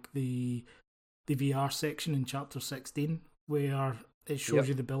like the VR section in chapter 16 where it shows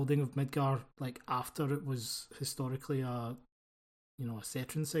you the building of Midgar like after it was historically a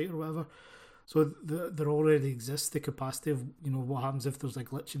Cetran site or whatever. So there already exists the capacity of what happens if there's a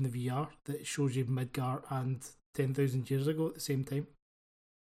glitch in the VR that shows you Midgar and 10,000 years ago at the same time.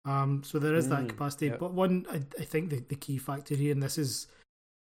 So there is that capacity. But one, I think the key factor here, and this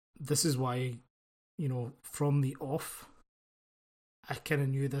is why, from the off, I kind of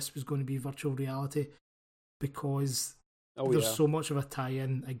knew this was going to be virtual reality, because there's so much of a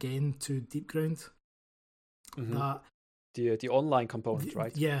tie-in again to Deepground that the online component,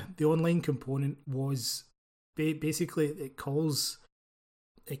 right? Yeah, the online component was basically it calls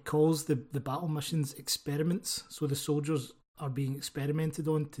the battle missions experiments. So the soldiers are being experimented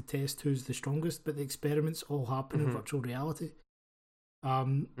on to test who's the strongest, but the experiments all happen in virtual reality.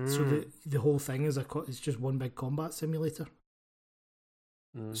 So the whole thing is it's just one big combat simulator.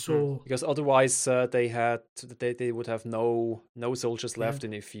 So because otherwise they would have no soldiers left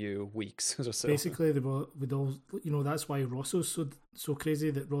in a few weeks or so. Basically, they would all, that's why Rosso's so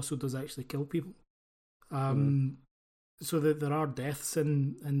crazy, that Rosso does actually kill people. So that there are deaths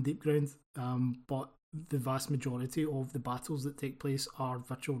in Deepground, but the vast majority of the battles that take place are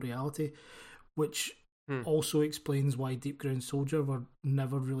virtual reality, which also explains why Deepground soldier were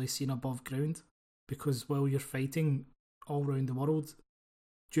never really seen above ground, because while you're fighting all around the world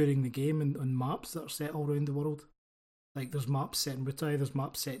during the game and on maps that are set all around the world, like there's maps set in Wutai, there's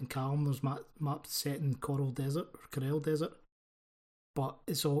maps set in Calm, there's maps set in Coral Desert or Corel Desert, but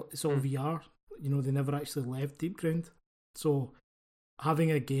it's all VR. They never actually left Deepground. So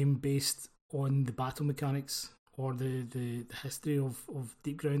having a game based on the battle mechanics or the history of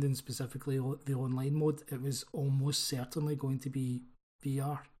Deepground, and specifically the online mode, it was almost certainly going to be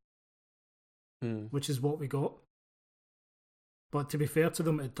VR, which is what we got. But to be fair to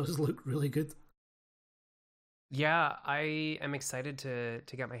them, it does look really good. Yeah, I am excited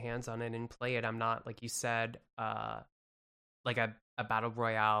to get my hands on it and play it. I'm not, like you said, like a battle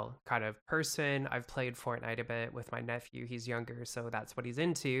royale kind of person. I've played Fortnite a bit with my nephew. He's younger, so that's what he's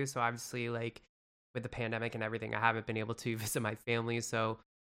into. So obviously, like with the pandemic and everything, I haven't been able to visit my family. So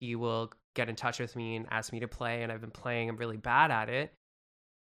he will get in touch with me and ask me to play, and I've been playing. I'm really bad at it.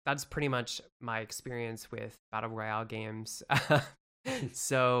 That's pretty much my experience with battle royale games.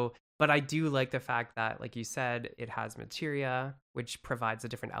 So, but I do like the fact that, like you said, it has materia, which provides a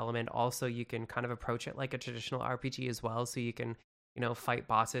different element. Also, you can kind of approach it like a traditional RPG as well. So you can, fight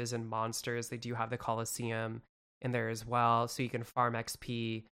bosses and monsters. They do have the Colosseum in there as well. So you can farm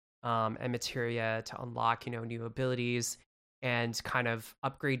XP and materia to unlock, new abilities and kind of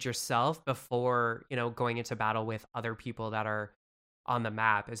upgrade yourself before, going into battle with other people that are on the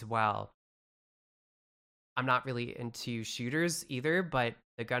map as well. I'm not really into shooters either, but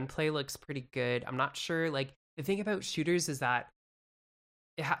the gunplay looks pretty good. I'm not sure. Like, the thing about shooters is that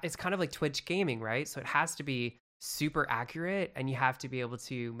it's kind of like Twitch gaming, right? So it has to be super accurate, and you have to be able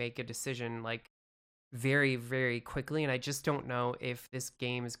to make a decision like very, very quickly. And I just don't know if this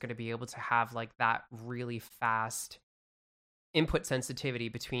game is going to be able to have like that really fast input sensitivity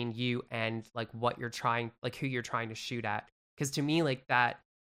between you and like what you're trying, like who you're trying to shoot at. Because to me, like that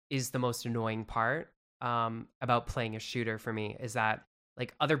is the most annoying part about playing a shooter for me, is that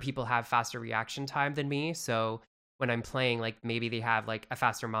like other people have faster reaction time than me. So when I'm playing, like maybe they have like a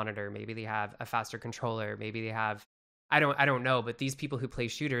faster monitor, maybe they have a faster controller, maybe they have, I don't know, but these people who play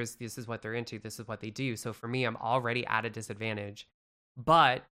shooters, this is what they're into, this is what they do. So for me, I'm already at a disadvantage.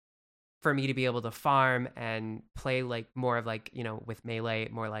 But for me to be able to farm and play like more of like, you know, with melee,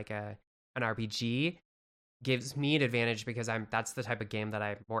 more like an RPG, gives me an advantage because that's the type of game that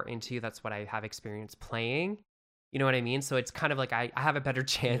I'm more into. That's what I have experience playing. You know what I mean? So it's kind of like I have a better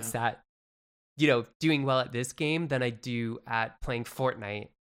chance at, you know, doing well at this game than I do at playing Fortnite.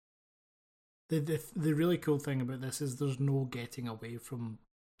 The really cool thing about this is there's no getting away from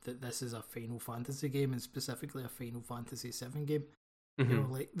that this is a Final Fantasy game, and specifically a Final Fantasy VII game. Mm-hmm. You know,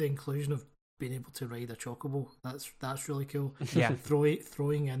 like the inclusion of being able to ride a chocobo. That's really cool. Yeah.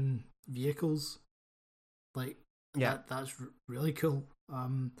 Throwing in vehicles, like yeah, that's really cool.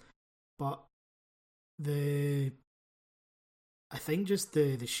 But I think just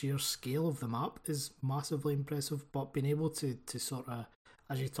the sheer scale of the map is massively impressive. But being able to sort of,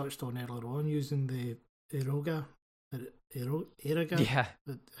 as you touched on earlier on, using the Eroga, yeah,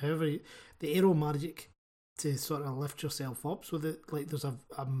 however, the aero magic to sort of lift yourself up, so that like there's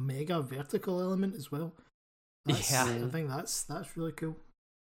a mega vertical element as well. I think that's really cool.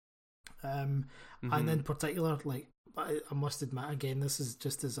 And in particular, like I must admit again, this is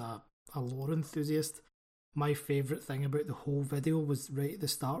just as a lore enthusiast, my favourite thing about the whole video was right at the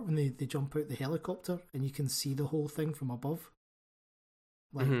start when they jump out the helicopter and you can see the whole thing from above.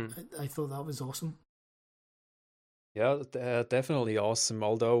 Like I thought that was awesome. Yeah, definitely awesome.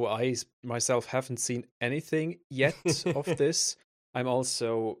 Although I myself haven't seen anything yet of this. I'm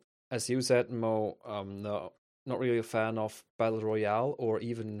also, as you said, Mo, no, not really a fan of Battle Royale or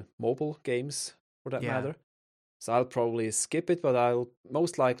even mobile games for that matter. So I'll probably skip it, but I'll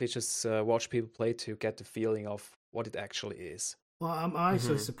most likely just watch people play to get the feeling of what it actually is. Well, I'm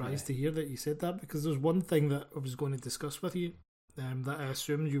actually surprised to hear that you said that, because there's one thing that I was going to discuss with you that I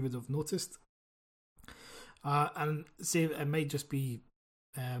assumed you would have noticed. And say it might just be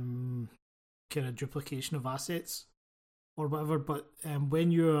kind of duplication of assets or whatever, but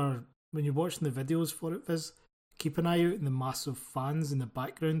when you're watching the videos for it, Viz, keep an eye out in the massive fans in the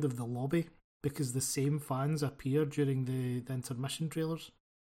background of the lobby, because the same fans appear during the intermission trailers,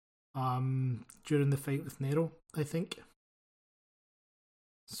 during the fight with Nero, I think.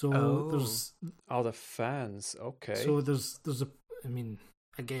 So there's the fans, okay. So there's a, I mean,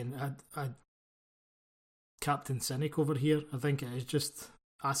 again, I Captain Cynic over here. I think it is just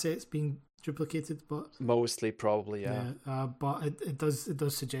assets being duplicated, but mostly probably, yeah. But it does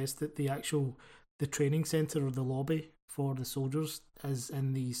suggest that the training center or the lobby for the soldiers is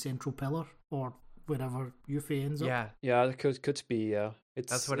in the central pillar or wherever Yuffie ends up. Yeah, it could be. Yeah,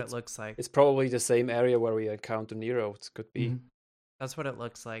 that's what it looks like. It's probably the same area where we encounter Nero. It could be. Mm-hmm. That's what it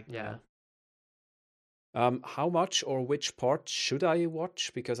looks like. Yeah. How much or which part should I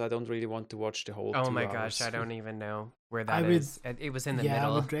watch? Because I don't really want to watch the whole. 2 my hours. gosh, I don't even know where that is. It was in the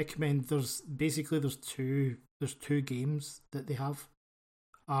middle. I would recommend. There's two games that they have.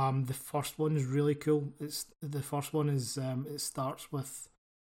 The first one is really cool. The first one is it starts with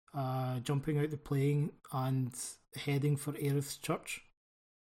jumping out the plane and heading for Aerith's church.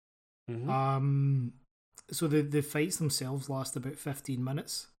 Mm-hmm. So the fights themselves last about 15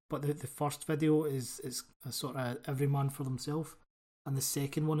 minutes. But the first video is a sort of every man for themselves, and the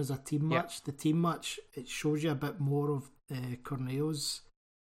second one is a team match. The team match, it shows you a bit more of Corneo's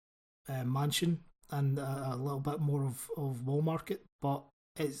mansion and a little bit more of Wall Market, but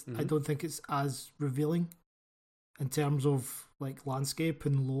I don't think it's as revealing in terms of like landscape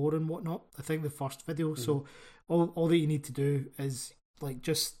and lore and whatnot. I think the first video. So all that you need to do is like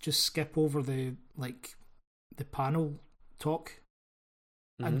just skip over the panel talk.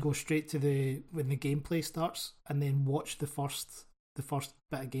 And go straight to when the gameplay starts, and then watch the first bit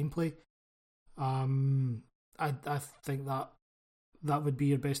of gameplay. I think that would be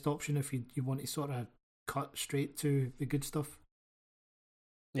your best option if you want to sort of cut straight to the good stuff.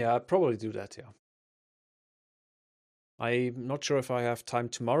 Yeah, I'd probably do that. Yeah, I'm not sure if I have time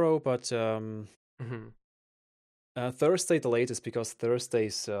tomorrow, but Thursday the latest, because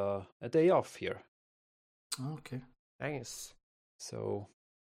Thursday's a day off here. Okay. Nice. So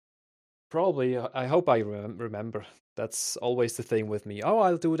probably, I hope I remember. That's always the thing with me. Oh,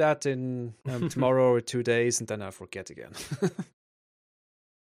 I'll do that in tomorrow or 2 days, and then I forget again.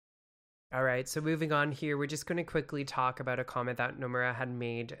 All right, so moving on here, we're just going to quickly talk about a comment that Nomura had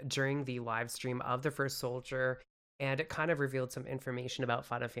made during the live stream of The First Soldier, and it kind of revealed some information about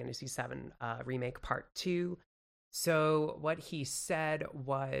Final Fantasy VII Remake Part 2. So what he said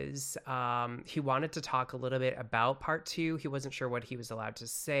was he wanted to talk a little bit about Part 2. He wasn't sure what he was allowed to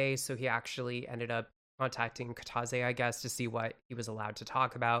say, so he actually ended up contacting Katase, I guess, to see what he was allowed to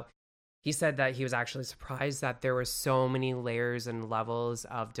talk about. He said that he was actually surprised that there were so many layers and levels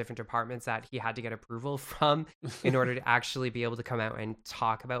of different departments that he had to get approval from in order to actually be able to come out and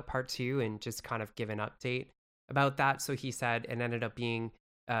talk about Part 2 and just kind of give an update about that. So he said it ended up being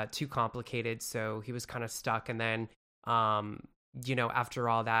too complicated, so he was kind of stuck. And then, after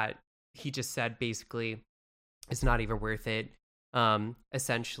all that, he just said basically it's not even worth it,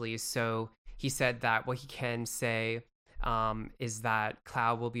 essentially. So he said that what he can say is that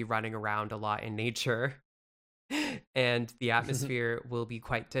Cloud will be running around a lot in nature and the atmosphere will be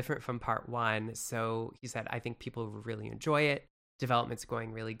quite different from Part 1. So he said, I think people will really enjoy it. Development's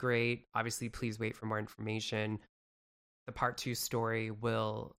going really great. Obviously, please wait for more information. The Part 2 story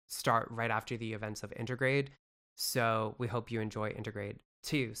will start right after the events of Intergrade. So we hope you enjoy Intergrade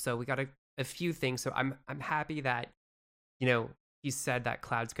too. So we got a few things. So I'm happy that, he said that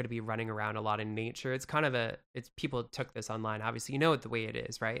Cloud's going to be running around a lot in nature. It's kind of it's people took this online. Obviously, the way it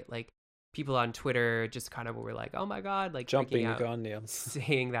is, right? Like people on Twitter just kind of were like, oh my God, like jumping out, the gun, yeah.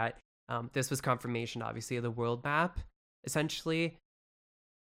 saying that this was confirmation, obviously, of the world map, essentially.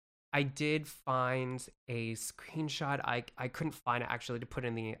 I did find a screenshot. I couldn't find it actually to put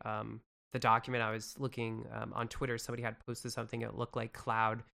in the document. I was looking on Twitter. Somebody had posted something. It looked like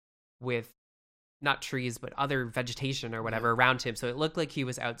Cloud with not trees, but other vegetation or whatever around him. So it looked like he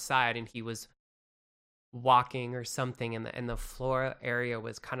was outside and he was walking or something, and the floor area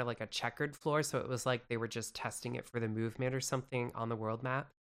was kind of like a checkered floor. So it was like they were just testing it for the movement or something on the world map.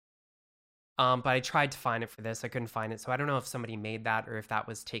 But I tried to find it for this. I couldn't find it. So I don't know if somebody made that or if that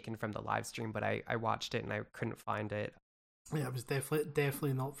was taken from the live stream, but I watched it and I couldn't find it. Yeah, it was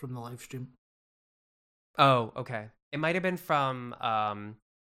definitely not from the live stream. Oh, okay. It might have been from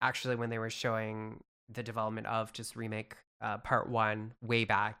actually when they were showing the development of just Remake Part 1 way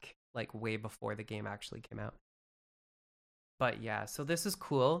back, like way before the game actually came out. But yeah, so this is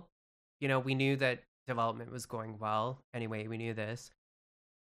cool. We knew that development was going well. Anyway, we knew this.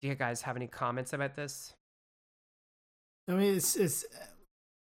 Do you guys have any comments about this? I mean, it's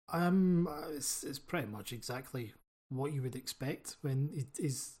pretty much exactly what you would expect when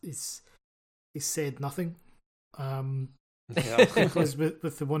he's said nothing. Because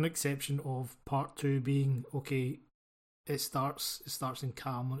with the one exception of Part 2 being okay, it starts in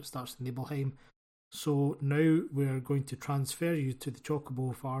Calm, it starts in Nibelheim. So now we're going to transfer you to the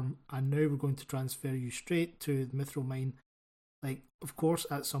Chocobo farm, and now we're going to transfer you straight to the Mithril mine. Like, of course,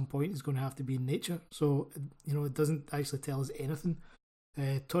 at some point it's going to have to be in nature. So, it doesn't actually tell us anything.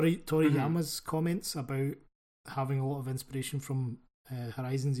 Toriyama's comments about having a lot of inspiration from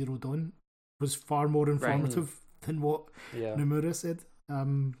Horizon Zero Dawn was far more informative than what Nomura said.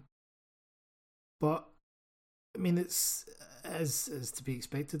 But, I mean, it's as to be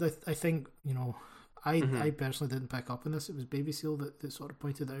expected. I think, I personally didn't pick up on this. It was Baby Seal that sort of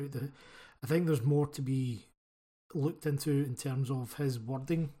pointed out that I think there's more to be looked into in terms of his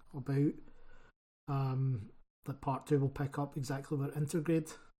wording about that Part 2 will pick up exactly where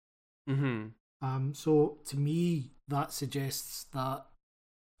Intergrade. So to me that suggests that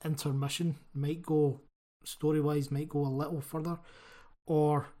Intermission might go story-wise might go a little further,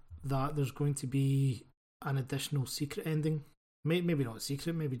 or that there's going to be an additional secret ending, maybe not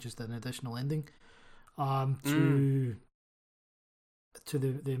secret, maybe just an additional ending to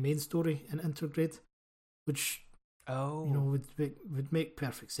the main story in Intergrade, which would make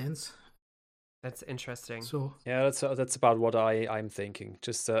perfect sense. That's interesting. So yeah, that's about what I'm thinking.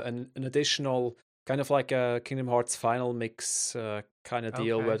 Just an additional kind of like a Kingdom Hearts final mix kind of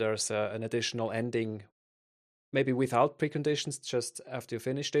deal, where there's an additional ending, maybe without preconditions. Just after you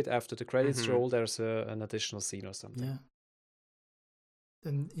finished it, after the credits roll, there's an additional scene or something. Yeah.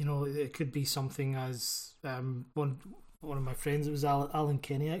 And it could be something as one of my friends, it was Alan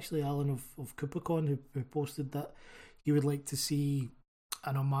Kenny, actually, Alan of CooperCon, who posted that he would like to see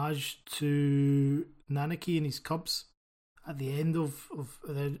an homage to Nanaki and his cubs at the end of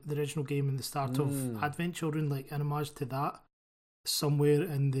the original game and the start of Advent Children, like an homage to that somewhere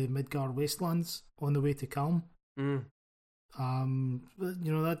in the Midgar Wastelands on the way to Calm.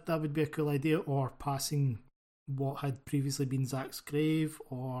 That would be a cool idea, or passing what had previously been Zach's grave,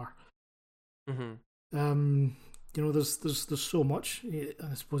 or there's so much.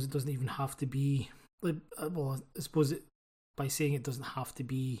 I suppose it doesn't even have to be like, well, I suppose by saying it doesn't have to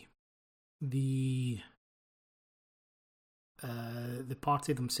be the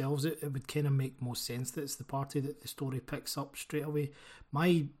party themselves. It would kind of make more sense that it's the party that the story picks up straight away.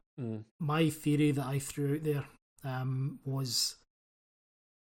 My theory that I threw out there was,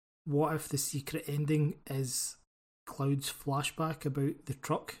 what if the secret ending is Cloud's flashback about the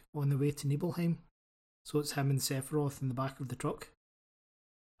truck on the way to Nibelheim? So it's him and Sephiroth in the back of the truck.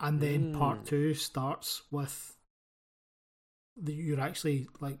 And then part 2 starts with you're actually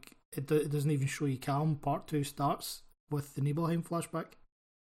like, it doesn't even show you Calm. Part 2 starts with the Nibelheim flashback.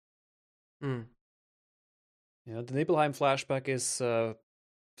 Yeah, the Nibelheim flashback is, I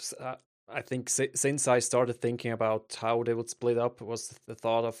think, since I started thinking about how they would split up, was the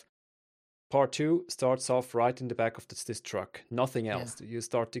thought of part 2 starts off right in the back of this truck. Nothing else. Yeah. You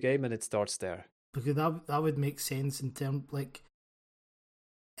start the game and it starts there. Because that would make sense in terms, like,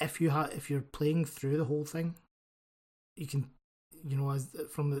 if you're playing through the whole thing, you can, as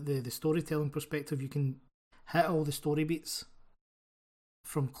from the storytelling perspective, you can hit all the story beats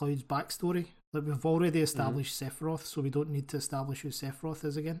from Cloud's backstory. Like, we've already established Sephiroth, so we don't need to establish who Sephiroth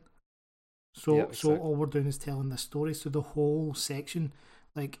is again. So yeah, exactly. So all we're doing is telling this story. So the whole section,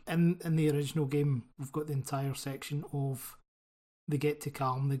 like in the original game, we've got the entire section of they get to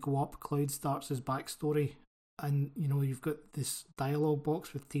Calm, they go up, Cloud starts his backstory, and you've got this dialogue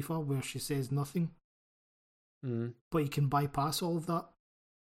box with Tifa where she says nothing. But you can bypass all of that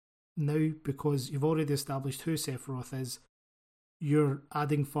now because you've already established who Sephiroth is. You're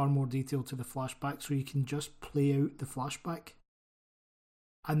adding far more detail to the flashback, so you can just play out the flashback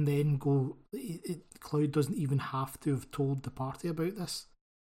and then go. Cloud doesn't even have to have told the party about this.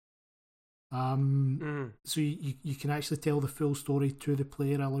 So you can actually tell the full story to the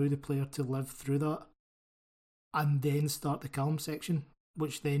player, allow the player to live through that, and then start the Calm section,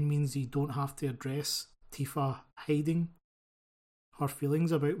 which then means you don't have to address Tifa hiding her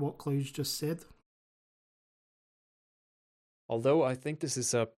feelings about what Cloud's just said. Although I think this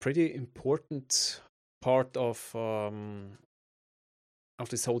is a pretty important part of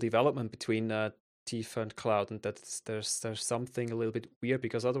this whole development between Tifa and Cloud, and that there's something a little bit weird,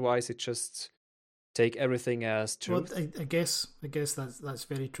 because otherwise it just take everything as truth. Well, I guess that's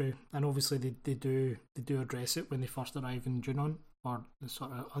very true, and obviously they do address it when they first arrive in Junon, or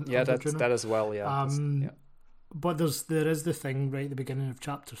sort of Junon. That as well, yeah. But there is the thing right at the beginning of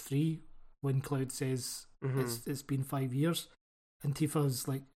chapter 3 when Cloud says it's been 5 years, and Tifa's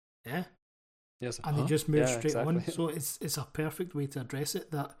like, yeah. Yes, and they just move straight on. So it's a perfect way to address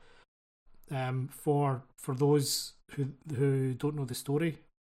it. That for those who don't know the story,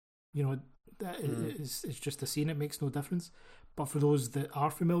 it's just a scene. It makes no difference. But for those that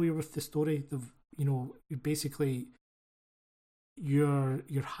are familiar with the story, basically you're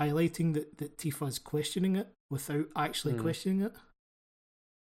highlighting that Tifa is questioning it without actually questioning it.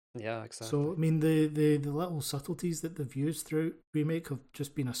 Yeah, exactly. So I mean, the little subtleties that they've used throughout Remake have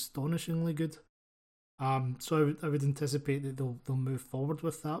just been astonishingly good. So I would anticipate that they'll move forward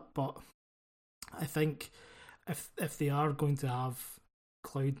with that. But I think if they are going to have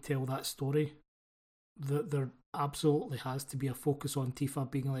Cloud tell that story, there absolutely has to be a focus on Tifa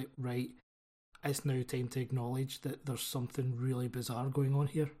being like, right, it's now time to acknowledge that there's something really bizarre going on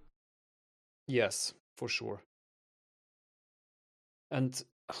here. Yes, for sure. And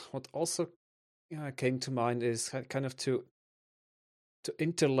what also came to mind is kind of to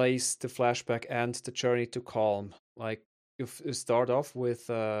interlace the flashback and the journey to Calm. Like, you start off with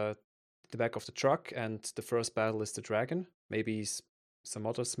the back of the truck, and the first battle is the dragon. Maybe some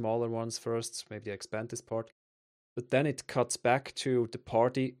other smaller ones first. Maybe expand this part. But then it cuts back to the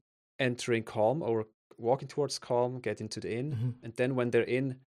party entering Calm, or walking towards Calm, get into the inn. Mm-hmm. And then when they're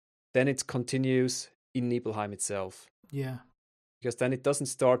in, then it continues in Nibelheim itself. Yeah. Because then it doesn't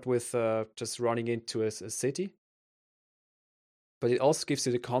start with just running into a city. But it also gives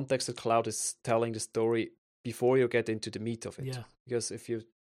you the context that Cloud is telling the story before you get into the meat of it. Yeah. Because if you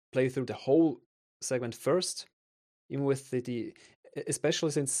play through the whole segment first, even with the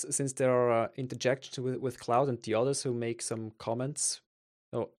especially since there are interjections with Cloud and the others who make some comments.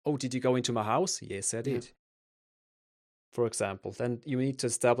 Oh, did you go into my house? Yes, I did. Yeah. For example, then you need to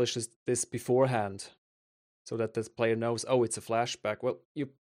establish this beforehand, so that the player knows, oh, it's a flashback. Well, you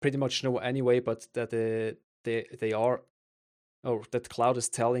pretty much know anyway, but that that Cloud is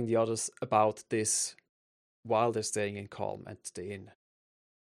telling the others about this while they're staying in Calm at the inn.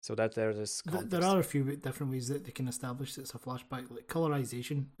 so that there is context. There are a few different ways that they can establish it's a flashback. Like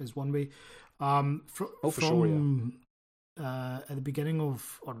colorization is one way. For sure, yeah. At the beginning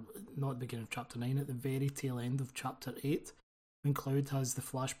of, or not at the beginning of chapter 9, at the very tail end of chapter 8, when Cloud has the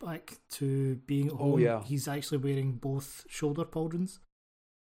flashback to being at home, he's actually wearing both shoulder pauldrons.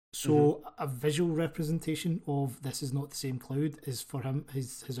 So a visual representation of this is not the same Cloud is for him,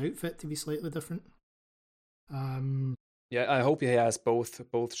 his outfit to be slightly different. Yeah, I hope he has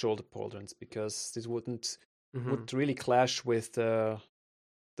both shoulder pauldrons, because this would really clash with the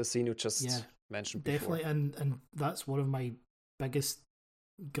scene you just mentioned before. Definitely, and that's one of my biggest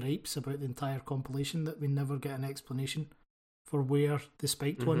gripes about the entire compilation, that we never get an explanation for where the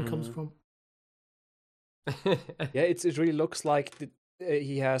spiked one comes from. Yeah, it really looks like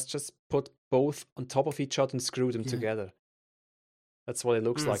he has just put both on top of each other and screwed them together. That's what it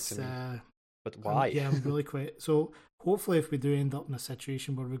looks like to me. But why? I'm really quite... So hopefully if we do end up in a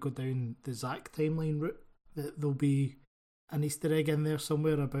situation where we go down the Zack timeline route, that there'll be an Easter egg in there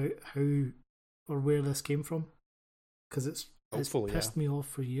somewhere about how or where this came from. Because it's pissed me off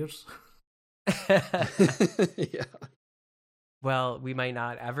for years. Yeah. Well, we might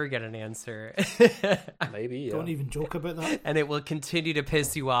not ever get an answer. Maybe, yeah. Don't even joke about that. And it will continue to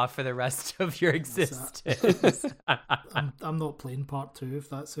piss you off for the rest of your existence. I'm not playing part 2 if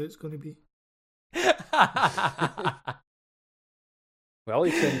that's how it's going to be. Well,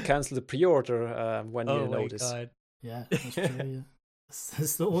 you can cancel the pre-order when you notice. God. Yeah, that's true, yeah.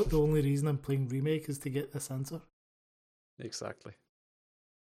 It's the only reason I'm playing Remake is to get this answer. Exactly.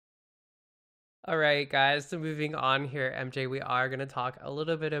 All right, guys. So moving on here, MJ, we are going to talk a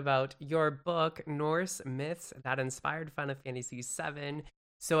little bit about your book, Norse Myths That Inspired Final Fantasy VII.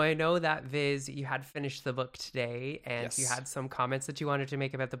 So I know that, Viz, you had finished the book today, and you had some comments that you wanted to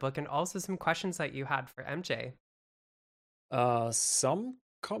make about the book, and also some questions that you had for MJ. Some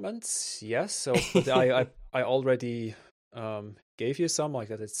comments, yes. So but I already gave you some, like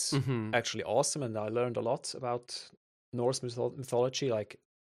that it's actually awesome, and I learned a lot about Norse mythology, like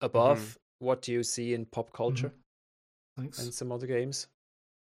above what you see in pop culture and some other games,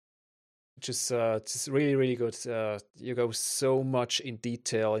 which is just really, really good. You go so much in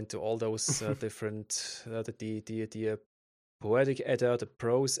detail into all those different the poetic Edda, the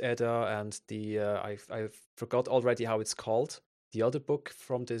prose Edda, and the I forgot already how it's called. The other book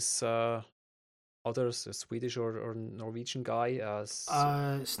from this others, a Swedish or Norwegian guy,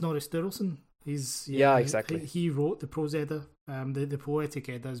 Snorri Sturluson. Exactly. He wrote the prose Edda. The poetic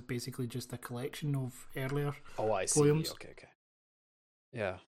Edda is basically just a collection of earlier poems. Okay.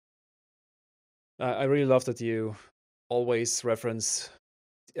 Yeah. I really love that you always reference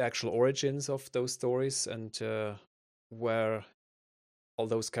the actual origins of those stories and where all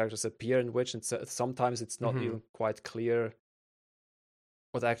those characters appear in which, and sometimes it's not even quite clear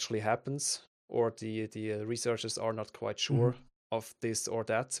what actually happens, or the researchers are not quite sure of this or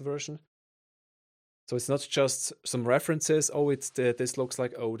that version. So it's not just some references. Oh, this looks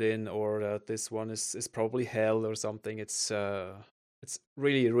like Odin, or this one is probably Hel or something. It's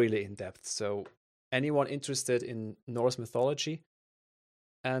really, really in depth. So anyone interested in Norse mythology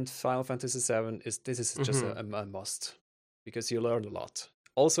and Final Fantasy VII this is just a must, because you learn a lot.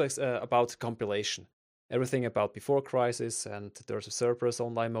 Also about compilation, everything about Before Crisis and there's a Cerberus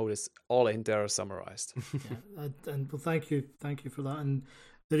online mode is all in there summarized. And well, thank you for that. And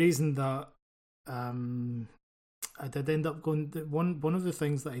the reason that I did end up going, one of the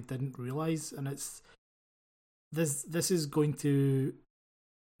things that I didn't realize, and it's this is going to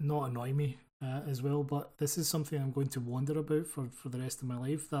not annoy me as well, but this is something I'm going to wonder about for the rest of my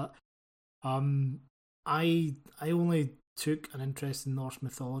life, that I only took an interest in Norse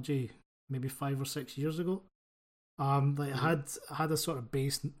mythology maybe 5 or 6 years ago. I had a sort of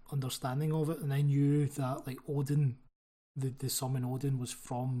base understanding of it, and I knew that like Odin, the summon Odin was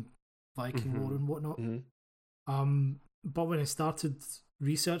from Viking lore and whatnot. But when I started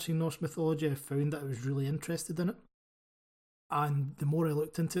researching Norse mythology, I found that I was really interested in it. And the more I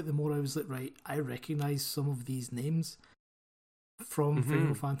looked into it, the more I was like, right, I recognise some of these names from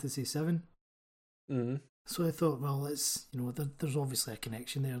Final Fantasy VII. So I thought, well, it's, there's obviously a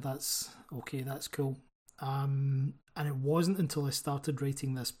connection there. That's okay, that's cool. And it wasn't until I started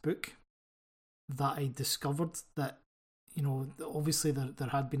writing this book that I discovered that, obviously there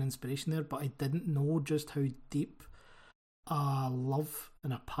had been inspiration there, but I didn't know just how deep a love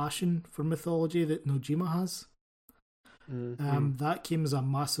and a passion for mythology that Nojima has. That came as a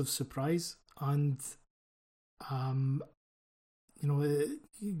massive surprise, and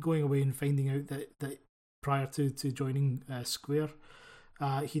going away and finding out that prior to joining Square,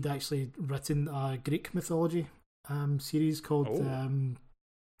 he'd actually written a Greek mythology series called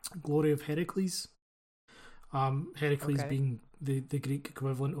Glory of Heracles. Heracles Okay. being the Greek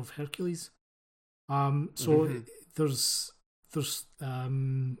equivalent of Hercules. So Mhm. there's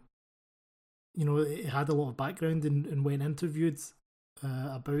it had a lot of background, and when interviewed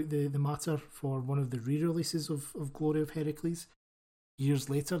about the matter for one of the re-releases of Glory of Heracles years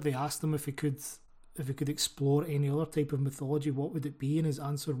later, they asked him if he could explore any other type of mythology, what would it be? And his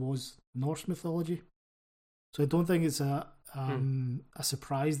answer was Norse mythology. So I don't think it's a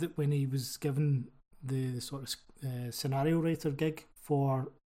surprise that when he was given the sort of scenario writer gig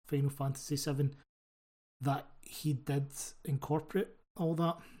for Final Fantasy VII, that he did incorporate all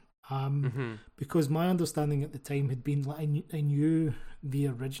that. Because my understanding at the time had been like I knew the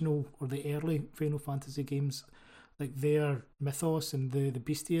original or the early Final Fantasy games, like their mythos and the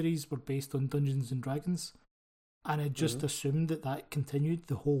bestiaries were based on Dungeons and Dragons, and I just assumed that continued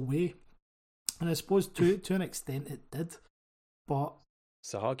the whole way. And I suppose to an extent it did, but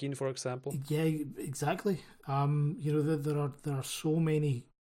Sahagin, for example. yeah, exactly. There are so many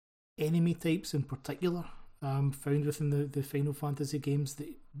enemy types in particular found within the Final Fantasy games that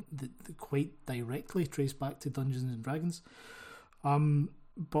quite directly trace back to Dungeons and Dragons.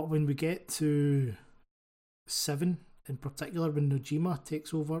 But when we get to 7 in particular, when Nojima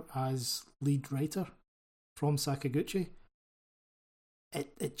takes over as lead writer from Sakaguchi,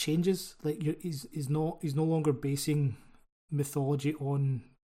 it changes. Like he's no longer basing mythology on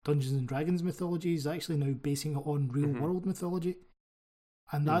Dungeons and Dragons mythology. He's actually now basing it on real world mythology,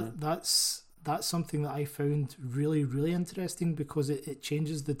 and that's something that I found really, really interesting, because it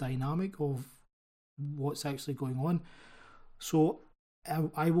changes the dynamic of what's actually going on. So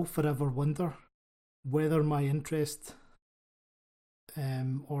I will forever wonder whether my interest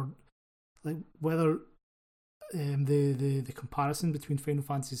or like whether the comparison between Final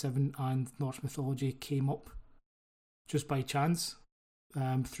Fantasy VII and Norse mythology came up just by chance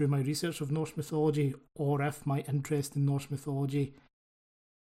through my research of Norse mythology, or if my interest in Norse mythology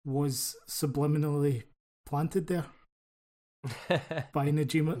was subliminally planted there by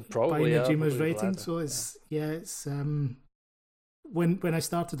Nojima's writing. So it's when I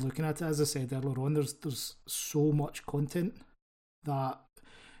started looking at it, as I said earlier on, there's so much content that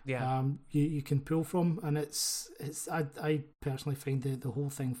you can pull from, and I personally find the whole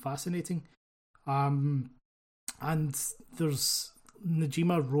thing fascinating. And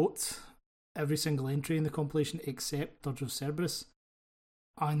Nojima wrote every single entry in the compilation except Dirge of Cerberus.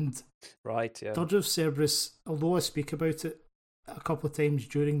 And Dirge of Cerberus, although I speak about it a couple of times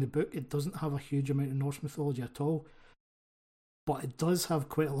during the book, it doesn't have a huge amount of Norse mythology at all, but it does have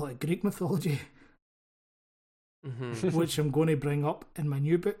quite a lot of Greek mythology, which I'm going to bring up in my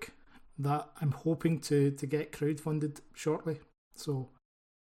new book that I'm hoping to get crowdfunded shortly. So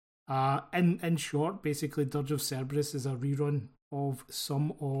in short, basically Dirge of Cerberus is a rerun of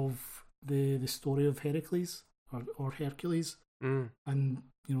some of the story of Heracles or Hercules. And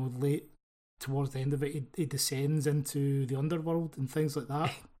late towards the end of it, he descends into the underworld and things like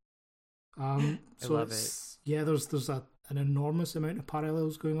that. So I love it. Yeah, there's an enormous amount of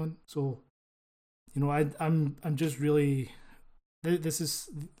parallels going on. So I'm just really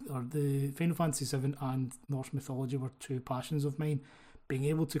the Final Fantasy VII and Norse mythology were two passions of mine. Being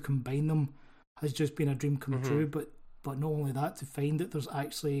able to combine them has just been a dream come true. But not only that, to find that there's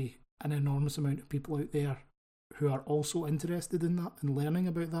actually an enormous amount of people out there who are also interested in that and learning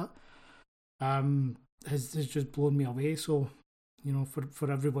about that has just blown me away. So,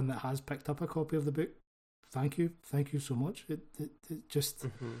 for everyone that has picked up a copy of the book, thank you so much. It just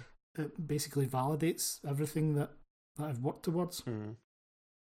it basically validates everything that I've worked towards.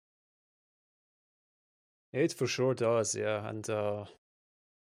 It for sure does, yeah. And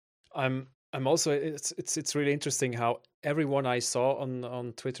I'm also it's really interesting how everyone I saw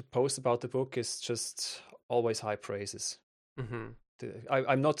on Twitter post about the book is just always high praises.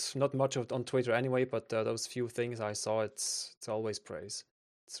 I'm not much on Twitter anyway, but those few things I saw, it's always praise.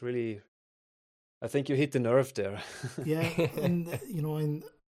 It's really, I think you hit the nerve there. Yeah, and and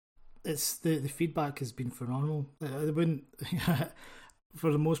it's the feedback has been phenomenal. I wouldn't,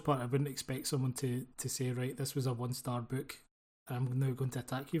 for the most part, I wouldn't expect someone to say, right, this was a 1-star book, I'm now going to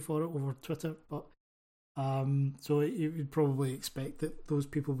attack you for it over Twitter. But so you would probably expect that those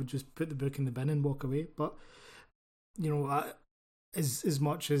people would just put the book in the bin and walk away. But as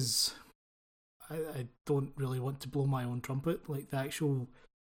much as I don't really want to blow my own trumpet, like the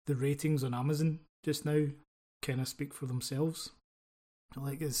ratings on Amazon just now kind of speak for themselves.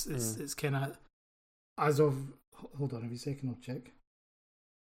 Like it's kind of, as of, hold on a second, I'll check.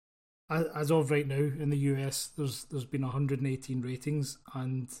 As of right now in the US, there's been 118 ratings,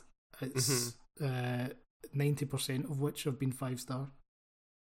 and it's 90% of which have been 5-star.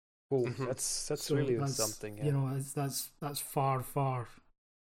 Cool. That's So really that's something. Yeah. you know that's far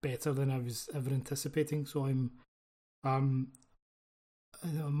better than I was ever anticipating. So um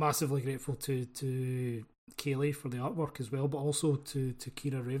massively grateful to Kaylee for the artwork as well, but also to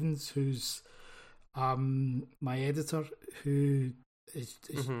Kira Ravens, who's my editor, who is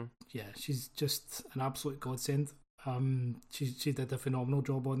yeah, she's just an absolute godsend. She did a phenomenal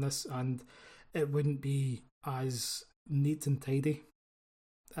job on this, and it wouldn't be as neat and tidy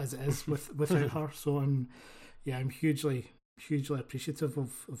as it is without her. So I'm hugely appreciative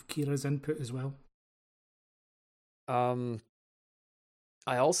of Kira's input as well. I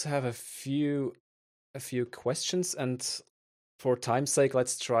also have a few questions, and for time's sake,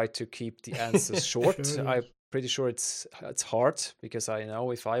 let's try to keep the answers short. Sure, yeah. I'm pretty sure it's hard, because I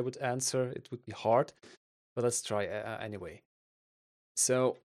know if I would answer, it would be hard. But let's try anyway.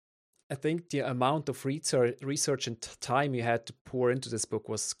 So, I think the amount of research and time you had to pour into this book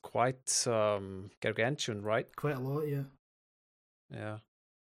was quite gargantuan, right? Quite a lot, yeah. Yeah.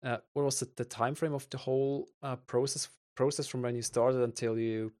 What was the time frame of the whole process from when you started until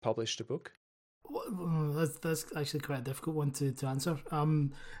you published the book? Well, that's actually quite a difficult one to answer.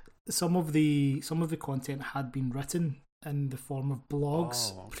 Some of the content had been written in the form of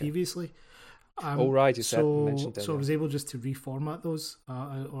blogs previously. Right, you mentioned that. So I was able just to reformat those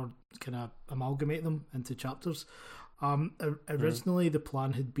or kind of amalgamate them into chapters. Originally, the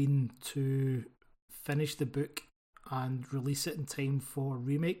plan had been to finish the book and release it in time for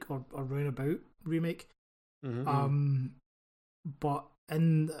remake or roundabout remake. But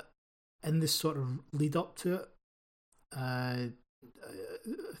in this sort of lead up to it, I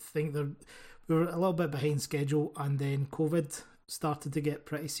think we were a little bit behind schedule, and then COVID started to get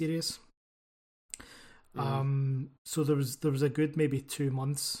pretty serious. So there was a good maybe 2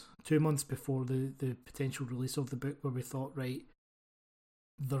 months before the potential release of the book where we thought, right,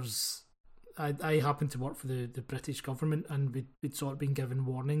 I happen to work for the British government, and we'd sort of been given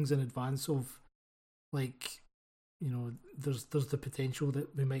warnings in advance of, like, you know, there's the potential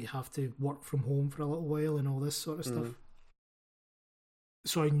that we might have to work from home for a little while and all this sort of stuff.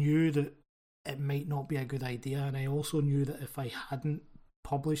 So I knew that it might not be a good idea, and I also knew that if I hadn't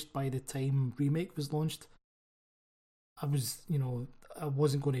published by the time remake was launched, I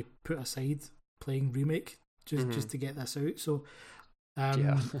wasn't going to put aside playing remake just to get this out. So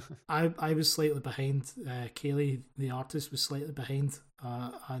I was slightly behind. Kaylee, the artist, was slightly behind,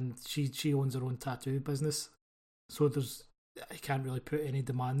 and she owns her own tattoo business, so I can't really put any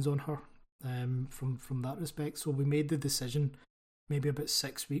demands on her from that respect. So we made the decision maybe about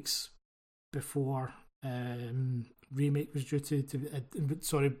 6 weeks before remake was due to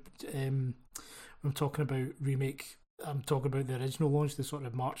sorry, when I'm talking about remake, I'm talking about the original launch, the sort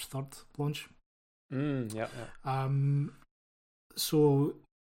of March 3rd launch. Yeah. So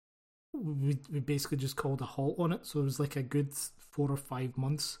we basically just called a halt on it. So it was like a good 4 or 5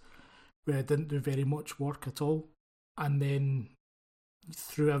 months where I didn't do very much work at all, and then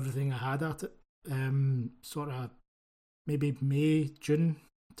threw everything I had at it. Sort of maybe May, June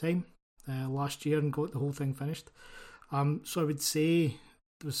time last year, and got the whole thing finished. So I would say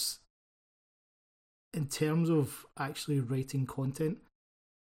there was, in terms of actually writing content,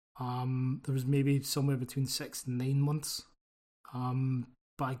 there was maybe somewhere between 6 and 9 months.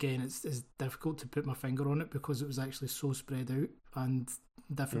 But again, it's difficult to put my finger on it because it was actually so spread out and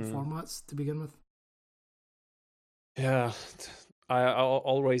different formats to begin with. Yeah, I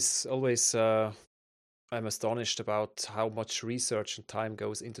always I'm astonished about how much research and time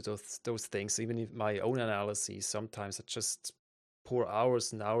goes into those things. Even in my own analyses, sometimes I just pour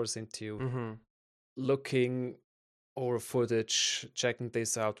hours and hours into looking over footage, checking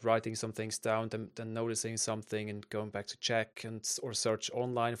this out, writing some things down, then noticing something and going back to check or search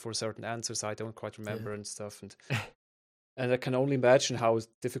online for certain answers I don't quite remember and stuff. And I can only imagine how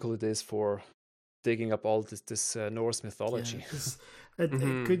difficult it is for digging up all this Norse mythology. Yeah,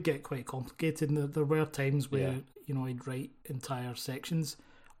 it could get quite complicated. And there were times where I'd write entire sections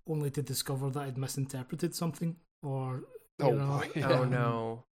only to discover that I'd misinterpreted something, or oh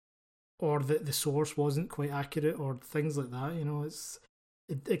no, or that the source wasn't quite accurate, or things like that.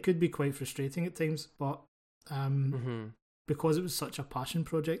 It could be quite frustrating at times, but because it was such a passion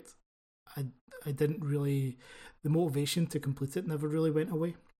project, I didn't really, the motivation to complete it never really went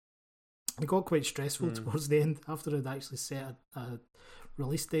away. It got quite stressful towards the end. After I'd actually set a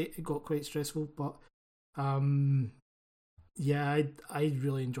release date, it got quite stressful, but I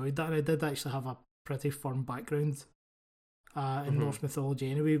really enjoyed that, and I did actually have a pretty firm background in Norse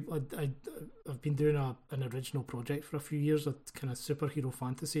mythology anyway. I've been doing an original project for a few years, a kind of superhero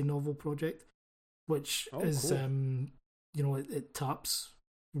fantasy novel project, which is cool. it taps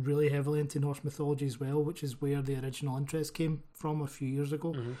really heavily into Norse mythology as well, which is where the original interest came from a few years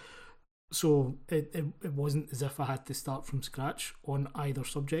ago. Mm-hmm. So it wasn't as if I had to start from scratch on either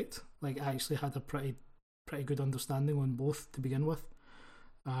subject. Like, I actually had a pretty good understanding on both to begin with.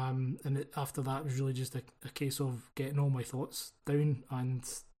 And after that, it was really just a case of getting all my thoughts down and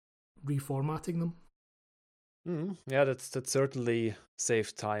reformatting them. Mm-hmm. Yeah, that certainly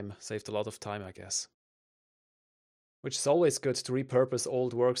saved a lot of time, I guess. Which is always good to repurpose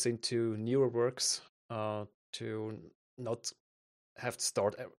old works into newer works, to not have to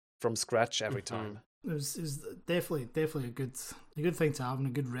start from scratch every time. It was definitely a good thing to have, and a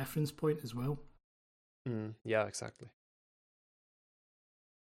good reference point as well. Yeah, exactly.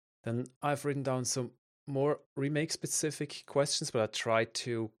 Then I've written down some more remake-specific questions, but I tried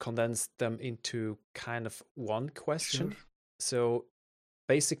to condense them into kind of one question. Sure. So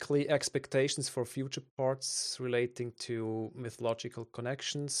basically, expectations for future parts relating to mythological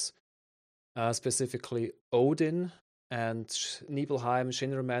connections, specifically Odin and Nibelheim,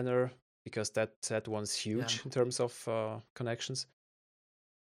 Shinra Manor, because that one's huge in terms of connections.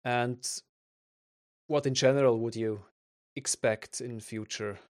 And what in general would you expect in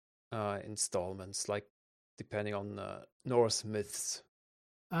future installments, like depending on Norse myths?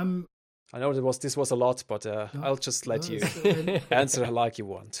 I know this was a lot, but I'll just let you answer like you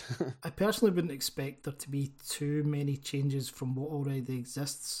want. I personally wouldn't expect there to be too many changes from what already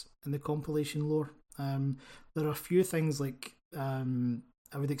exists in the compilation lore. There are a few things like I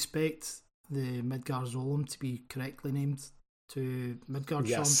would expect the Midgard Zolom to be correctly named to Midgard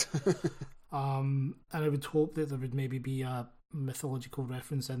Yes. And I would hope that there would maybe be a mythological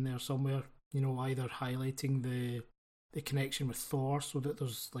reference in there somewhere, either highlighting the connection with Thor, so that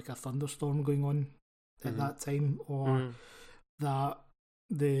there's like a thunderstorm going on at that time, or that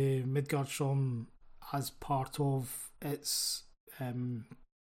the Midgardsorm, as part of its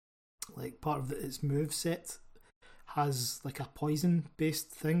its moveset, has like a poison based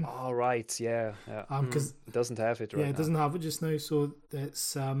thing. Oh right, yeah. Because it doesn't have it right now. Yeah, it doesn't have it just now, so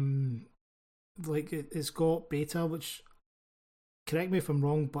it's it's got beta, which, correct me if I'm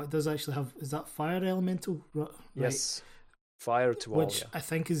wrong, but it does actually have, is that fire elemental? Right. Yes, fire to all, which I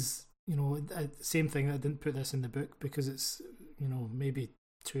think is, same thing. I didn't put this in the book because it's, maybe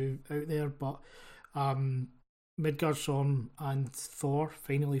too out there, but Midgardsorm and Thor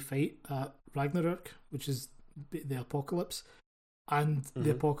finally fight at Ragnarok, which is the apocalypse, and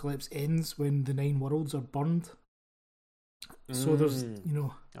the apocalypse ends when the 9 worlds are burned. So there's,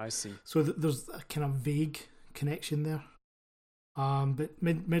 I see. So there's a kind of vague connection there. But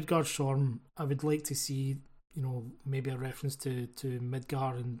Midgardsorm, I would like to see, maybe a reference to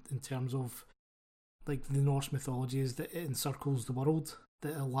Midgard in terms of like the Norse mythology is that it encircles the world,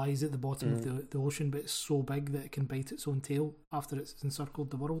 that it lies at the bottom of the ocean, but it's so big that it can bite its own tail after it's encircled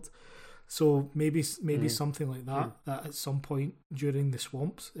the world. So maybe something like that, that at some point during the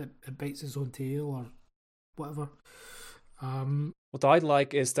swamps it bites its own tail or whatever. What I'd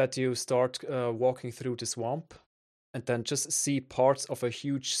like is that you start walking through the swamp and then just see parts of a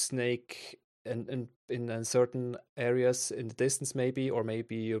huge snake in certain areas in the distance, maybe, or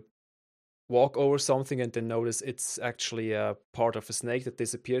maybe you walk over something and then notice it's actually a part of a snake that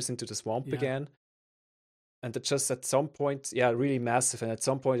disappears into the swamp again. And it just at some point, really massive, and at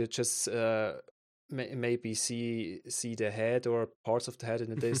some point it just maybe see the head or parts of the head in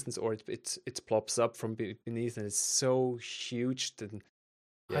the distance, or it plops up from beneath, and it's so huge. Then,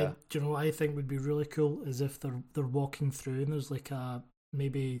 I think would be really cool is if they're walking through and there's like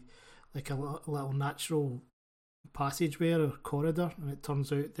maybe a little natural passageway or corridor, and it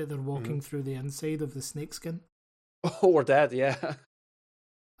turns out that they're walking through the inside of the snakeskin. Or that, yeah.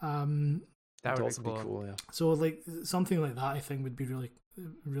 That would also be cool, yeah. So like something like that, I think would be really,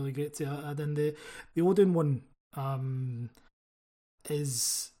 really great to add in. The Odin one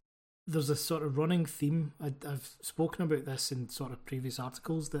is, there's a sort of running theme. I've spoken about this in sort of previous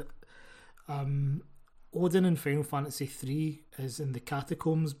articles, that Odin in Final Fantasy III is in the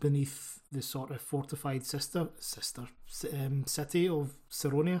catacombs beneath the sort of fortified sister city of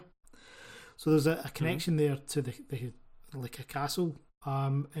Saronia. So there's a connection there to the like a castle.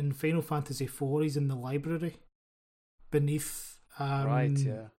 In Final Fantasy IV, he's in the library beneath. Right,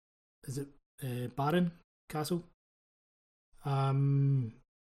 yeah. Is it Baron Castle? And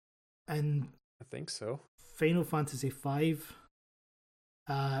I think so. Final Fantasy V,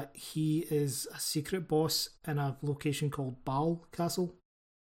 he is a secret boss in a location called Baal Castle.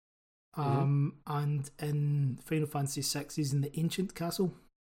 And in Final Fantasy VI, he's in the Ancient Castle.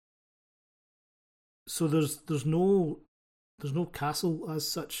 So there's no castle as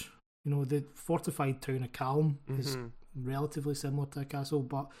such. The fortified town of Calm is relatively similar to a castle,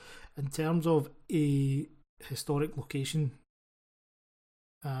 but in terms of a historic location,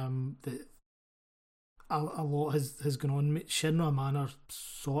 that a lot has gone on. Shinra Manor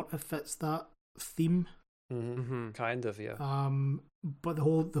sort of fits that theme. Kind of, yeah. But the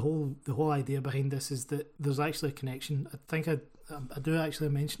whole idea behind this is that there's actually a connection. I think I do actually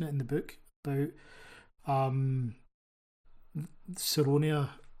mention it in the book about Saronia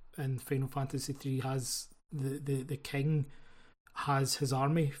in Final Fantasy III has the king has his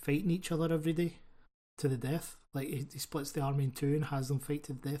army fighting each other every day to the death. Like he splits the army in two and has them fight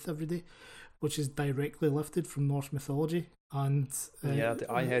to the death every day, which is directly lifted from Norse mythology and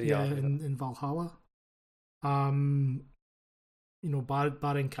in Valhalla. Baron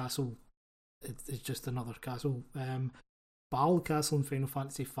Castle is just another castle. Battle Castle in Final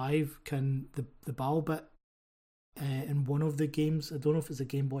Fantasy V can the battle bit in one of the games, I don't know if it's a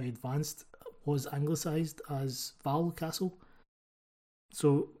Game Boy Advanced, was anglicised as Val Castle.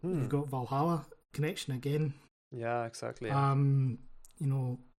 So you've got Valhalla connection again. Yeah, exactly.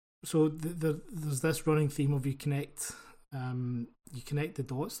 So there's this running theme of you connect the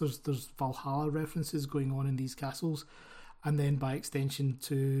dots. There's Valhalla references going on in these castles, and then by extension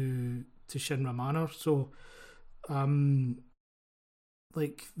to Shinra Manor. So,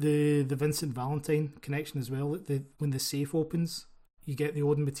 like the Vincent Valentine connection as well. When the safe opens, you get the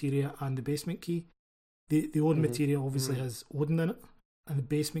Odin materia and the basement key. The Odin materia obviously has Odin in it, and the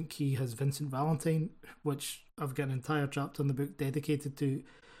basement key has Vincent Valentine, which I've got an entire chapter in the book dedicated to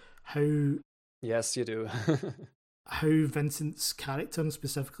how. Yes, you do. How Vincent's character, and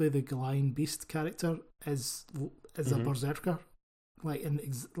specifically the Gallagher Beast character, is a berserker, like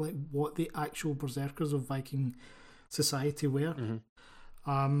what the actual berserkers of Viking society were.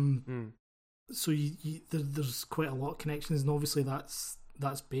 So there's quite a lot of connections, and obviously that's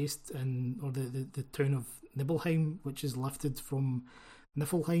based in the town of Nibelheim, which is lifted from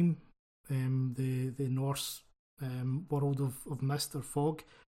Niflheim, the Norse world of mist or fog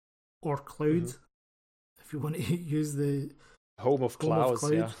or cloud. If you want to use the home of clouds,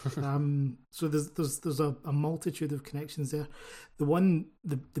 yeah. So there's a multitude of connections there.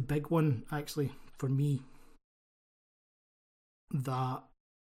 The big one actually for me, that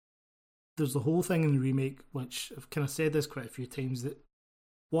there's the whole thing in the remake, which I've kind of said this quite a few times, that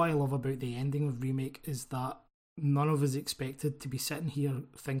what I love about the ending of remake is that none of us expected to be sitting here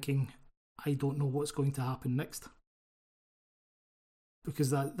thinking, I don't know what's going to happen next. Because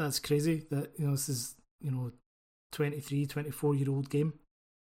that's crazy that, this is, 23, 24-year-old game.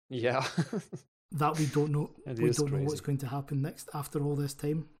 Yeah. That we don't know. We don't crazy. know what's going to happen next after all this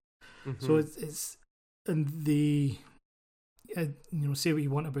time. So it's and the say what you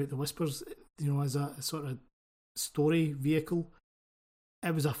want about the Whispers, as a sort of story vehicle,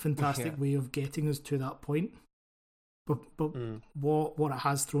 it was a fantastic way of getting us to that point. But what it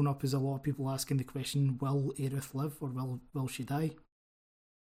has thrown up is a lot of people asking the question: will Aerith live or will she die?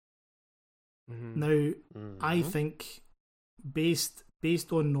 Now, I think based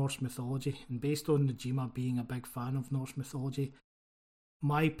on Norse mythology and based on Najima being a big fan of Norse mythology,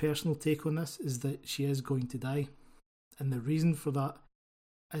 my personal take on this is that she is going to die. And the reason for that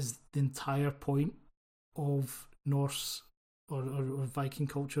is the entire point of Norse or Viking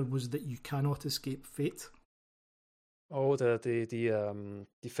culture was that you cannot escape fate. Oh, the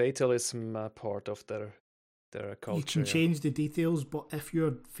fatalism part of their culture. You can change the details, but if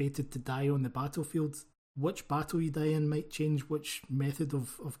you're fated to die on the battlefield, which battle you die in might change, which method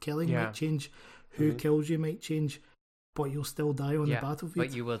of killing might change, who kills you might change, but you'll still die on the battlefield.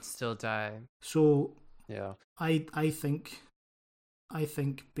 But you will still die. So yeah, I think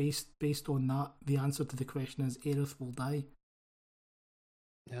based on that, the answer to the question is Aerith will die.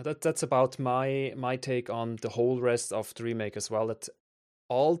 Yeah, that's about my take on the whole rest of the remake as well. That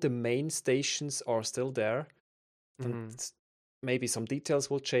all the main stations are still there. And maybe some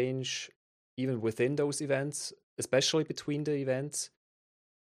details will change even within those events, especially between the events.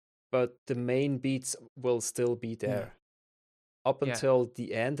 But the main beats will still be there up until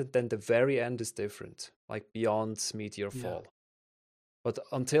the end, and then the very end is different, like beyond Meteor Fall. But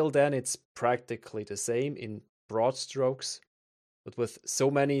until then, it's practically the same in broad strokes, but with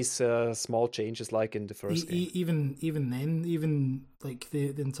so many small changes, like in the first game. Even then, like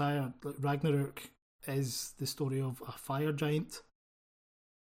the entire Ragnarok is the story of a fire giant.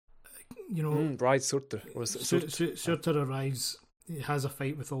 Right, Surtur. Surtur arrives, he has a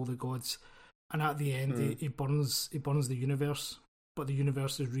fight with all the gods, and at the end he burns the universe, but the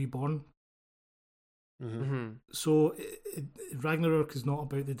universe is reborn. So Ragnarok is not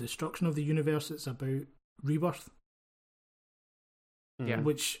about the destruction of the universe, it's about rebirth.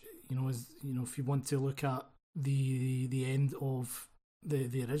 Which, is, if you want to look at the end of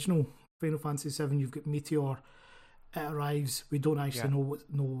the original Final Fantasy VII. You've got Meteor. It arrives. We don't actually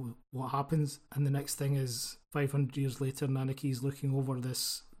know what happens, and the next thing is 500 years later. Nanaki's looking over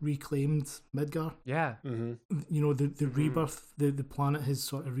this reclaimed Midgar. Yeah. Mm-hmm. You know, the rebirth. The planet has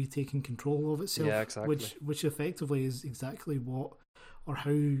sort of retaken control of itself. Yeah, exactly. Which effectively is exactly what, or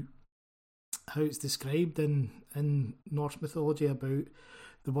how it's described in Norse mythology about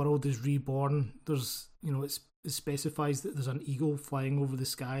the world is reborn. There's, you know, it specifies that there's an eagle flying over the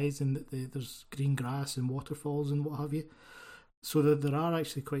skies and that there's green grass and waterfalls and what have you. So that there are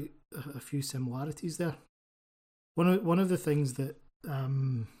actually quite a few similarities there. One of the things that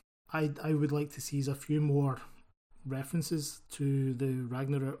I would like to see is a few more references to the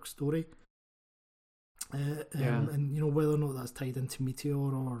Ragnarok story. And you know, whether or not that's tied into Meteor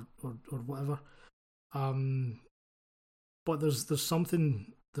or whatever. But there's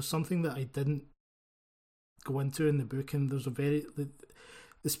something that I didn't go into in the book, and there's the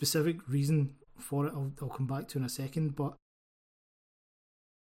specific reason for it I'll come back to in a second. But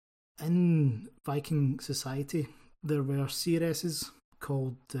in Viking society, there were seeresses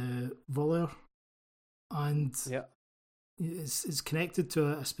called Volur, and it's connected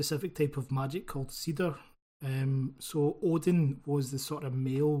to a specific type of magic called Cedar. So Odin was the sort of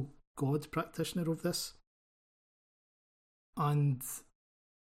male god practitioner of this, and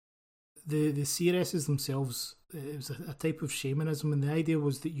the seeresses themselves, it was a type of shamanism, and the idea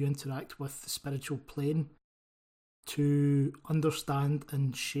was that you interact with the spiritual plane to understand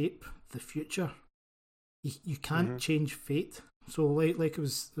and shape the future. You can't change fate. So like I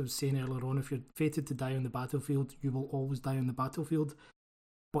was saying earlier on, if you're fated to die on the battlefield, you will always die on the battlefield.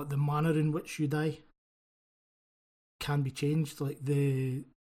 But the manner in which you die can be changed. Like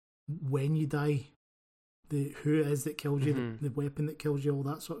when you die, who it is that kills you, the weapon that kills you, all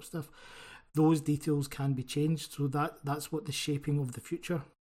that sort of stuff. Those details can be changed. So that's what the shaping of the future,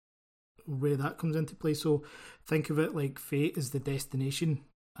 where that comes into play. So think of it like fate is the destination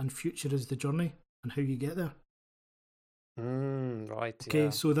and future is the journey and how you get there. Right. Okay,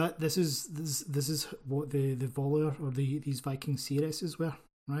 so that this is what the Volur or these Viking seeresses were,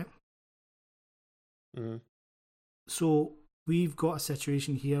 right? So we've got a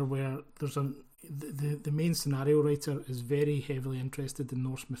situation here where there's the main scenario writer is very heavily interested in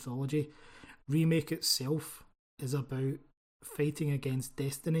Norse mythology. Remake itself is about fighting against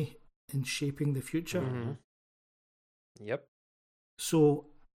destiny and shaping the future. Yep. So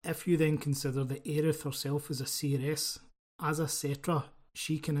if you then consider that Aerith herself is a seeress, as a Cetra,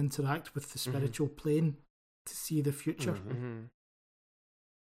 she can interact with the spiritual plane to see the future.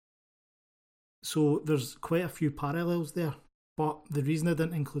 So there's quite a few parallels there. But the reason I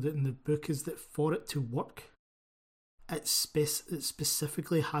didn't include it in the book is that for it to work, it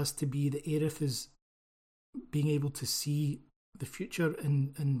specifically has to be that Aerith is being able to see the future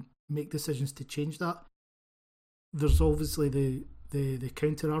and make decisions to change that. There's obviously the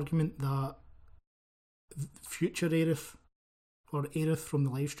counter argument that future Aerith, or Aerith from the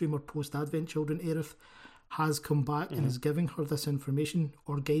live stream, or post-Advent Children Aerith, has come back and is giving her this information,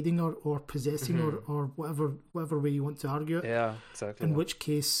 or guiding her, or possessing her, or whatever way you want to argue it. Yeah, exactly. In which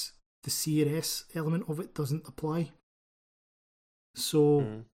case, the CRS element of it doesn't apply.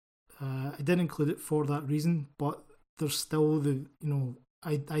 So I didn't include it for that reason, but there's still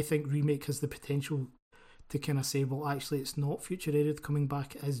I think Remake has the potential to kind of say, well, actually, it's not future Aerith coming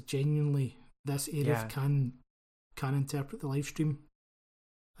back, as genuinely this Aerith can interpret the live stream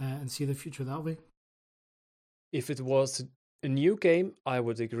and see the future that way. If it was a new game, I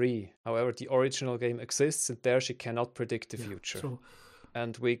would agree. However, the original game exists, and there she cannot predict the future.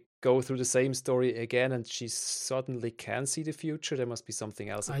 And we go through the same story again, and she suddenly can see the future. There must be something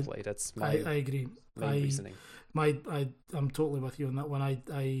else at play. That's my I agree. main reasoning. I'm totally with you on that one.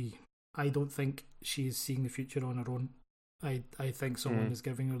 I don't think she's seeing the future on her own. I think someone is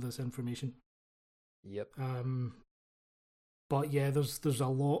giving her this information. Yep. But yeah, there's a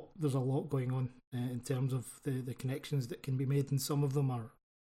lot going on in terms of the connections that can be made, and some of them are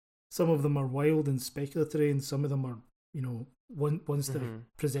wild and speculatory, and some of them are, once they're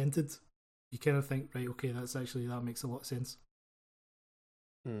presented, you kind of think, right, okay, that makes a lot of sense.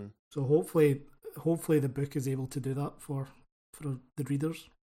 So hopefully the book is able to do that for the readers.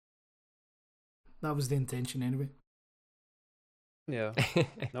 That was the intention anyway. Yeah.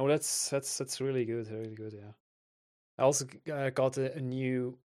 No, that's really good. Really good. Yeah. I also got a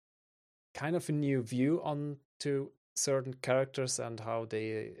new view onto certain characters and how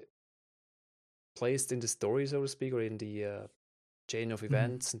they placed in the story, so to speak, or in the chain of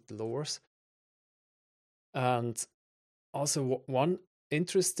events and the lores. And also one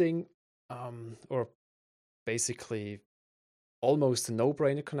interesting or basically almost a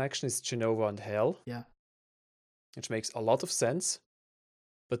no-brainer connection is Genova and Hell. Yeah. Which makes a lot of sense.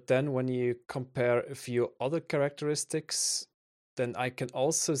 But then when you compare a few other characteristics, then I can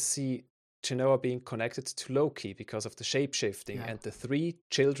also see Genoa being connected to Loki because of the shape-shifting and the 3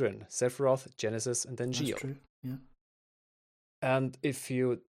 children, Sephiroth, Genesis, and then Geo. That's true, yeah. And if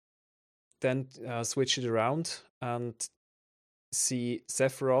you then switch it around and see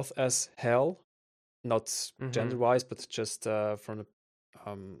Sephiroth as Hell, not gender-wise, but just from the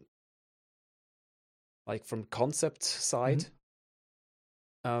from concept side.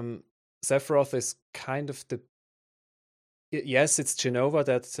 Sephiroth is kind of yes, it's Genova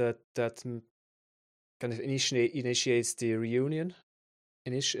that kind of initiates the reunion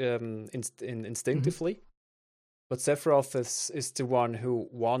instinctively, but Sephiroth is the one who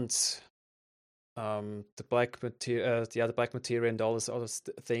wants the black materia, the black materia, and all this other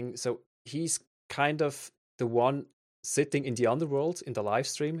thing. So he's kind of the one sitting in the underworld, in the live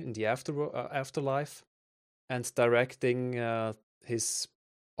stream, in the afterlife, and directing his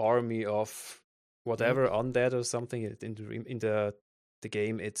army of whatever undead or something. In the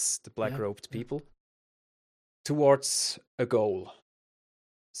game, it's the black-robed people towards a goal.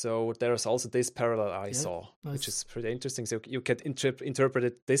 So there's also this parallel I saw, which is pretty interesting. So you can interpret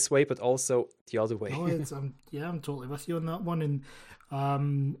it this way, but also the other way. I'm totally with you on that one.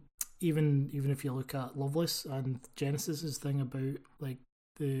 And even if you look at Loveless and Genesis's thing about like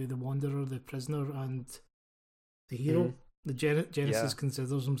the wanderer, the prisoner, and the hero, the Genesis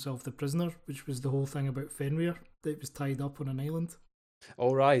considers himself the prisoner, which was the whole thing about Fenrir, that was tied up on an island.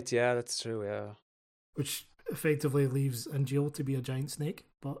 Oh right, yeah, that's true, yeah. Which effectively leaves Angeal to be a giant snake,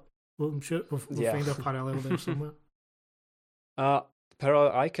 but I'm sure we'll find a parallel there somewhere.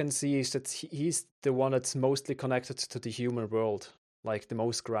 Parallel I can see is that he's the one that's mostly connected to the human world, like the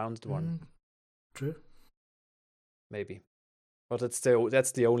most grounded one. True. Maybe. But that's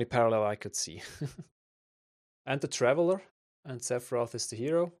the only parallel I could see. And the Traveler, and Sephiroth is the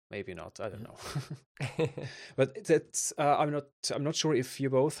hero. Maybe not. I don't know. But that's I'm not sure if you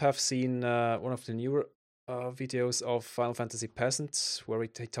both have seen one of the newer videos of Final Fantasy Peasant, where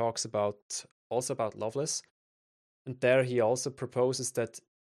he talks about Loveless, and there he also proposes that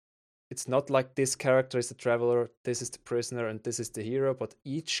it's not like this character is the Traveler, this is the prisoner, and this is the hero, but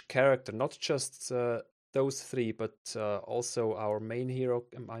each character, not just those 3, but also our main hero,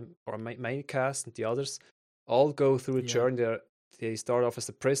 our main cast, and the others, all go through a journey. They start off as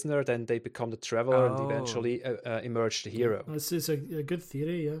a prisoner, then they become the Traveler, and eventually emerge the hero. It's a good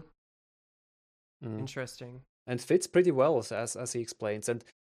theory, yeah. Interesting. And fits pretty well, as he explains. And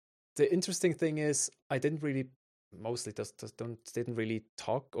the interesting thing is, I didn't really, didn't really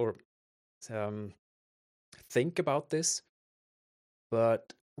talk or think about this.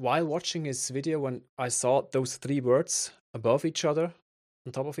 But while watching his video, when I saw those 3 words above each other,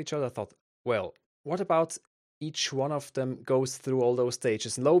 on top of each other, I thought, well, what about each one of them goes through all those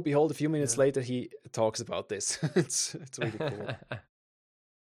stages? And lo and behold, a few minutes later, he talks about this. It's really cool.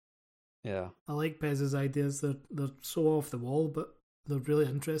 Yeah, I like Pez's ideas. They're so off the wall, but they're really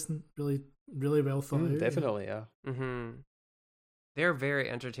interesting. Really, really well thought out. Definitely, yeah. They're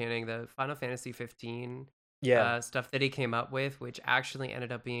very entertaining. The Final Fantasy 15 stuff that he came up with, which actually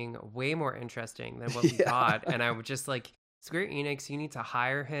ended up being way more interesting than what we thought. And I would just like, Square Enix, you need to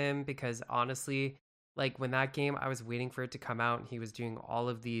hire him, because honestly, like when that game, I was waiting for it to come out, and he was doing all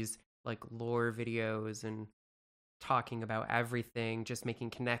of these like lore videos and talking about everything, just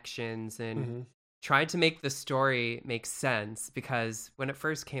making connections and trying to make the story make sense, because when it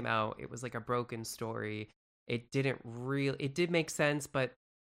first came out, it was like a broken story. It did make sense, but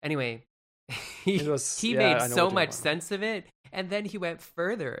anyway, he made so much sense of it, and then he went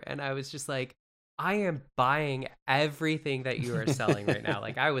further, and I was just like, I am buying everything that you are selling right now.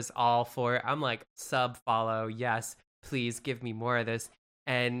 Like, I was all for it. I'm like, follow, yes, please give me more of this.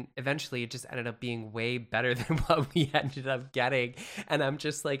 And eventually it just ended up being way better than what we ended up getting. And I'm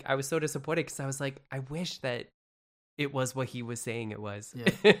just like, I was so disappointed, because I was like, I wish that it was what he was saying it was.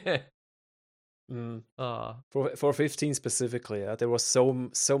 For 15 specifically, there was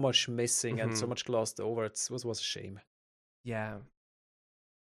so much missing and so much glossed over. It was a shame. Yeah.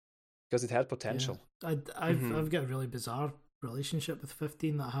 Because it had potential. Yeah. I've got a really bizarre relationship with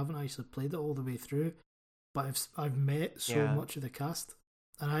 15 that I haven't actually played it all the way through, but I've met so much of the cast.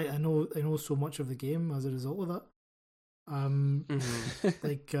 And I know so much of the game as a result of that.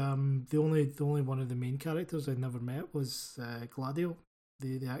 Like the only one of the main characters I'd never met was Gladio,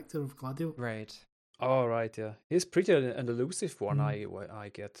 the actor of Gladio. Right. Oh right, yeah. He's pretty an elusive one. I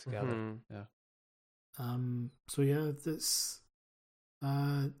get. Yeah. So yeah, it's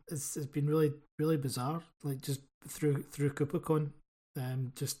It's been really really bizarre. Like just through CooperCon,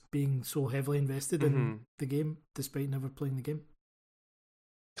 just being so heavily invested in the game despite never playing the game.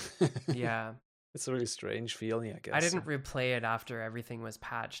 Yeah. It's a really strange feeling, I guess. I didn't replay it after everything was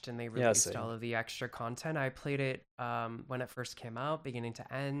patched and they released all of the extra content. I played it when it first came out, beginning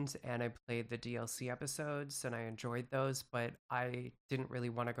to end, and I played the DLC episodes and I enjoyed those, but I didn't really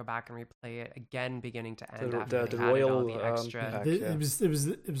want to go back and replay it again, beginning to end after they added all the extra. Pack, It was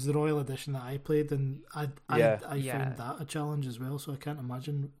the Royal Edition that I played, and I found that a challenge as well. So I can't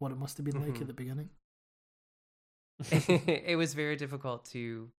imagine what it must have been like at the beginning. It was very difficult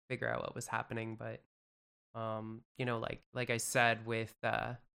to figure out what was happening, but you know, like I said, with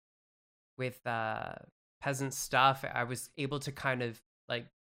peasant stuff, I was able to kind of like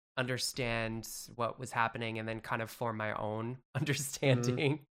understand what was happening and then kind of form my own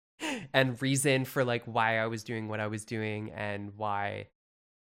understanding and reason for like why I was doing what I was doing and why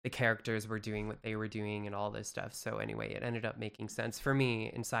the characters were doing what they were doing and all this stuff. So anyway, it ended up making sense for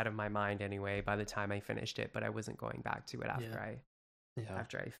me inside of my mind anyway by the time I finished it, but I wasn't going back to it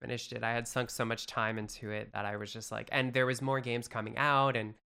after I finished it. I had sunk so much time into it that I was just like, and there was more games coming out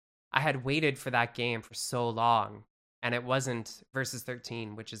and I had waited for that game for so long and it wasn't Versus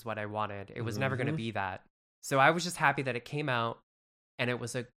 13, which is what I wanted. It was never going to be that. So I was just happy that it came out and it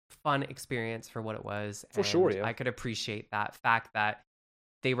was a fun experience for what it was. For sure, yeah. I could appreciate that fact that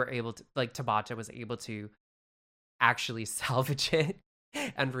they were able to, like Tabata was able to actually salvage it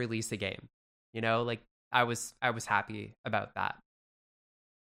and release a game. You know, like I was happy about that.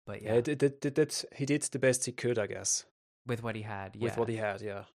 But yeah, he did the best he could, I guess. With what he had,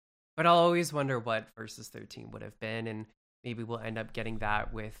 yeah. But I'll always wonder what Versus 13 would have been, and maybe we'll end up getting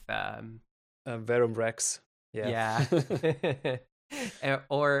that with Verum Rex. Yeah.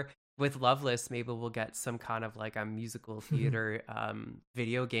 Or with Loveless, maybe we'll get some kind of like a musical theater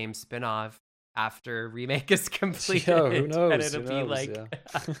video game spin-off after remake is completed. Yeah, who knows? And it'll be like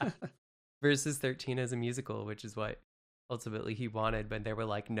Versus 13 as a musical, which is what ultimately he wanted, but they were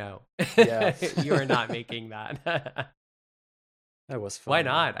like, no, you are not making that. That was fun. Why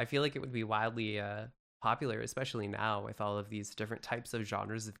not? I feel like it would be wildly popular, especially now with all of these different types of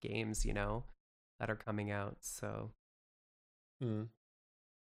genres of games, you know, that are coming out. So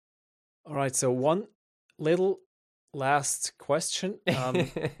all right, so one little last question.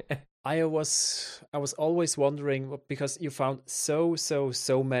 I was always wondering, because you found so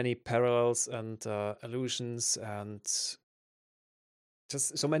many parallels and allusions and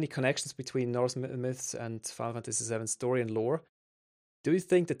just so many connections between Norse myths and Final Fantasy VII story and lore. Do you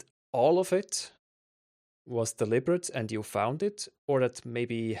think that all of it was deliberate and you found it, or that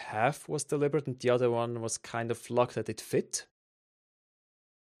maybe half was deliberate and the other one was kind of luck that it fit?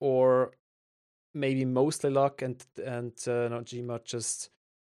 Or maybe mostly luck and Nojima just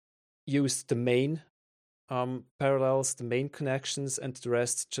used the main parallels, the main connections, and the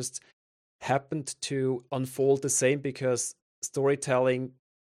rest just happened to unfold the same because storytelling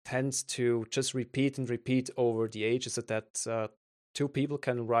tends to just repeat and repeat over the ages, so that two people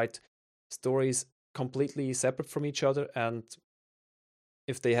can write stories completely separate from each other, and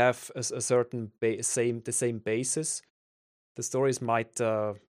if they have a certain the same basis, the stories might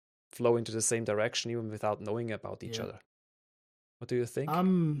flow into the same direction even without knowing about each other. What do you think?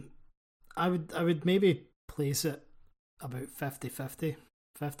 I would maybe place it about 50-50.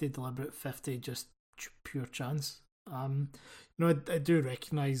 50 deliberate, 50 just pure chance. You know, I do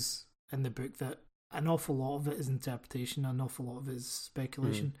recognise in the book that an awful lot of it is interpretation, an awful lot of it is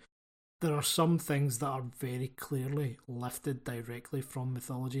speculation. There are some things that are very clearly lifted directly from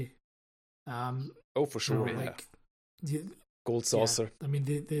mythology. Oh, for sure, you know, like Gold Saucer. Yeah, I mean,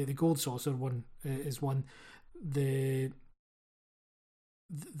 the Gold Saucer one is one. The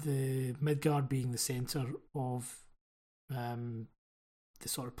Midgard being the centre of the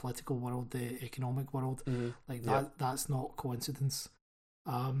sort of political world, the economic world, like that's not coincidence.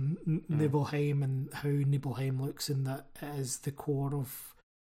 Nibelheim and how Nibelheim looks, and that it is the core of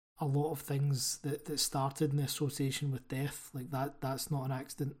a lot of things that started in the association with death, like that's not an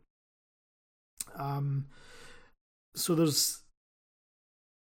accident. So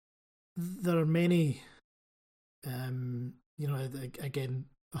there are many, you know, again,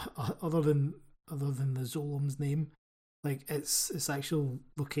 other than the Zolam's name, like its actual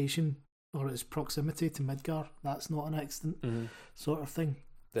location or its proximity to Midgar, that's not an accident, sort of thing.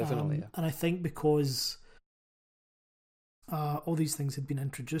 Definitely, yeah. And I think because all these things had been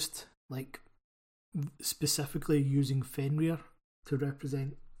introduced, like specifically using Fenrir to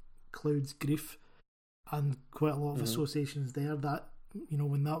represent Cloud's grief, and quite a lot of associations there, that, you know,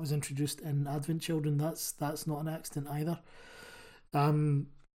 when that was introduced in Advent Children, that's not an accident either. The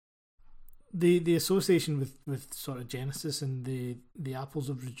association with sort of Genesis and the apples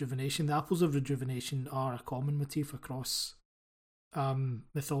of rejuvenation. The apples of rejuvenation are a common motif across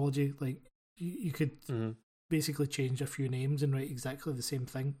mythology. Like you could basically change a few names and write exactly the same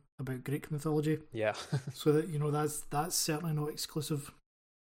thing about Greek mythology. Yeah. So that that's certainly not exclusive.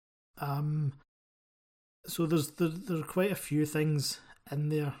 So there are quite a few things in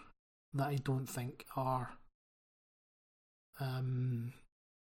there that I don't think are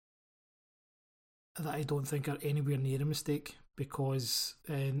anywhere near a mistake, because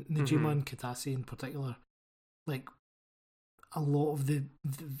Najima and Katasi in particular, like a lot of the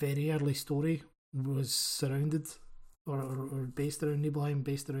very early story was surrounded or based around Nibelheim,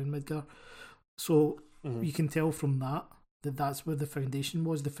 based around Midgar. So you can tell from that's where the foundation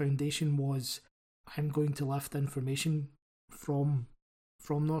was. The foundation was, I'm going to lift information from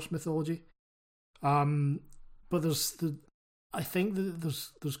Norse mythology. But I think that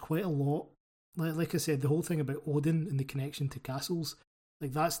there's quite a lot. Like I said, the whole thing about Odin and the connection to castles,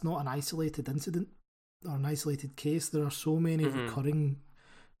 like that's not an isolated incident or an isolated case. There are so many recurring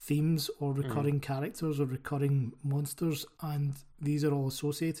themes or recurring characters or recurring monsters, and these are all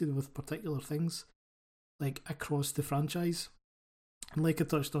associated with particular things, like across the franchise. And like I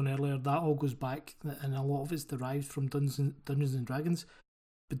touched on earlier, that all goes back, and a lot of it's derived from Dungeons and Dragons.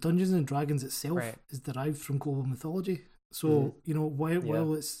 But Dungeons and Dragons itself is derived from global mythology. So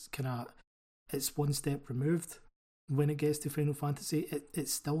while it's it's one step removed when it gets to Final Fantasy, it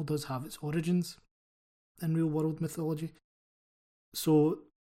still does have its origins in real world mythology. So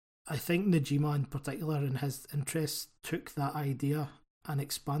I think Najima in particular, in his interests, took that idea and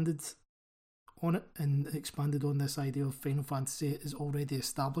expanded on it, and expanded on this idea of Final Fantasy is already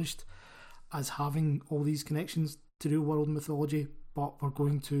established as having all these connections to real world mythology, but we're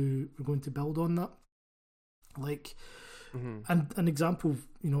going to build on that. Like and an example,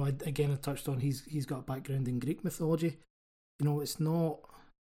 I touched on, he's got a background in Greek mythology. It's not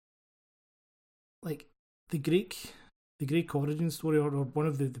like the Greek origin story, or one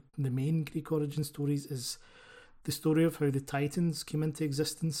of the main Greek origin stories is the story of how the Titans came into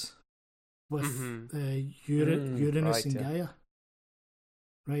existence with Uranus and Gaia.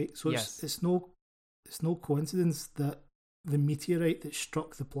 Right? So it's no coincidence that the meteorite that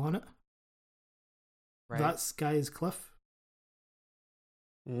struck the planet, that's Gaia's cliff.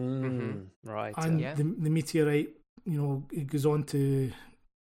 Right. And the meteorite, it goes on to,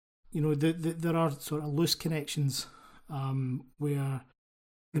 there are sort of loose connections where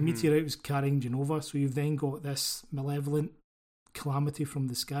the meteorite was carrying Genova, so you've then got this malevolent calamity from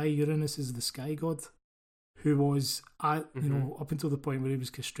the sky. Uranus is the sky god, who was up until the point where he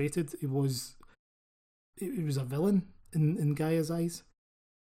was castrated, he was a villain in Gaia's eyes.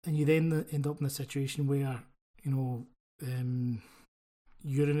 And you then end up in a situation where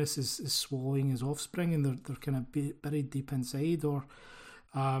Uranus is swallowing his offspring, and they're kind of buried deep inside, or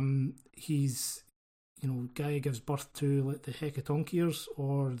he's Gaia gives birth to like the Hecatoncheires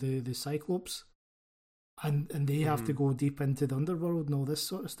or the Cyclopes, and they have to go deep into the underworld and all this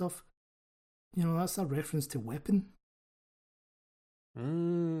sort of stuff. That's a reference to Weapon.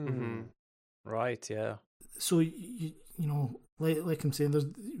 Right, yeah. So like I'm saying,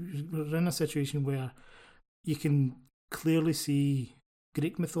 we're in a situation where you can clearly see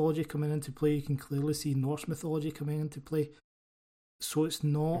Greek mythology coming into play. You can clearly see Norse mythology coming into play. So it's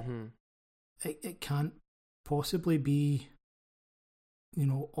not. It can't possibly be.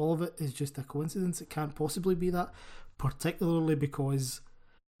 All of it is just a coincidence. It can't possibly be that, particularly because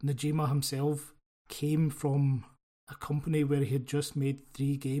Najima himself came from a company where he had just made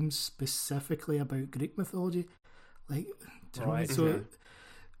 3 games specifically about Greek mythology. Like, so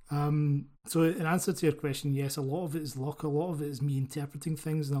in answer to your question, yes, a lot of it is luck, a lot of it is me interpreting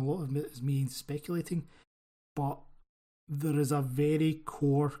things, and a lot of it is me speculating. But there is a very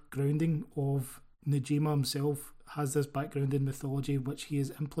core grounding of Najima himself has this background in mythology which he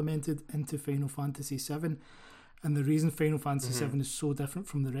has implemented into Final Fantasy VII. And the reason Final Fantasy VII is so different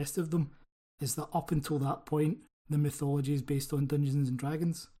from the rest of them is that up until that point, the mythology is based on Dungeons and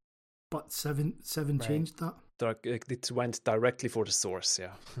Dragons. But seven changed that. It went directly for the source,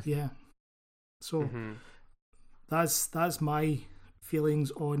 yeah. Yeah. So that's my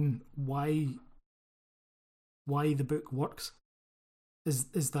feelings on why the book works.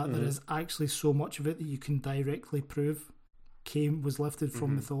 Is that there is actually so much of it that you can directly prove was lifted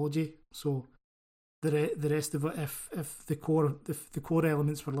from mythology. So the rest of it, if the core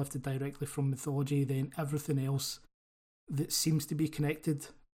elements were lifted directly from mythology, then everything else that seems to be connected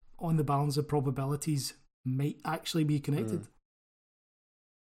on the balance of probabilities might actually be connected.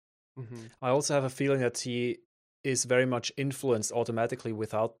 I also have a feeling that is very much influenced automatically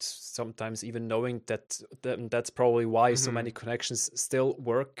without sometimes even knowing that. That's probably why so many connections still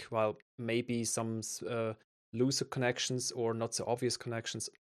work, while maybe some looser connections or not so obvious connections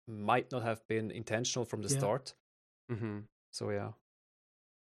might not have been intentional from the start. So yeah,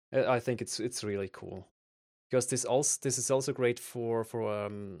 I think it's really cool, because this is also great for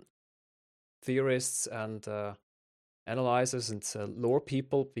theorists and analyzers and lore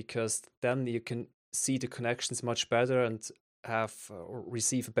people, because then you can see the connections much better and have or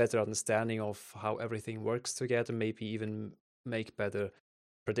receive a better understanding of how everything works together, maybe even make better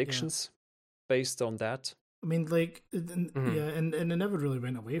predictions based on that. I mean, like, and it never really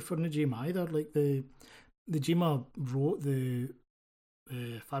went away for Najima either. Like, the Najima wrote the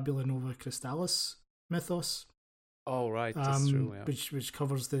Fabula Nova Crystallis mythos. Oh, right, that's true, yeah. Which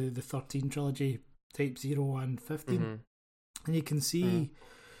covers the 13 trilogy, type 0 and 15. And you can see,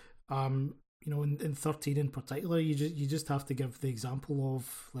 in 13 in particular, you just have to give the example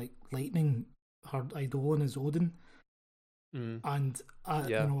of, like, Lightning, her Eidolon is Odin. And,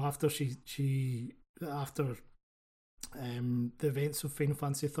 after after the events of Final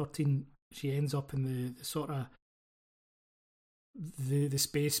Fantasy 13, she ends up in the sort of the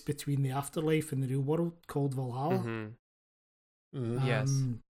space between the afterlife and the real world called Valhalla. Yes.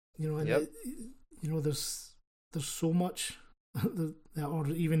 There's so much, or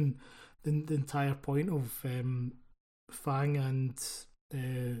even the entire point of Fang and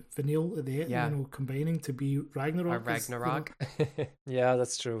Vanille at the end, combining to be Ragnarok. Ragnarok. Yeah,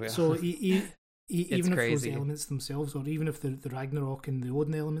 that's true. Yeah. So even if those elements themselves, or even if the Ragnarok and the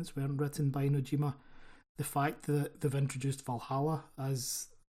Odin elements weren't written by Nojima, the fact that they've introduced Valhalla as,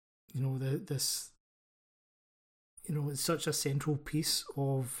 it's such a central piece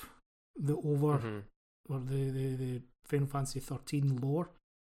of the or the Final Fantasy 13 lore.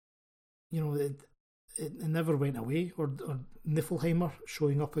 It never went away, or Niflheimer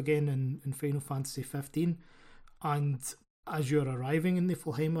showing up again in Final Fantasy 15, and as you're arriving in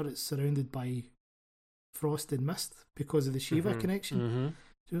Niflheimer, it's surrounded by frost and mist because of the Shiva connection.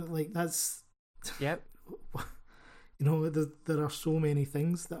 Like, that's... Yep. There are so many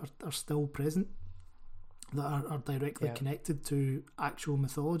things that are still present that are directly connected to actual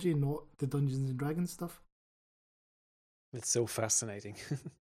mythology, not the Dungeons and Dragons stuff. It's so fascinating.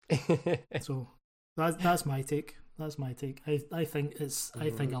 So that's my take. That's my take. I think I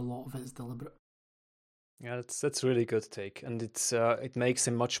think a lot of it is deliberate. Yeah, that's really good take, and it makes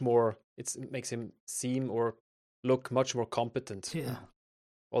him much more. It makes him seem or look much more competent. Yeah.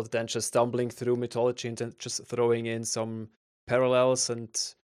 Other than just stumbling through mythology and then just throwing in some parallels, and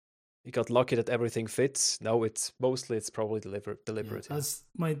he got lucky that everything fits. No, it's probably deliberate. Yeah, that's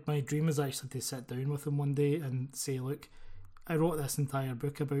my dream is actually to sit down with him one day and say, look, I wrote this entire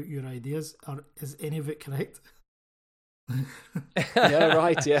book about your ideas. Is any of it correct? Yeah,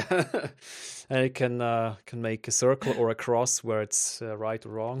 right. Yeah, and it can make a circle or a cross where it's right or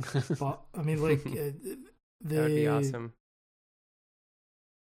wrong. But I mean, like, that would be awesome.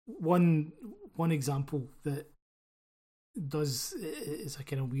 One example that is a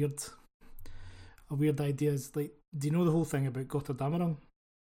kind of weird idea is, like, do you know the whole thing about Gotterdammerung?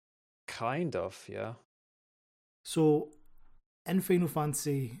 Kind of, yeah. So in Final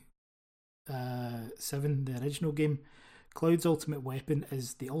Fantasy 7, the original game, Cloud's ultimate weapon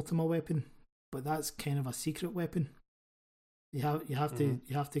is the Ultima weapon, but that's kind of a secret weapon. You have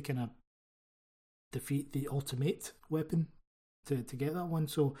to kind of defeat the ultimate weapon to get that one.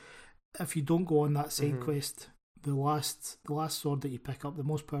 So if you don't go on that side quest, the last sword that you pick up, the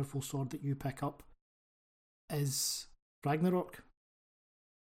most powerful sword that you pick up, is Ragnarok.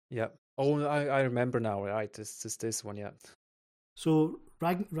 Yeah. Oh, I remember now. Right, it's this one. Yeah. So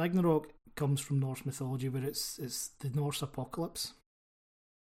Ragnarok comes from Norse mythology, where it's the Norse apocalypse.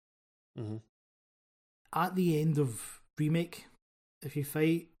 At the end of Remake, if you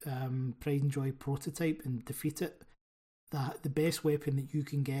fight Pride and Joy Prototype and defeat it, the best weapon that you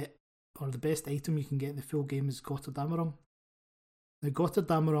can get, or the best item you can get in the full game, is Gotterdammerung. Now,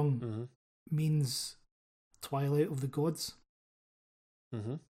 Gotterdammerung means Twilight of the Gods.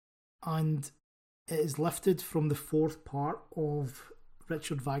 And it is lifted from the fourth part of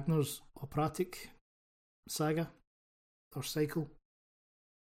Richard Wagner's operatic saga, or cycle,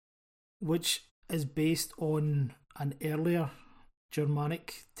 which is based on an earlier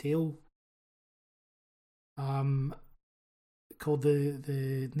Germanic tale called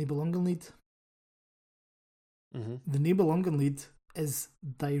the Nibelungenlied. The Nibelungenlied is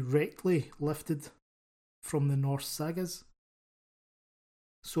directly lifted from the Norse sagas.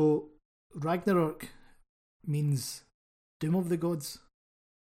 So Ragnarok means Doom of the Gods.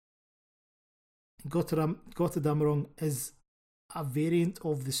 Götterdämmerung is a variant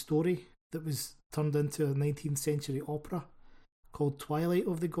of the story that was turned into a 19th century opera called Twilight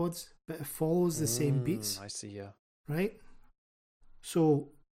of the Gods, but it follows the same beats. I see, yeah. Right? So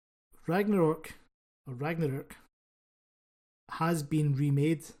Ragnarok has been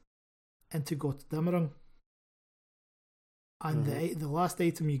remade into Götterdämmerung. And the last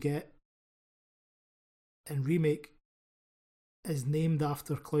item you get in remake is named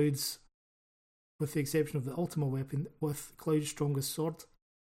after Cloud's, with the exception of the Ultima weapon, with Cloud's strongest sword.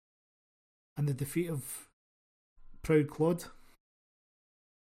 And the defeat of Proud Claude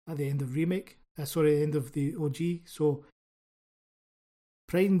at the end of remake. The end of the OG. So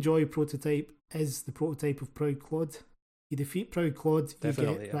Pride and Joy prototype is the prototype of Proud Claude. You defeat Proud Claude, you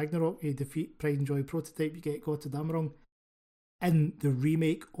get Ragnarok. You defeat Pride and Joy prototype, you get Götterdämmerung. In the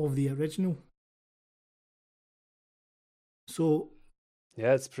remake of the original. So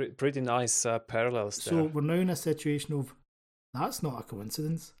yeah, it's pretty nice parallels there. So we're now in a situation of that's not a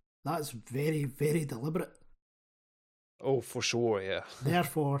coincidence. That's very, very deliberate. Oh, for sure, yeah.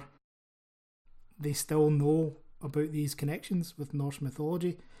 Therefore, they still know about these connections with Norse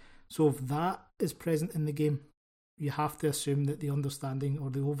mythology. So if that is present in the game, you have to assume that the understanding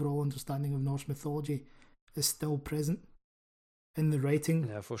or the overall understanding of Norse mythology is still present in the writing.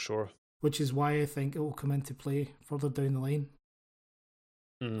 Yeah, for sure. Which is why I think it will come into play further down the line.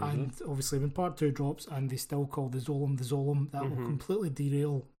 And obviously when part 2 drops and they still call the Zolom, that will completely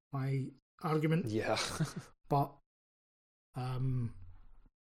derail my argument. Yeah. But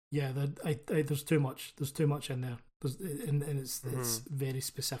yeah, there's too much. There's too much in there. And it's very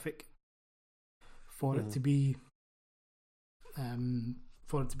specific for it to be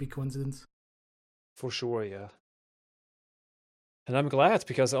coincidence. For sure, yeah. And I'm glad,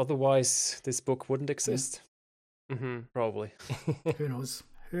 because otherwise this book wouldn't exist. Probably. Who knows?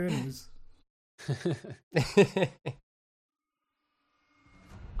 Who knows?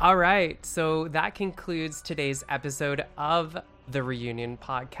 All right, so that concludes today's episode of the Reunion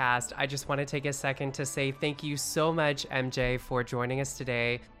Podcast. I just want to take a second to say thank you so much, MJ, for joining us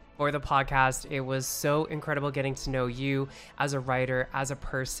today for the podcast. It was so incredible getting to know you as a writer, as a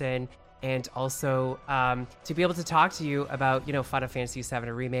person, and also to be able to talk to you about, Final Fantasy VII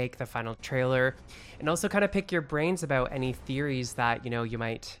Remake, the final trailer, and also kind of pick your brains about any theories that, you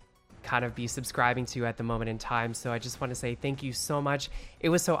might kind of be subscribing to at the moment in time. So I just want to say thank you so much. It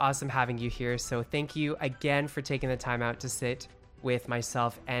was so awesome having you here. So thank you again for taking the time out to sit with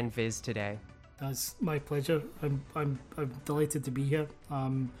myself and Viz today. That's my pleasure. I'm delighted to be here.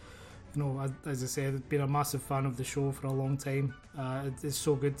 As I said, I've been a massive fan of the show for a long time. It's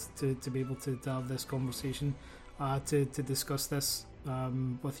so good to be able to have this conversation, to discuss this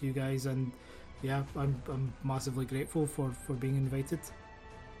with you guys, and yeah, I'm massively grateful for being invited.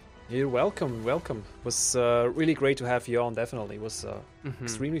 You're welcome. It was really great to have you on, definitely. It was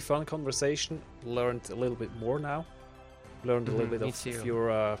extremely fun conversation. Learned a little bit more now. Learned a little bit of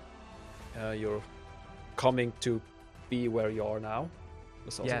your coming to be where you are now. It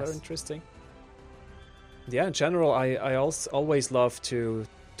was also very interesting. Yeah, in general, I also always love to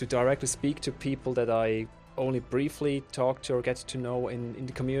directly speak to people that I only briefly talk to or get to know in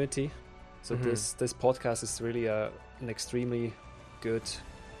the community. So this podcast is really an extremely good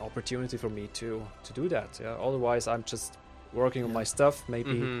opportunity for me to do that. Yeah. Otherwise, I'm just working on my stuff.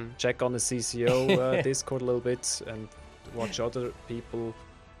 Maybe check on the CCO Discord a little bit and watch other people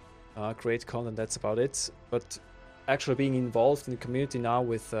create content. That's about it. But actually being involved in the community now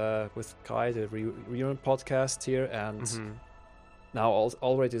with Kai, the Reunion podcast here, and now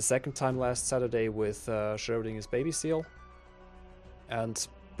already the second time last Saturday with Schrödinger's Baby Seal, and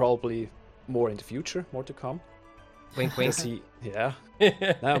probably more in the future, more to come. Wink, wink.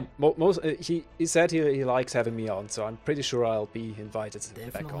 Now, he said he likes having me on, so I'm pretty sure I'll be invited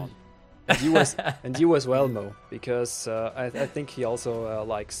back on. And you as well, Mo, because I think he also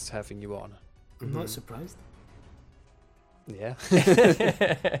likes having you on. I'm not surprised. Yeah.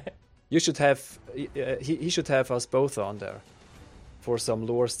 You should have he should have us both on there for some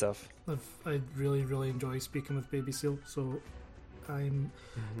lore stuff. I really, really enjoy speaking with Baby Seal, so I'm...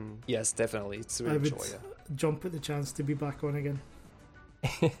 Yes, definitely. It's a real joy. Yeah. Jump at the chance to be back on again.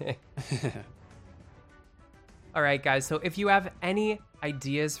 All right, guys. So if you have any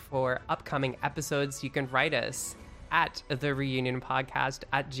ideas for upcoming episodes, you can write us at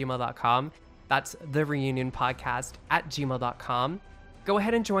thereunionpodcast@gmail.com. That's thereunionpodcast@gmail.com. Go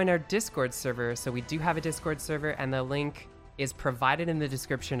ahead and join our Discord server. So we do have a Discord server, and the link is provided in the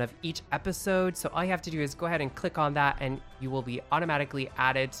description of each episode. So all you have to do is go ahead and click on that and you will be automatically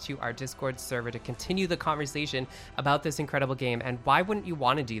added to our Discord server to continue the conversation about this incredible game. And why wouldn't you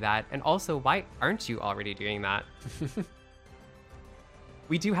want to do that? And also, why aren't you already doing that?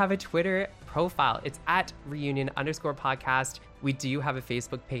 We do have a Twitter profile. It's at reunion_podcast. We do have a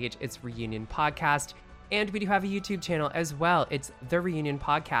Facebook page. It's Reunion Podcast. And we do have a YouTube channel as well. It's The Reunion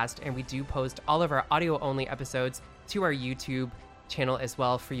Podcast. And we do post all of our audio-only episodes to our YouTube channel as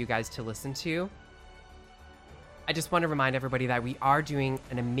well for you guys to listen to. I just want to remind everybody that we are doing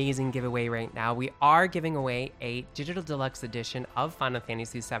an amazing giveaway right now. We are giving away a digital deluxe edition of Final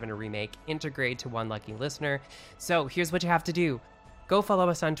Fantasy VII Remake Intergrade to one lucky listener. So here's what you have to do. Go follow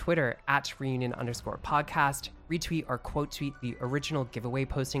us on Twitter at reunion_podcast, retweet or quote tweet the original giveaway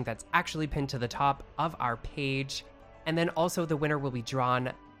posting that's actually pinned to the top of our page. And then also the winner will be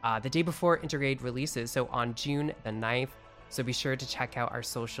drawn the day before Intergrade releases, so on June the 9th. So be sure to check out our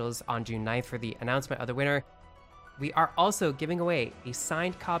socials on June 9th for the announcement of the winner. We are also giving away a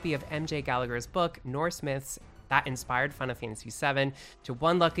signed copy of MJ Gallagher's book, Norse Myths, that inspired Final Fantasy VII, to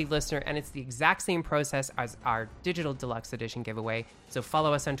one lucky listener, and it's the exact same process as our digital deluxe edition giveaway. So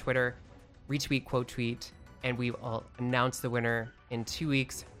follow us on Twitter, retweet, quote tweet, and we will announce the winner in 2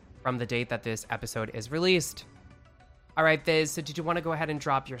 weeks from the date that this episode is released. All right, Viz, so did you want to go ahead and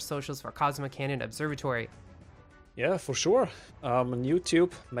drop your socials for Cosmo Canyon Observatory? Yeah, for sure. On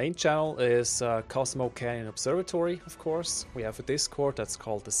YouTube, main channel is Cosmo Canyon Observatory, of course. We have a Discord that's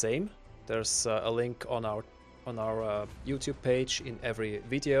called the same. There's a link on our YouTube page in every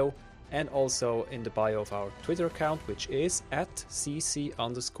video, and also in the bio of our Twitter account, which is at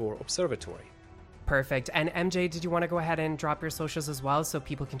cc_observatory. Perfect. And MJ, did you want to go ahead and drop your socials as well so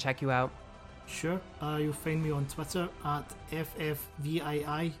people can check you out? Sure. You'll find me on Twitter at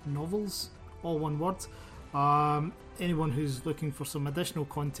FFVII Novels, all one word. Anyone who's looking for some additional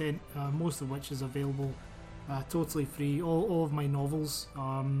content, most of which is available totally free. All of my novels,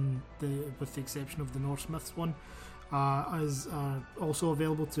 with the exception of the Norse Myths one, is also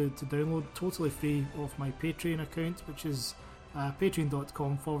available to download totally free off my Patreon account, which is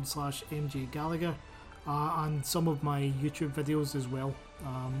patreon.com/MJ Gallagher, and some of my YouTube videos as well,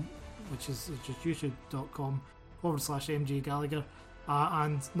 which is just youtube.com/MJ Gallagher.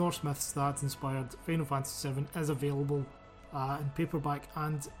 And Norse Myths that inspired Final Fantasy VII is available in paperback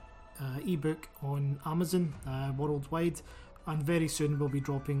and ebook on Amazon worldwide, and very soon we'll be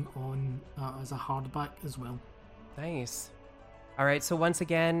dropping on as a hardback as well. Nice. All right, so once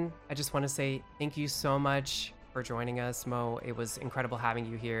again, I just want to say thank you so much for joining us, Mo. It was incredible having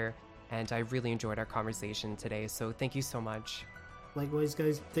you here, and I really enjoyed our conversation today, so thank you so much. Likewise,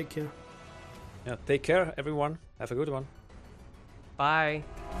 guys. Take care. Yeah, take care, everyone. Have a good one. Bye.